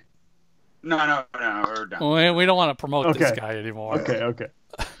book? No, we're done. We don't want to promote this guy anymore. Okay.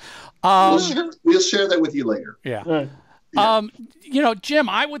 We'll share that with you later. Yeah. Jim,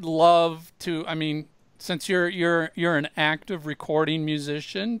 I would love to. I mean, since you're an active recording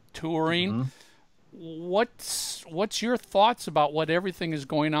musician, touring, what's your thoughts about what everything is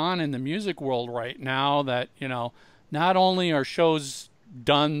going on in the music world right now? That not only are shows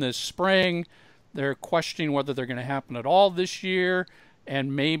done this spring, they're questioning whether they're going to happen at all this year,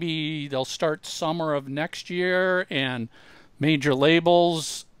 and maybe they'll start summer of next year, and major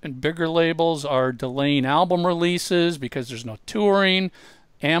labels and bigger labels are delaying album releases because there's no touring.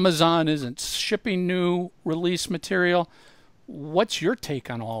 Amazon isn't shipping new release material. What's your take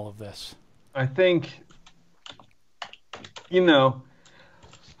on all of this? I think,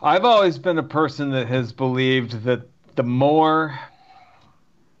 I've always been a person that has believed that the more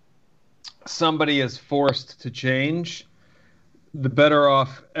somebody is forced to change, the better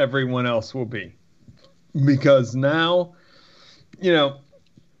off everyone else will be. Because now,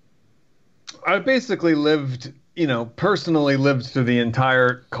 I basically personally lived through the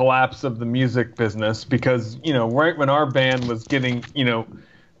entire collapse of the music business because, right when our band was getting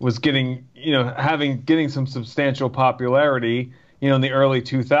some substantial popularity, in the early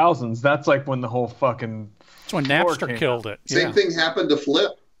 2000s, that's like when the whole fucking... That's when Napster killed it. Same thing happened to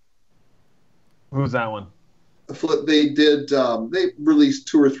Flip. Who's that one? Flip, they released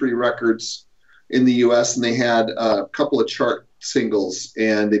 2 or 3 records in the U.S. and they had a couple of chart singles,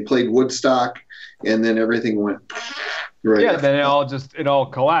 and they played Woodstock, and then everything went right. Yeah, then it all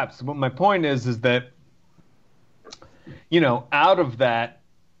collapsed. But my point is that out of that,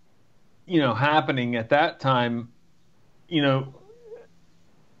 happening at that time,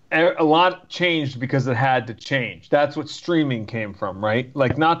 a lot changed because it had to change. That's what streaming came from, right?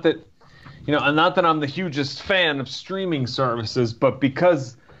 Like, not that I'm the hugest fan of streaming services, but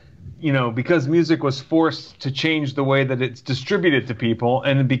because music was forced to change the way that it's distributed to people,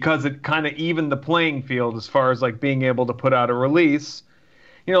 and because it kind of evened the playing field as far as like being able to put out a release,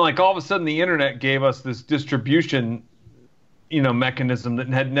 like all of a sudden the internet gave us this distribution, mechanism that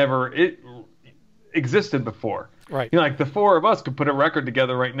had never existed before. Right. Like the 4 of us could put a record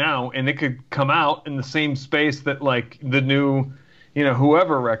together right now, and it could come out in the same space that like the new,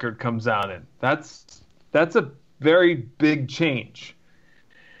 whoever record comes out in. That's a very big change.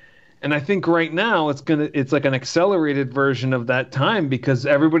 And I think right now it's like an accelerated version of that time because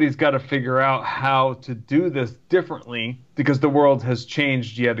everybody's got to figure out how to do this differently because the world has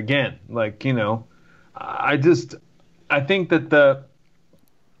changed yet again. Like, I think the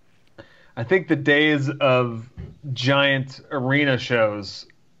days of giant arena shows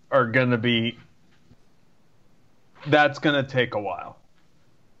are that's going to take a while.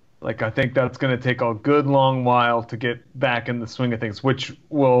 Like, I think that's going to take a good long while to get back in the swing of things, which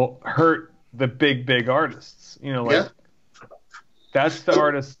will hurt the big artists. That's the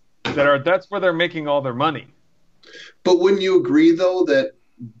artists that's where they're making all their money. But wouldn't you agree, though, that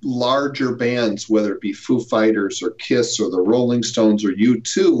larger bands, whether it be Foo Fighters or KISS or the Rolling Stones or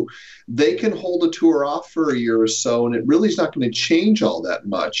U2, they can hold a tour off for a year or so, and it really is not going to change all that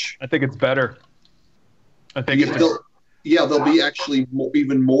much. I think it's better. There'll be actually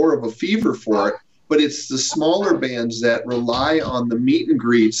even more of a fever for it, but it's the smaller bands that rely on the meet and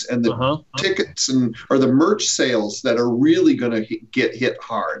greets and the tickets or the merch sales that are really going to get hit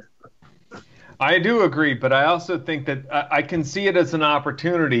hard. I do agree, but I also think that I can see it as an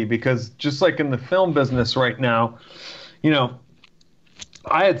opportunity because just like in the film business right now,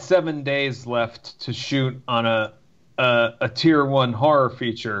 I had 7 days left to shoot on a tier 1 horror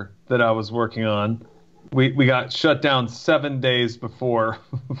feature that I was working on. We got shut down 7 days before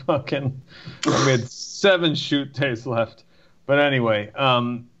we had 7 shoot days left. But anyway,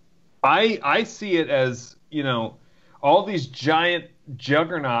 I see it as, all these giant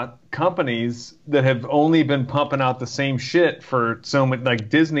juggernaut companies that have only been pumping out the same shit for so much, like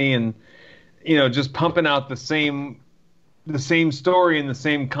Disney, and just pumping out the same story and the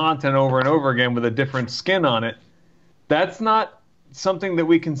same content over and over again with a different skin on it. That's not something that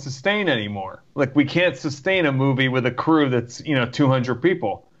we can sustain anymore. Like, we can't sustain a movie with a crew that's 200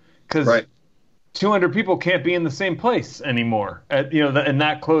 people because 200 people can't be in the same place anymore at in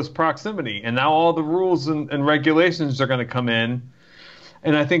that close proximity. And now all the rules and regulations are going to come in.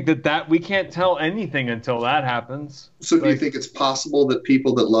 And I think that we can't tell anything until that happens. So do you think it's possible that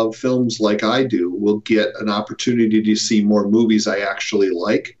people that love films like I do will get an opportunity to see more movies I actually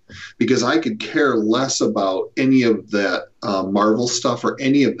like? Because I could care less about any of that Marvel stuff or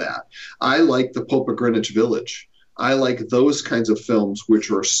any of that. I like The Pope of Greenwich Village. I like those kinds of films which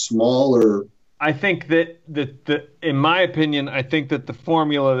are smaller. I think that in my opinion, I think that the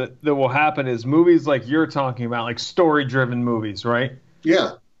formula that will happen is movies like you're talking about, like story-driven movies, right?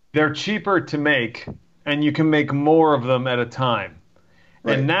 Yeah. they're cheaper to make, and you can make more of them at a time.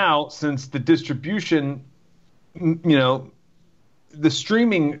 Right. And now, since the distribution, the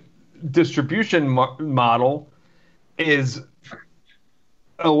streaming distribution model is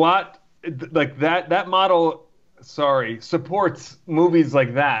a lot like that model, supports movies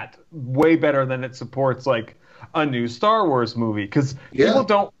like that way better than it supports like a new Star Wars movie. Because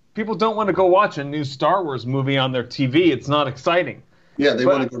people don't want to go watch a new Star Wars movie on their TV. It's not exciting. Yeah, they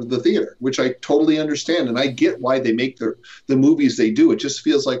want to go to the theater, which I totally understand. And I get why they make the movies they do. It just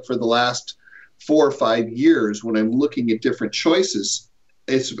feels like for the last 4 or 5 years, when I'm looking at different choices,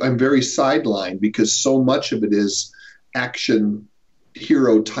 I'm very sidelined because so much of it is action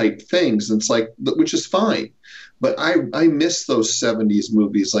hero type things. And it's like, which is fine. But I miss those 70s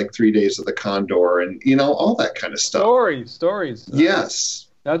movies like 3 Days of the Condor and, all that kind of stuff. Stories. Yes.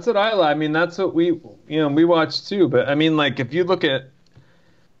 That's what I like. I mean, that's what we watch too. But I mean, like, if you look at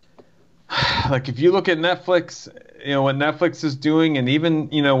Netflix, what Netflix is doing, and even,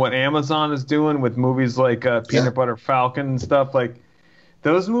 what Amazon is doing with movies like Peanut Butter Falcon and stuff, like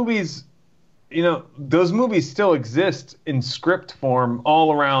those movies, those movies still exist in script form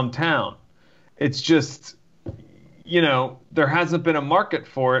all around town. It's just, there hasn't been a market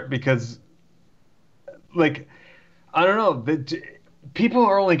for it because, like, I don't know, people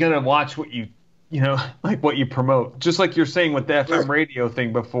are only going to watch what like what you promote. Just like you're saying with the FM radio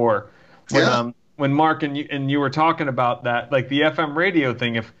thing before. When Mark and you were talking about that, like the FM radio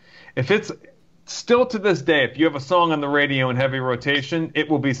thing, if it's still to this day, if you have a song on the radio in heavy rotation, it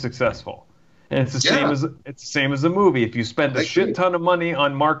will be successful. And it's the same as a movie. If you spend a shit ton of money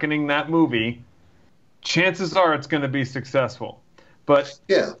on marketing that movie, chances are it's going to be successful. But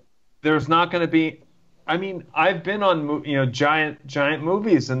there's not going to be. I mean, I've been on giant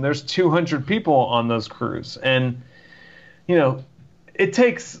movies, and there's 200 people on those crews, and it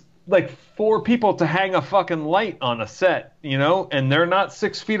takes like 4 people to hang a fucking light on a set, and they're not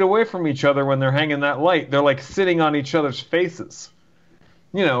 6 feet away from each other when they're hanging that light. They're like sitting on each other's faces.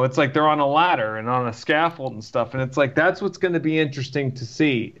 It's like they're on a ladder and on a scaffold and stuff. And it's like, that's what's going to be interesting to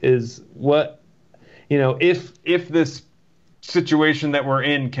see is what, if this situation that we're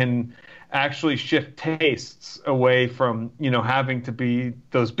in can actually shift tastes away from, having to be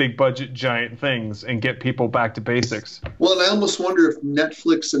those big budget giant things and get people back to basics. Well, and I almost wonder if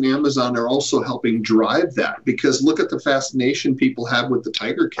Netflix and Amazon are also helping drive that, because look at the fascination people have with the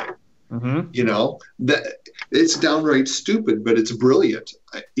Tiger King. Mm-hmm. That it's downright stupid, but it's brilliant.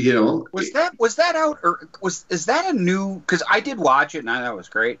 Was that out, or is that a new? Because I did watch it and I thought it was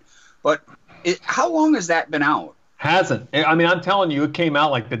great, but how long has that been out? Hasn't. I mean, I'm telling you, it came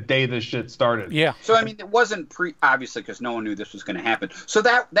out like the day this shit started. Yeah. So, I mean, it wasn't obviously, because no one knew this was going to happen. So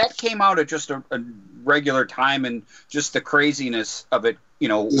that came out at just a regular time, and just the craziness of it,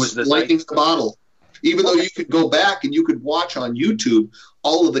 was the lightning the bottle. Even though you could go back and you could watch on YouTube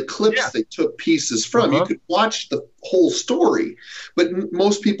all of the clips they took pieces from. You could watch the whole story, but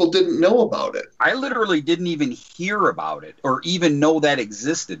most people didn't know about it. I literally didn't even hear about it or even know that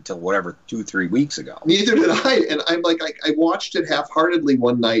existed till 2-3 weeks ago. Neither did I. And I'm like, I watched it half-heartedly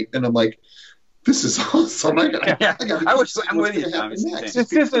one night, and I'm like, this is awesome. I'm with you, Tom.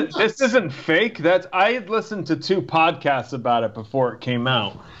 This isn't fake. I had listened to 2 podcasts about it before it came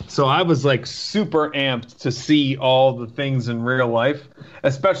out. So I was like super amped to see all the things in real life,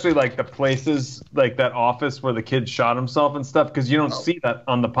 especially like the places like that office where the kid shot himself and stuff, because you don't see that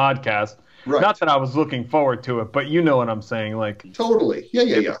on the podcast. Right. Not that I was looking forward to it, but you know what I'm saying. Like totally.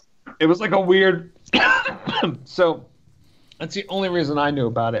 Yeah. It was like a weird. So that's the only reason I knew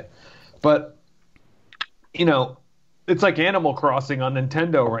about it. But it's like Animal Crossing on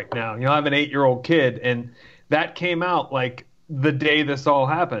Nintendo right now. I have an 8-year-old kid, and that came out like the day this all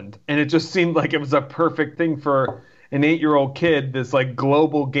happened. And it just seemed like it was a perfect thing for an 8-year-old kid, this like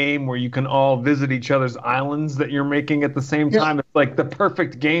global game where you can all visit each other's islands that you're making at the same time. It's like the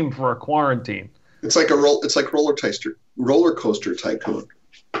perfect game for a quarantine. It's like roller coaster tycoon.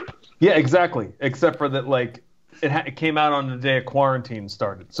 Yeah, exactly. Except for that, like it came out on the day a quarantine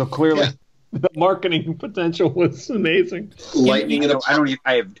started. So clearly the marketing potential was amazing. Lightning in a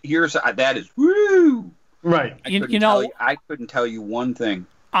that is woo. Right. I couldn't tell you one thing.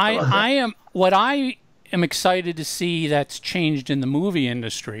 I am excited to see that's changed in the movie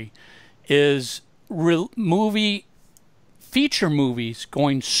industry is feature movies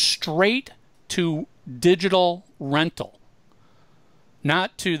going straight to digital rental.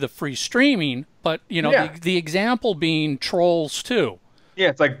 Not to the free streaming, but the example being Trolls 2. Yeah,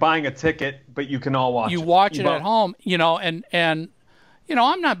 it's like buying a ticket, but you can all watch it. You watch it at home, and you know,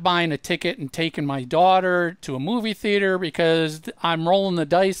 I'm not buying a ticket and taking my daughter to a movie theater because I'm rolling the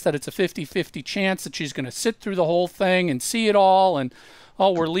dice that it's a 50-50 chance that she's going to sit through the whole thing and see it all. And,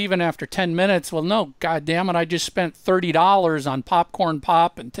 oh, we're leaving after 10 minutes. Well, no, God damn it, I just spent $30 on popcorn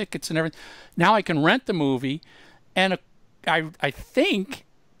pop and tickets and everything. Now I can rent the movie. And I think,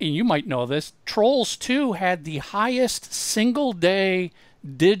 and you might know this, Trolls 2 had the highest single-day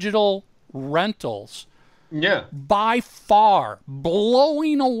digital rentals. Yeah. By far,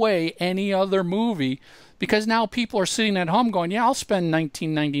 blowing away any other movie, because now people are sitting at home going, yeah, I'll spend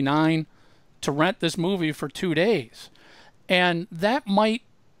 $19.99 to rent this movie for 2 days. And that might,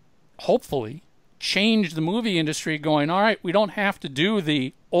 hopefully, change the movie industry going, all right, we don't have to do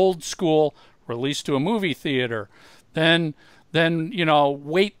the old school release to a movie theater. Then you know,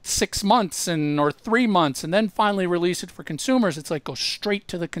 wait 6 months or 3 months and then finally release it for consumers. It's like go straight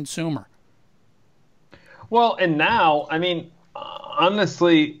to the consumer. Well, and now, I mean,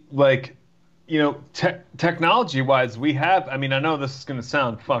 honestly, like, you know, technology-wise, we have, I mean, I know this is going to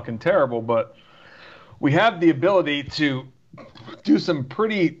sound fucking terrible, but we have the ability to do some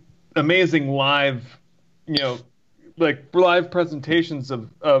pretty amazing live, you know, like live presentations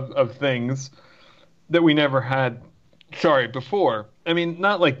of things that we never had, before. I mean,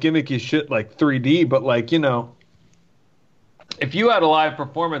 not like gimmicky shit like 3D, but like, you know, if you had a live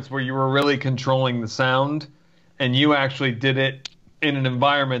performance where you were really controlling the sound and you actually did it in an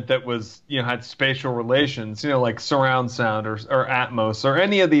environment that was, you know, had spatial relations, you know, like surround sound or Atmos or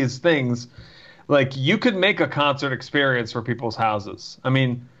any of these things, like you could make a concert experience for people's houses. I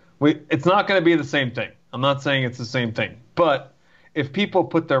mean, it's not going to be the same thing. I'm not saying it's the same thing, but if people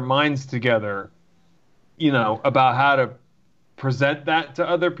put their minds together, you know, about how to present that to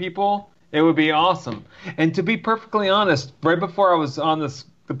other people, it would be awesome. And to be perfectly honest, right before I was on the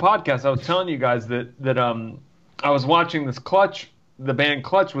podcast, I was telling you guys that I was watching this Clutch. The band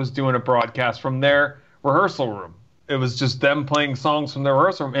Clutch was doing a broadcast from their rehearsal room. It was just them playing songs from their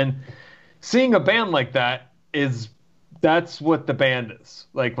rehearsal room. And seeing a band like that that's what the band is.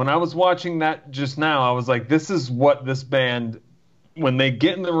 Like when I was watching that just now, I was like, this is what this band, when they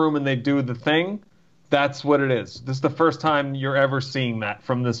get in the room and they do the thing, that's what it is. This is the first time you're ever seeing that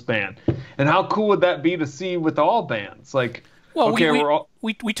from this band. And how cool would that be to see with all bands? Like, well, okay,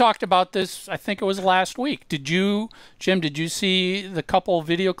 we talked about this, I think it was last week. Jim, did you see the couple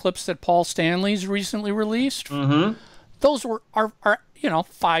video clips that Paul Stanley's recently released? Mm-hmm. Those are you know,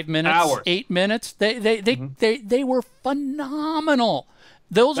 5 minutes, hours. 8 minutes. They were phenomenal.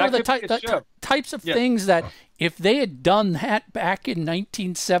 Those are the types of things that if they had done that back in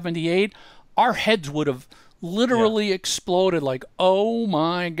 1978, our heads would have literally exploded like, oh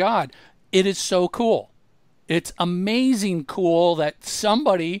my God, it is so cool. It's amazing cool that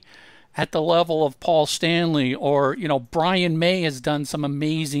somebody at the level of Paul Stanley or, you know, Brian May has done some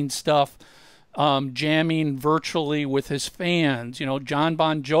amazing stuff, jamming virtually with his fans. You know, John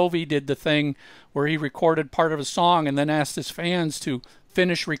Bon Jovi did the thing where he recorded part of a song and then asked his fans to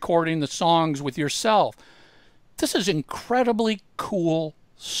finish recording the songs with yourself. This is incredibly cool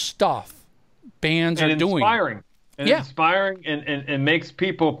stuff bands are doing. Inspiring and makes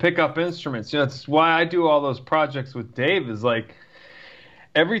people pick up instruments. You know, that's why I do all those projects with Dave, is like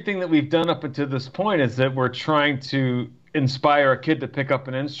everything that we've done up until this point is that we're trying to inspire a kid to pick up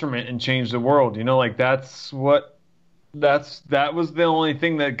an instrument and change the world. You know, like that was the only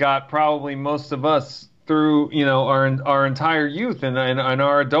thing that got probably most of us through, you know, our entire youth and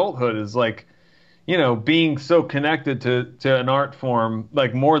our adulthood, is like, you know, being so connected to an art form,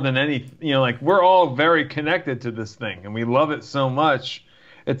 like more than any, you know, like we're all very connected to this thing and we love it so much.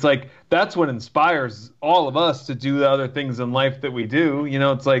 It's like, that's what inspires all of us to do the other things in life that we do. You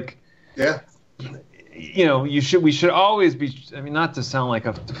know, it's like, you know, we should always be, I mean, not to sound like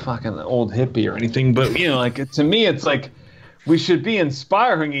a fucking old hippie or anything, but, you know, like to me, it's like we should be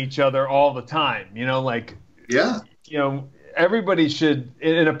inspiring each other all the time, you know, like, you know, everybody should,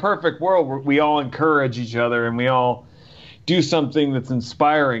 in a perfect world, we all encourage each other and we all do something that's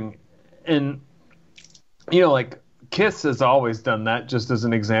inspiring. And, you know, like KISS has always done that, just as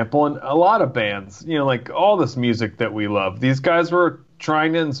an example. And a lot of bands, you know, like all this music that we love, these guys were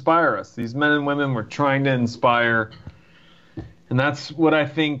trying to inspire us. These men and women were trying to inspire. And that's what I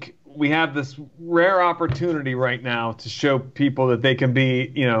think we have, this rare opportunity right now to show people that they can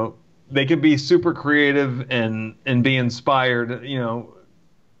be, you know, they can be super creative and be inspired, you know,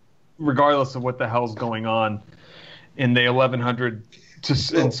 regardless of what the hell's going on in the 1,100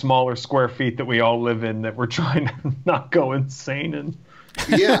 and smaller square feet that we all live in, that we're trying to not go insane in.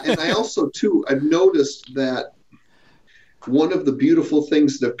 Yeah, and I also, too, I've noticed that one of the beautiful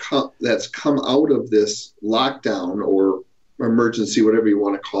things that's come out of this lockdown or emergency, whatever you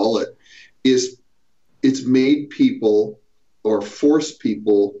want to call it, is it's made people or forced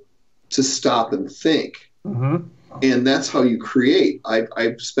people to stop and think. Mm-hmm. And that's how you create.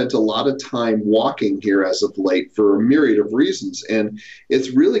 I've spent a lot of time walking here as of late for a myriad of reasons, and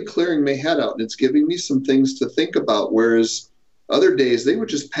it's really clearing my head out, and it's giving me some things to think about, whereas other days they would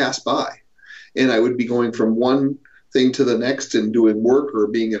just pass by, and I would be going from one thing to the next and doing work or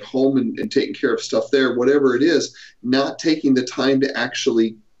being at home and taking care of stuff there, whatever it is, not taking the time to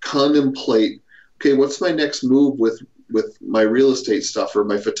actually contemplate, okay, what's my next move with my real estate stuff or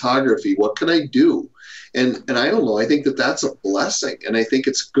my photography? What can I do? And I don't know, I think that that's a blessing, and I think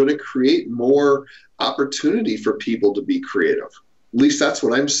it's going to create more opportunity for people to be creative. At least that's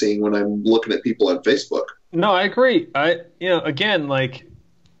what I'm seeing when I'm looking at people on Facebook. No, I agree. Again,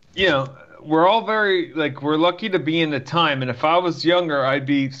 we're all very, we're lucky to be in the time, and if I was younger, I'd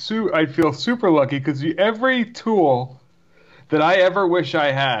feel super lucky, because every tool that I ever wish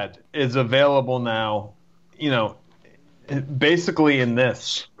I had is available now, basically in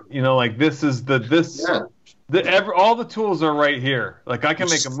this. This is all the tools are right here. Like, I can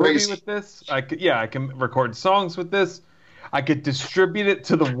make a movie with this. I can record songs with this. I could distribute it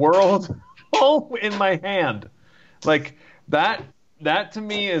to the world all in my hand. Like, that to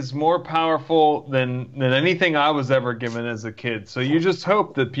me is more powerful than anything I was ever given as a kid. So you just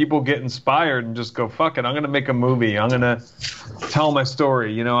hope that people get inspired and just go, fuck it, I'm going to make a movie. I'm going to tell my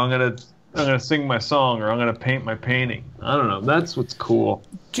story. I'm going to sing my song, or I'm going to paint my painting. I don't know. That's what's cool.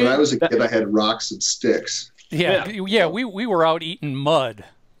 When I was a kid, I had rocks and sticks. Yeah. We were out eating mud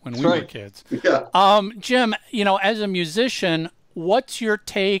when we were kids. Yeah. Jim, as a musician, what's your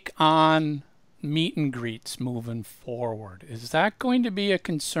take on meet and greets moving forward? Is that going to be a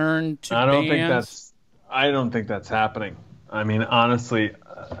concern to bands? I don't think that's happening. I mean, honestly,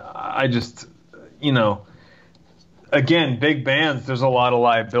 I just, again, big bands, there's a lot of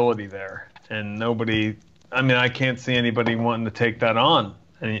liability there, and I can't see anybody wanting to take that on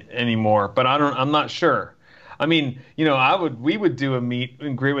anymore, but I'm not sure. I mean, we would do a meet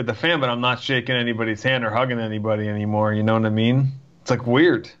and greet with the fan, but I'm not shaking anybody's hand or hugging anybody anymore. You know what I mean? It's like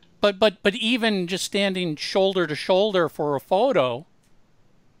weird. But even just standing shoulder to shoulder for a photo,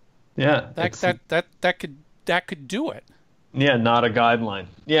 that could do it. Yeah, not a guideline.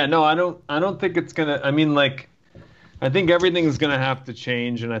 Yeah, no, I don't think it's gonna. I mean, I think everything's gonna have to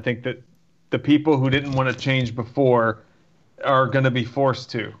change, and I think that the people who didn't want to change before are gonna be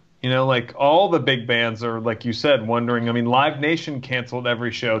forced to. All the big bands are, like you said, wondering. I mean, Live Nation canceled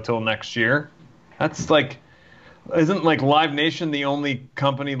every show till next year. That's isn't Live Nation the only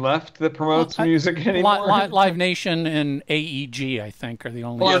company left that promotes music anymore? Live Nation and AEG, I think, are the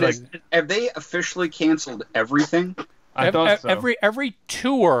only. Have they officially canceled everything? I thought so. Every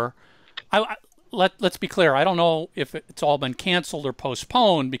tour. Let's be clear. I don't know if it's all been canceled or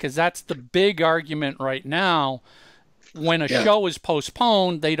postponed, because that's the big argument right now. When a show is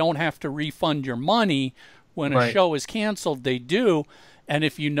postponed, they don't have to refund your money. When a show is canceled, they do. And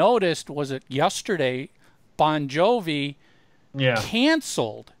if you noticed, was it yesterday, Bon Jovi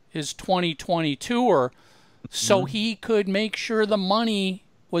canceled his 2020 tour so he could make sure the money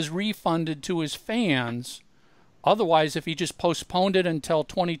was refunded to his fans. Otherwise, if he just postponed it until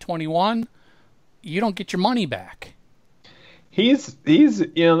 2021, you don't get your money back. He's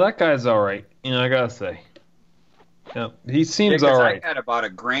that guy's all right. I gotta say. Yeah, he seems all right. I had about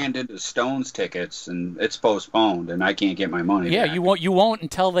 $1,000 into Stones tickets, and it's postponed, and I can't get my money back. Yeah, you won't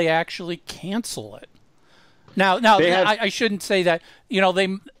until they actually cancel it. Now, I shouldn't say that.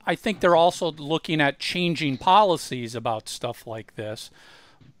 I think they're also looking at changing policies about stuff like this.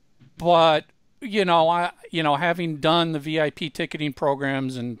 But having done the VIP ticketing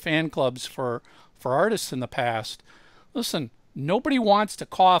programs and fan clubs for artists in the past, listen, nobody wants to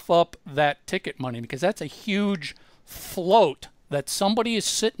cough up that ticket money, because that's a huge float that somebody is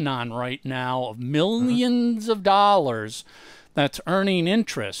sitting on right now of millions of dollars that's earning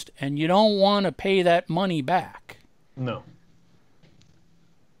interest, and you don't want to pay that money back. No.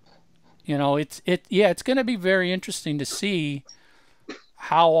 It's going to be very interesting to see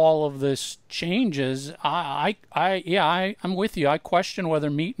how all of this changes. I'm with you. I question whether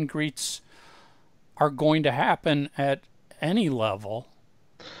meet and greets are going to happen at any level.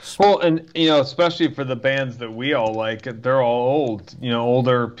 Well, and especially for the bands that we all like, they're all old,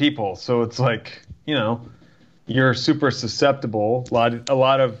 older people. So it's you're super susceptible. A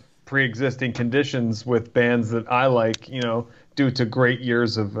lot of pre-existing conditions with bands that I like, due to great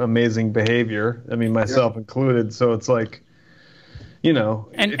years of amazing behavior. I mean, myself included. So it's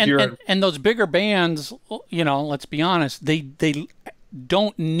and those bigger bands, let's be honest, they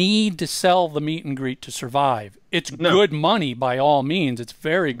don't need to sell the meet and greet to survive. It's good money by all means. It's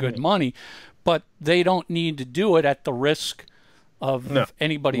very good money, but they don't need to do it at the risk of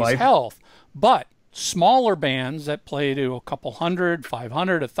anybody's health. But smaller bands that play to a couple hundred,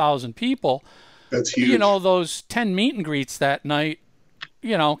 500, 1,000 people, that's huge. You know, those 10 meet and greets that night,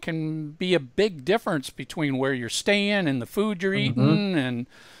 you know, can be a big difference between where you're staying and the food you're eating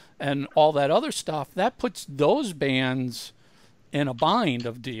and all that other stuff. That puts those bands in a bind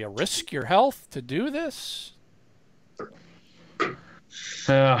of, do you risk your health to do this?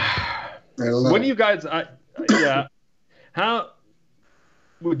 What do you guys, how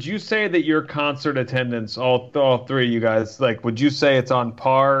would you say that your concert attendance, all three of you guys, like, would you say it's on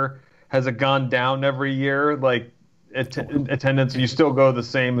par? Has it gone down every year? Like, attendance, you still go the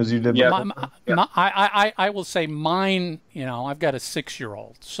same as you did before? I will say mine, you know, I've got a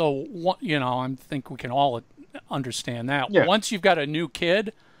 6-year-old. So, you know, I think we can all understand that. Yeah. Once you've got a new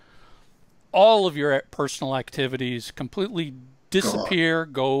kid, all of your personal activities completely disappear,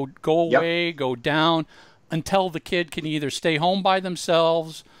 go away, go down, until the kid can either stay home by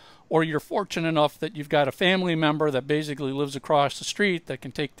themselves, or you're fortunate enough that you've got a family member that basically lives across the street that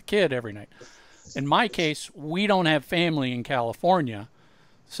can take the kid every night. In my case, we don't have family in California,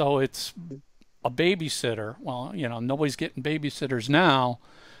 so it's a babysitter. Well, you know, nobody's getting babysitters now.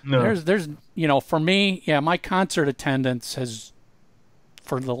 No. There's, you know, for me, my concert attendance has,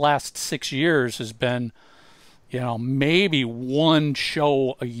 for the last 6 years, has been, you know, maybe one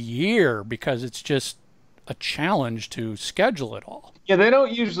show a year, because it's just a challenge to schedule it all. Yeah, they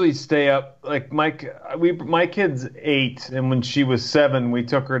don't usually stay up. Like my kid's 8, and when she was 7, we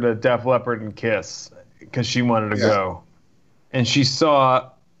took her to Def Leppard and KISS because she wanted to go, and she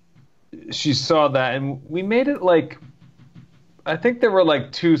saw that, and we made it like, I think there were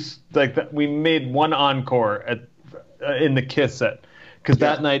like two, like we made one encore in the KISS set, because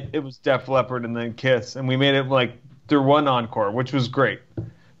that night it was Def Leppard and then KISS, and we made it like through one encore, which was great.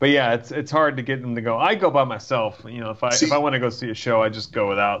 But yeah, it's hard to get them to go. I go by myself. You know, if I want to go see a show, I just go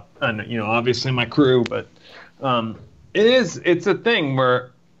without, and you know, obviously my crew. But it's a thing where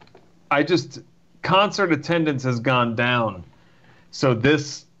concert attendance has gone down. So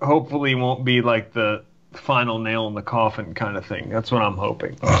this hopefully won't be like the final nail in the coffin kind of thing. That's what I'm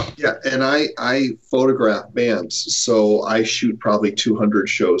hoping. Yeah, and I photograph bands, so I shoot probably 200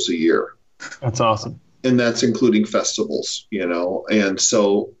 shows a year. That's awesome. And that's including festivals, you know. And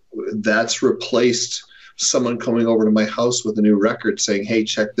so that's replaced someone coming over to my house with a new record saying, hey,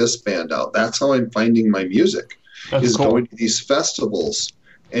 check this band out. That's how I'm finding my music, is cool. Going to these festivals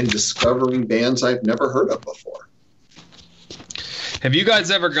and discovering bands I've never heard of before. Have you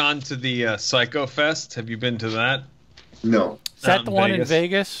guys ever gone to the Psycho Fest? Have you been to that? No. Is that the one in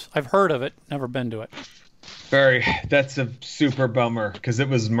Vegas? I've heard of it, never been to it. That's a super bummer, because it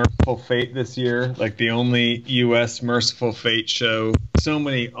was Merciful Fate this year, like the only U.S. Merciful Fate show. So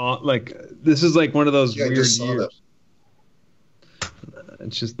many, like, this is like one of those weird years.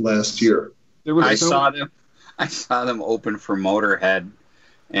 It's just last year. I saw them open for Motorhead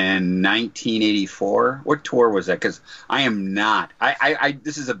in 1984. What tour was that? Because I am not.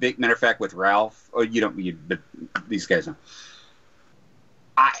 This is a big matter of fact with Ralph. Oh, but these guys know.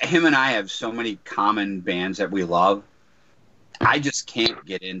 Him and I have so many common bands that we love. I just can't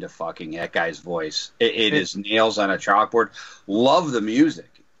get into fucking that guy's voice. It is nails on a chalkboard. Love the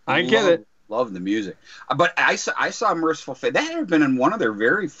music. I get it. Love the music. But I saw Merciful Fate. That had been in one of their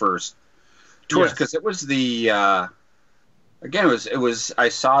very first tours, because it was the again, it was I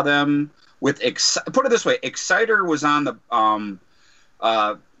saw them with put it this way, Exciter was on the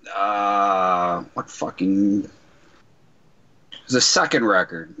what fucking the second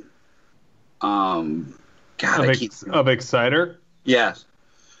record. God, of Exciter? Yes.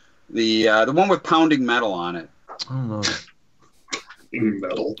 The one with Pounding Metal on it. I don't know.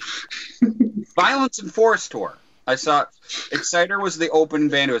 Metal. Violence and Force tour. I saw Exciter was the open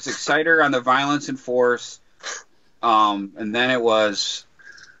band. It was Exciter on the Violence and Force. And then it was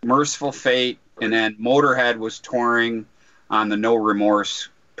Merciful Fate, and then Motorhead was touring on the No Remorse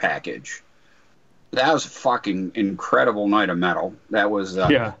package. That was a fucking incredible night of metal. That was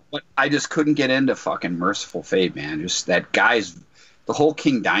but I just couldn't get into fucking Merciful Fate, man. Just that guy's, the whole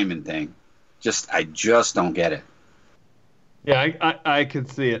King Diamond thing. I just don't get it. Yeah, I can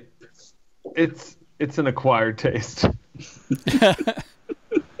see it. It's an acquired taste. Did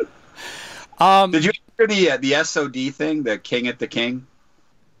you hear the SOD thing, the King at the King?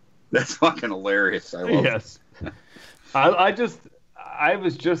 That's fucking hilarious. I love it. I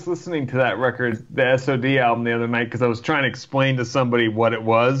was just listening to that record, the SOD album, the other night, because I was trying to explain to somebody what it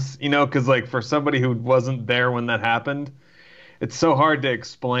was, you know, because like for somebody who wasn't there when that happened, it's so hard to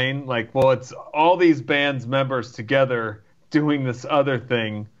explain. Like, well, it's all these bands members together doing this other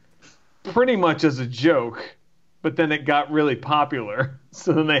thing pretty much as a joke, but then it got really popular.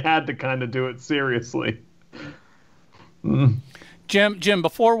 So then they had to kind of do it seriously. Jim,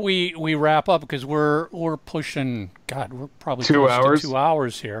 before we wrap up, because we're pushing, God, we're probably 2 hours. 2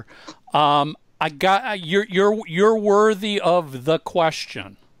 hours here. I got you're worthy of the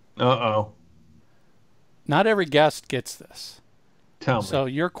question. Uh-oh. Not every guest gets this. Tell me. So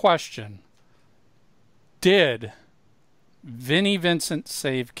your question: did Vinnie Vincent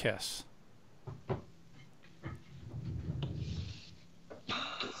save KISS?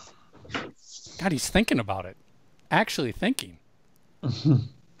 God, he's thinking about it. Actually thinking.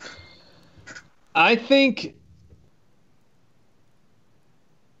 I think.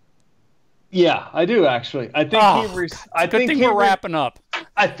 Yeah, I do actually. I think good thing we're wrapping up.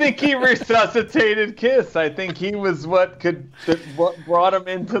 I think he resuscitated KISS. I think he was what brought him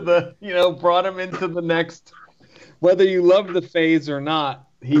into the next. Whether you love the phase or not,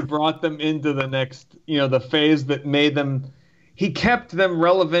 he brought them into the next, the phase that made them. He kept them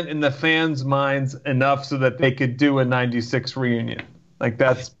relevant in the fans' minds enough so that they could do a '96 reunion. Like,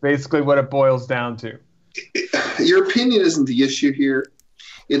 that's basically what it boils down to. Your opinion isn't the issue here.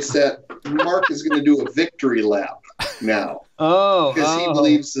 It's that Mark is going to do a victory lap now. Because he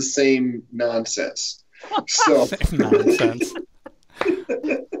believes the same nonsense. So. Same nonsense.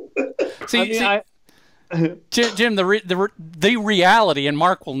 Jim, the reality, and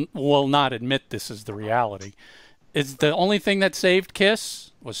Mark will not admit this is the reality, is the only thing that saved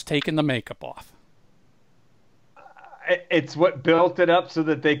KISS was taking the makeup off. It's what built it up so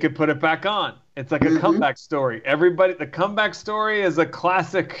that they could put it back on. It's like a comeback story. The comeback story is a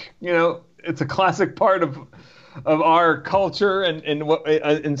classic, it's a classic part of our culture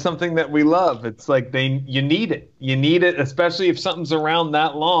and something that we love. It's like you need it. You need it, especially if something's around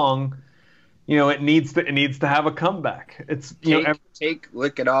that long. It needs to have a comeback. It's take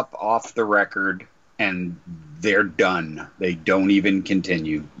Lick It Up off the record and they're done. They don't even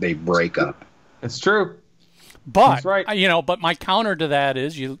continue. They break up. It's true. But That's right. But my counter to that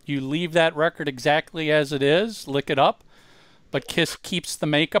is you leave that record exactly as it is, Lick It Up, but KISS keeps the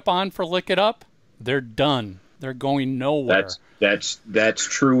makeup on for Lick It Up. They're done. They're going nowhere. That's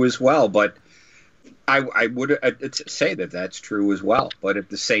true as well. But I would say that that's true as well. But at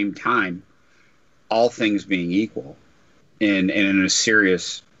the same time, all things being equal, and in a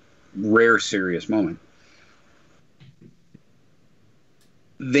rare serious moment,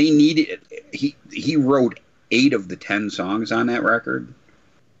 they needed. He wrote 8 of the 10 songs on that record.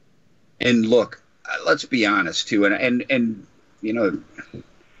 And look, let's be honest too, and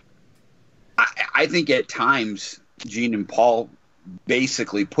I think at times Gene and Paul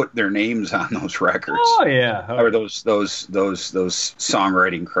basically put their names on those records. Oh yeah, or those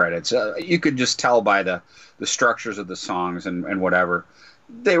songwriting credits. You could just tell by the structures of the songs and whatever.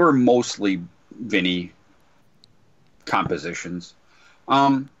 They were mostly Vinnie compositions.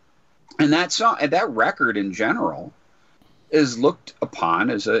 And that record in general is looked upon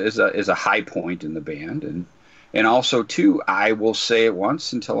as a high point in the band, and also too, I will say it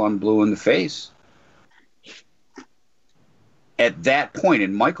once until I'm blue in the face. At that point,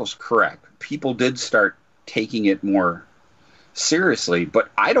 and Michael's correct, people did start taking it more seriously,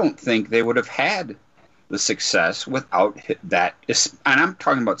 but I don't think they would have had the success without that. And I'm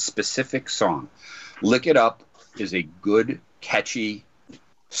talking about specific song. Lick It Up is a good, catchy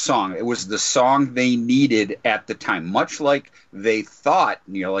song. It was the song they needed at the time, much like they thought,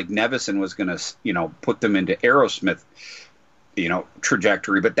 like Nevison was going to, put them into Aerosmith,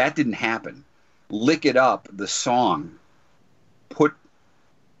 trajectory, but that didn't happen. Lick It Up, the song, put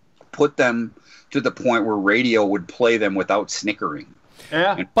them to the point where radio would play them without snickering.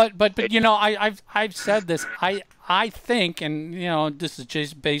 Yeah. But I've said this. I think, and this is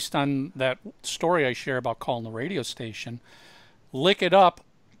just based on that story I share about calling the radio station. Lick It Up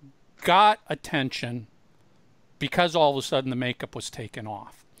got attention because all of a sudden the makeup was taken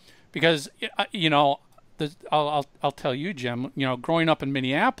off. Because I'll tell you, Jim. Growing up in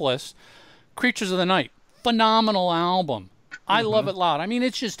Minneapolis, Creatures of the Night, phenomenal album. I love it loud. I mean,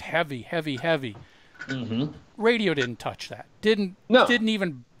 it's just heavy, heavy, heavy. Radio didn't touch that. Didn't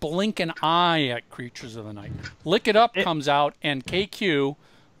even blink an eye at Creatures of the Night. Lick It Up comes out, and KQ,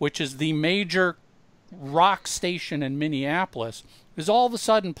 which is the major rock station in Minneapolis, is all of a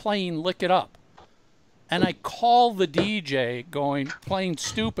sudden playing Lick It Up. And I call the DJ playing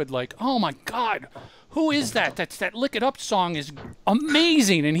stupid, like, oh my God, who is that? That Lick It Up song is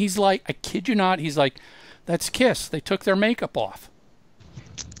amazing. And he's like, I kid you not, he's like, that's KISS. They took their makeup off.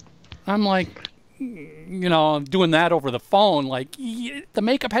 I'm like, you know, doing that over the phone. Like, the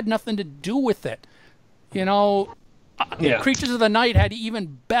makeup had nothing to do with it. You know, Creatures of the Night had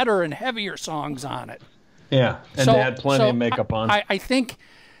even better and heavier songs on it. Yeah, and they had plenty of makeup on. I think,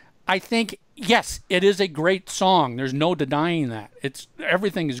 yes, it is a great song. There's no denying that.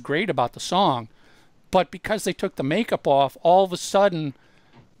 Everything is great about the song. But because they took the makeup off, all of a sudden,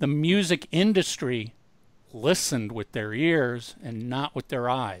 the music industry listened with their ears and not with their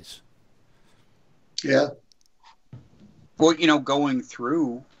eyes. Yeah. Well, you know, going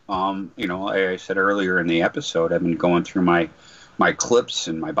through, you know, I said earlier in the episode, I've been going through my clips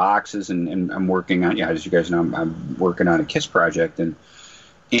and my boxes, and I'm working on, as you guys know, I'm working on a KISS project,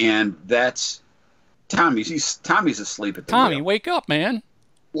 and that's Tommy's asleep at the wheel. Wake up, man.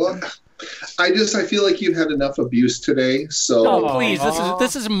 Well, I feel like you've had enough abuse today, so. Oh, please,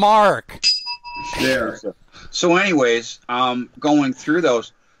 this is Mark. There. So anyways, going through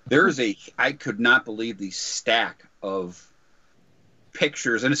those, I could not believe the stack of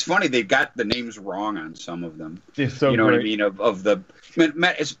pictures, and it's funny, they got the names wrong on some of them. It's so you know great. what I mean? Of the,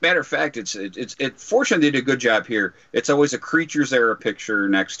 as a matter of fact, it's fortunately they did a good job here. It's always a Creatures era picture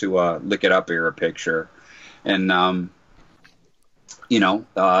next to a Lick It Up era picture, and you know,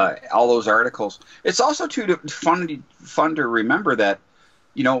 all those articles. It's also fun to remember that,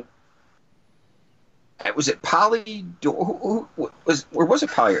 you know, was it Poly? Or was it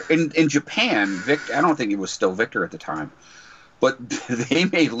Poly? In Japan, I don't think it was still Victor at the time, but they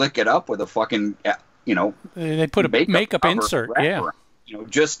made Lick It Up with a fucking, you know, they put a makeup insert, yeah, you know,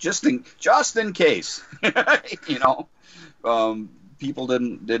 just in case, you know, people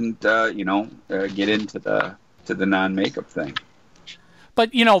didn't you know, get into the non-makeup thing.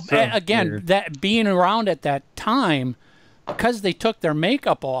 But you know, again, that being around at that time, because they took their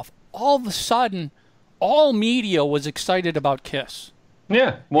makeup off, all of a sudden, all media was excited about KISS.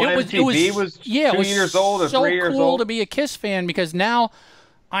 Yeah, well, MTV was 2 years old or 3 years old. So cool to be a KISS fan, because now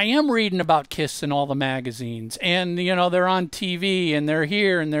I am reading about KISS in all the magazines, and you know, they're on TV and they're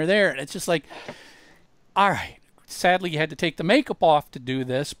here and they're there, and it's just like, all right. Sadly, you had to take the makeup off to do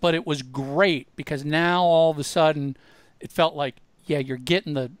this, but it was great because now all of a sudden it felt like, yeah, you're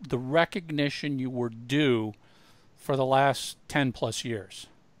getting the recognition you were due for the last 10 plus years.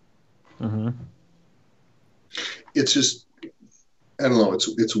 Mm-hmm. It's just, I don't know.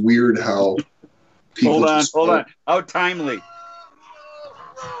 It's weird how people. Hold on. How timely.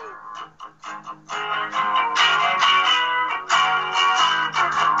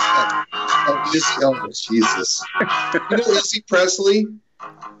 Oh, Jesus. You know Izzy Presley?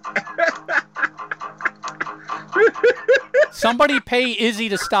 Somebody pay Izzy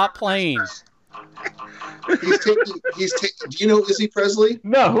to stop playing. He's taking. Do you know Izzy Presley?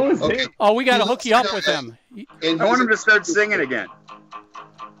 No, who is he? Oh, we got to hook you up with him. I want him to start singing again.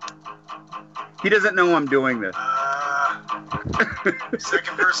 He doesn't know I'm doing this.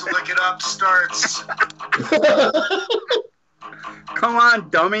 Second verse of Lick It Up starts. Come on,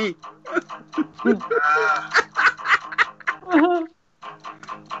 dummy.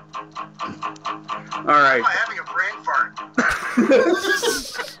 All right. Am I having a brain fart?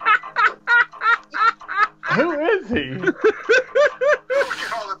 Who is he? Look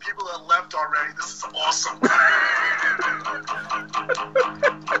at all the people that left already. This is awesome.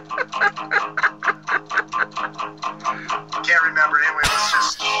 Can't remember. Anyway, let's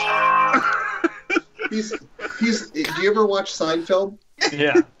just. Do you ever watch Seinfeld?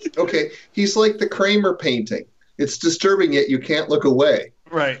 Yeah. Okay. He's like the Kramer painting. It's disturbing, yet you can't look away.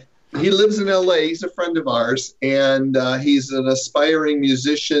 Right. He lives in L.A. He's a friend of ours, and he's an aspiring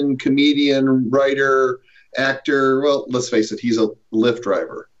musician, comedian, writer, actor. Well, let's face it, he's a Lyft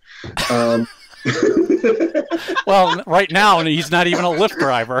driver. Well, right now he's not even a Lyft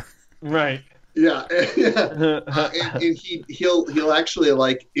driver. Right. Yeah, and he'll actually,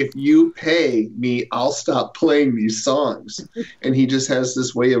 like, if you pay me, I'll stop playing these songs. And he just has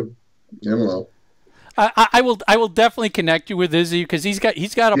this way of, I don't know. I will definitely connect you with Izzy, because he's got a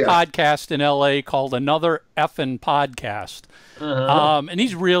podcast in LA called Another Effin' Podcast, and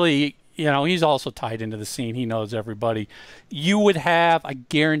he's really, you know, he's also tied into the scene. He knows everybody. I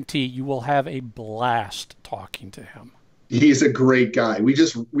guarantee you will have a blast talking to him. He's a great guy. We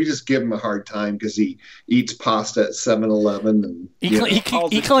just give him a hard time because he eats pasta at 7-Eleven, and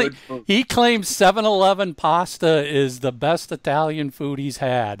he claims 7-Eleven pasta is the best Italian food he's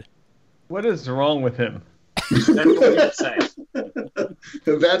had. What is wrong with him? That's what you're saying.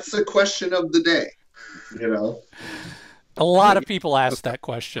 That's the question of the day. You know, a lot of people ask that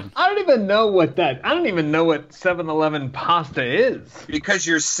question. I don't even know what 7-Eleven pasta is. Because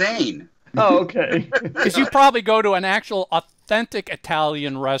you're sane. Oh, okay. Because you probably go to an actual authentic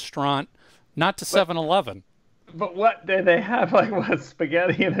Italian restaurant not to 7-Eleven. But what do they have? Like what,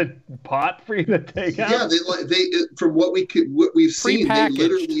 spaghetti in a pot for you to take out? Yeah, they from what we've seen, they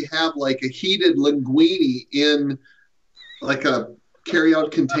literally have like a heated linguine in like a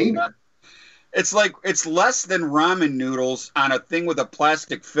carry-out container. It's less than ramen noodles on a thing with a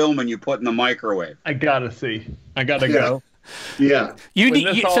plastic film and you put in the microwave. I gotta go. Yeah.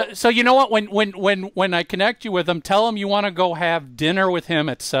 So you know what? When I connect you with him, tell him you want to go have dinner with him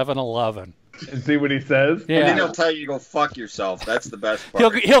at 7-Eleven. And see what he says. Yeah. And then he'll tell you to go fuck yourself. That's the best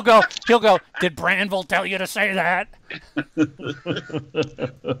part. He'll go. Did Branville tell you to say that?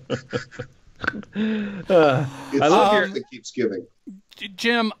 I love that keeps giving.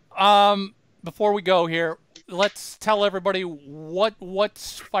 Jim, before we go here, let's tell everybody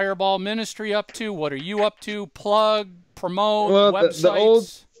what's Fireball Ministry up to. What are you up to? Plug, promote,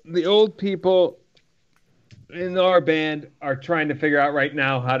 websites. The old people in our band are trying to figure out right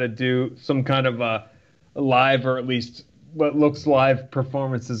now how to do some kind of a live, or at least what looks live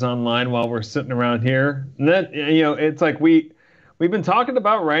performances online while we're sitting around here. And then, it's like we've been talking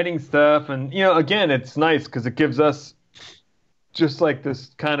about writing stuff, and again, it's nice because it gives us just like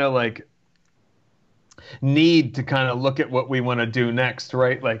this kind of like need to kind of look at what we want to do next,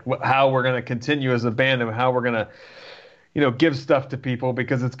 right? Like how we're going to continue as a band and how we're going to give stuff to people,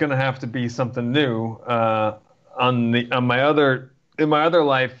 because it's going to have to be something new. In my other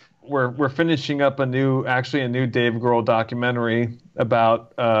life, we're finishing up a new Dave Grohl documentary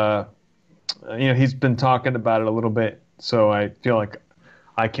about he's been talking about it a little bit, so I feel like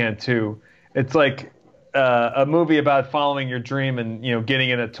I can too. It's like a movie about following your dream and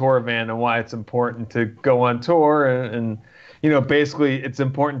getting in a tour van and why it's important to go on tour and basically it's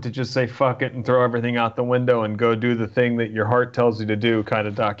important to just say fuck it and throw everything out the window and go do the thing that your heart tells you to do kind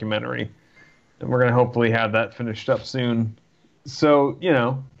of documentary. And we're going to hopefully have that finished up soon. So,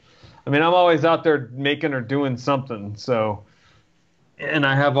 I'm always out there making or doing something. So, and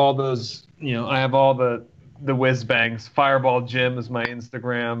I have all those, I have all the whiz bangs. Fireball Jim is my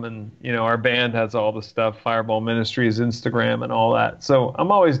Instagram, and, our band has all the stuff. Fireball Ministries Instagram and all that. So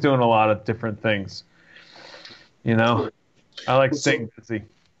I'm always doing a lot of different things, I like staying busy.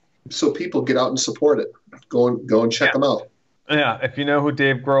 So people get out and support it. Go and check them out. Yeah, if you know who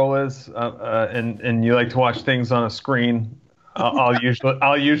Dave Grohl is, and you like to watch things on a screen, I'll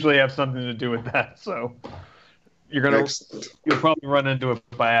usually have something to do with that. So you'll probably run into it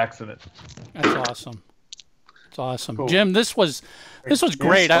by accident. That's awesome. It's awesome, cool. Jim. This was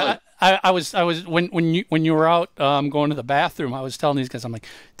great. I was when you were out going to the bathroom, I was telling these guys, I'm like,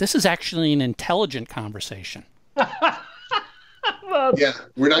 this is actually an intelligent conversation. Yeah,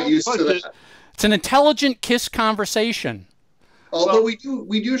 we're not used to that. It's an intelligent KISS conversation. Although we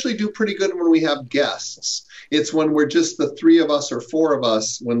usually do pretty good when we have guests. It's when we're just the three of us or four of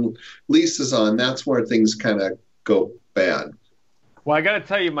us. When Lisa's on, that's where things kind of go bad. Well, I got to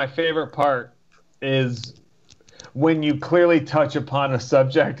tell you, my favorite part is when you clearly touch upon a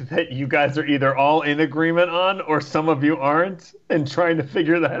subject that you guys are either all in agreement on or some of you aren't, and trying to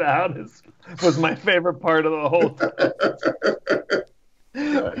figure that out was my favorite part of the whole time.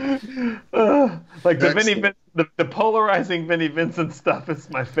 Like the polarizing Vinnie Vincent stuff is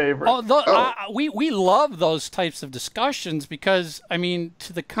my favorite. We love those types of discussions because,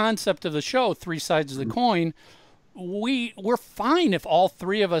 to the concept of the show, Three Sides of the Coin, we're fine if all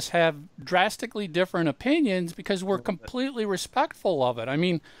three of us have drastically different opinions because we're completely respectful of it.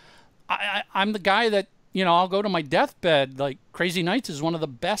 I'm the guy that, I'll go to my deathbed. Like, Crazy Nights is one of the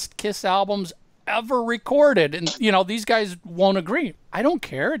best KISS albums ever recorded, and these guys won't agree. I don't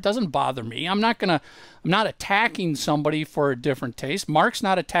care. It doesn't bother me. I'm not attacking somebody for a different taste. Mark's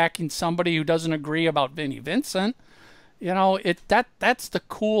not attacking somebody who doesn't agree about Vinnie Vincent. That's the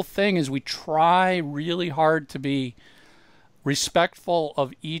cool thing, is we try really hard to be respectful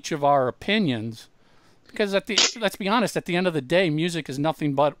of each of our opinions, because let's be honest, at the end of the day, music is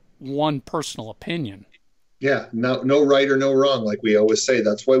nothing but one personal opinion. Yeah, no right or no wrong, like we always say.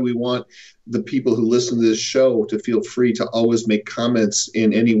 That's why we want the people who listen to this show to feel free to always make comments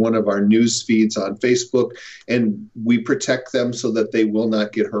in any one of our news feeds on Facebook, and we protect them so that they will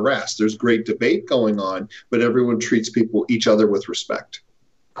not get harassed. There's great debate going on, but everyone treats each other with respect.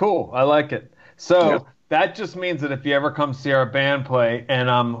 Cool, I like it. So that just means that if you ever come see our band play and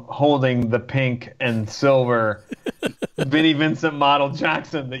I'm holding the pink and silver Vinnie Vincent model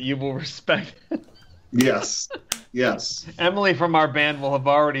Jackson, that you will respect it. Yes. Emily from our band will have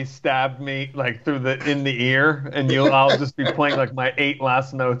already stabbed me like in the ear, and I'll just be playing like my 8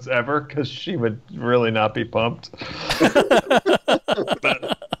 last notes ever because she would really not be pumped.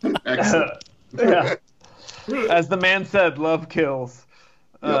 Excellent. Yeah. As the man said, love kills.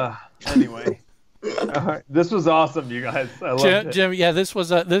 Anyway. This was awesome, you guys. I loved it. Jim, yeah, this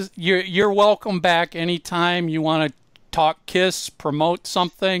was you're welcome back anytime you want to talk KISS, promote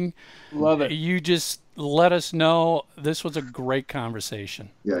something. Love it. You just let us know. This was a great conversation.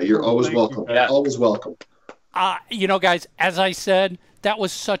 Yeah, you're always welcome. Yeah. Always welcome. You know, guys, as I said, that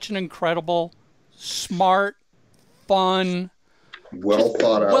was such an incredible, smart, fun,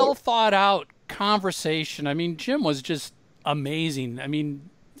 well thought out conversation. I mean, Jim was just amazing. I mean,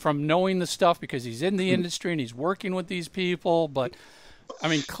 from knowing the stuff, because he's in the industry and he's working with these people, but I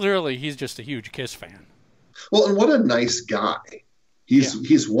mean, clearly he's just a huge KISS fan. Well, and what a nice guy.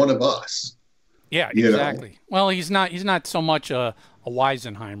 He's one of us. Yeah, exactly. Well, he's not so much a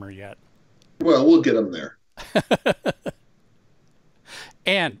Weisenheimer yet. Well, we'll get him there.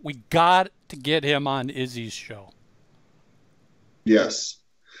 And we got to get him on Izzy's show. Yes.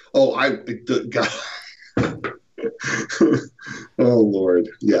 Oh, God. Oh, Lord.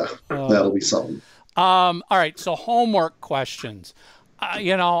 Yeah, that'll be something. All right, so homework questions.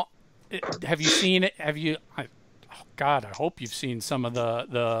 You know, have you seen it? Have you? God, I hope you've seen some of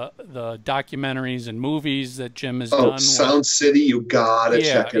the documentaries and movies that Jim has done. Sound City, you gotta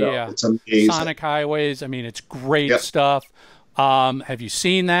check it out. It's amazing. Sonic Highways. I mean, it's great stuff. Have you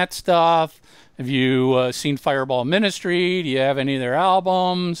seen that stuff? Have you seen Fireball Ministry? Do you have any of their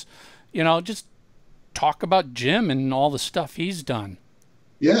albums? You know, just talk about Jim and all the stuff he's done.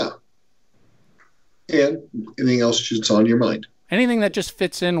 Yeah. And anything else that's on your mind? Anything that just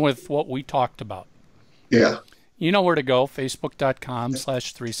fits in with what we talked about. Yeah. You know where to go.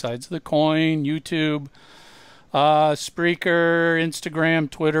 Facebook.com/3sidesofthecoin, YouTube, Spreaker,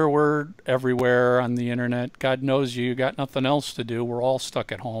 Instagram, Twitter. We're everywhere on the internet. God knows you got nothing else to do. We're all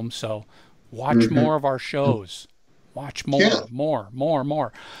stuck at home. So watch more of our shows. Watch more.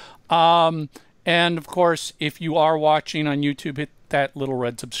 And, of course, if you are watching on YouTube, hit that little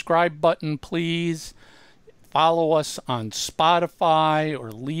red subscribe button, please. Follow us on Spotify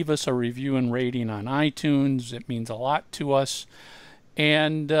or leave us a review and rating on iTunes. It means a lot to us.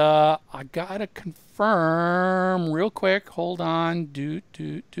 And I got to confirm real quick. Hold on.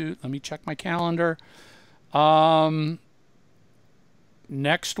 Let me check my calendar.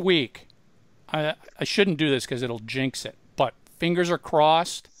 Next week, I shouldn't do this because it'll jinx it, but fingers are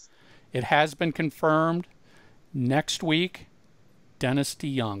crossed. It has been confirmed. Next week, Dennis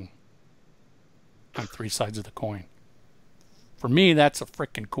DeYoung on Three Sides of the Coin. For me, that's a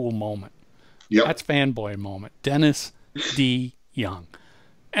freaking cool moment. Yep. That's fanboy moment. Dennis DeYoung.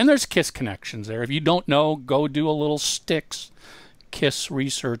 And there's KISS connections there. If you don't know, go do a little Styx KISS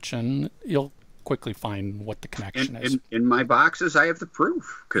research, and you'll quickly find what the connection is. In my boxes, I have the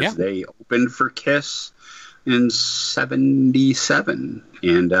proof, because they opened for KISS in '77,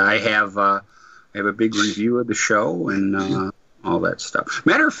 and I have a big review of the show and all that stuff.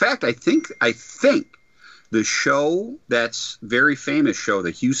 Matter of fact, I think the show, that's very famous show, the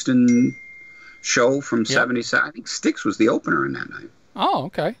Houston show from '77, I think Styx was the opener in that night. Oh,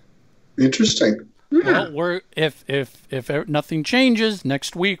 okay. Interesting. Yeah. Well, if nothing changes,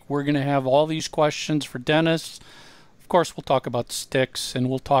 next week we're going to have all these questions for Dennis. Of course, we'll talk about Styx, and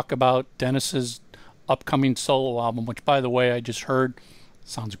we'll talk about Dennis's upcoming solo album, which, by the way, I just heard.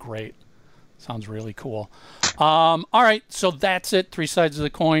 Sounds great. Sounds really cool. All right, so that's it. Three Sides of the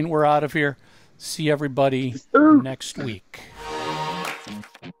Coin. We're out of here. See everybody next week.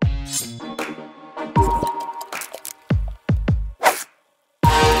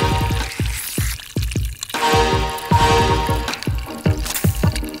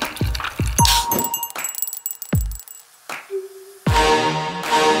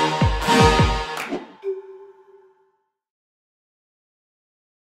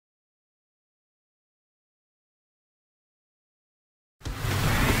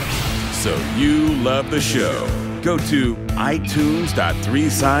 So you love the show. Go to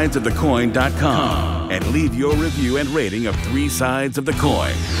itunes.threesidesofthecoin.com and leave your review and rating of Three Sides of the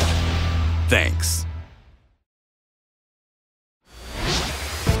Coin. Thanks.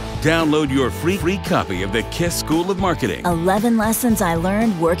 Download your free copy of the KISS School of Marketing. 11 lessons I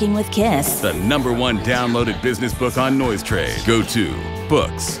learned working with KISS. The #1 downloaded business book on Noise Trade. Go to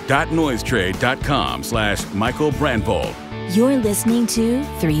books.noisetrade.com/Michael Brandvold. You're listening to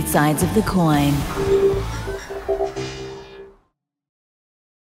Three Sides of the Coin.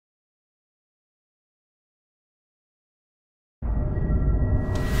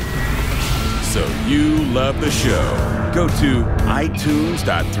 So you love the show. Go to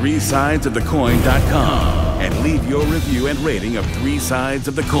itunes.threesidesofthecoin.com and leave your review and rating of Three Sides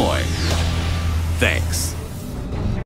of the Coin. Thanks.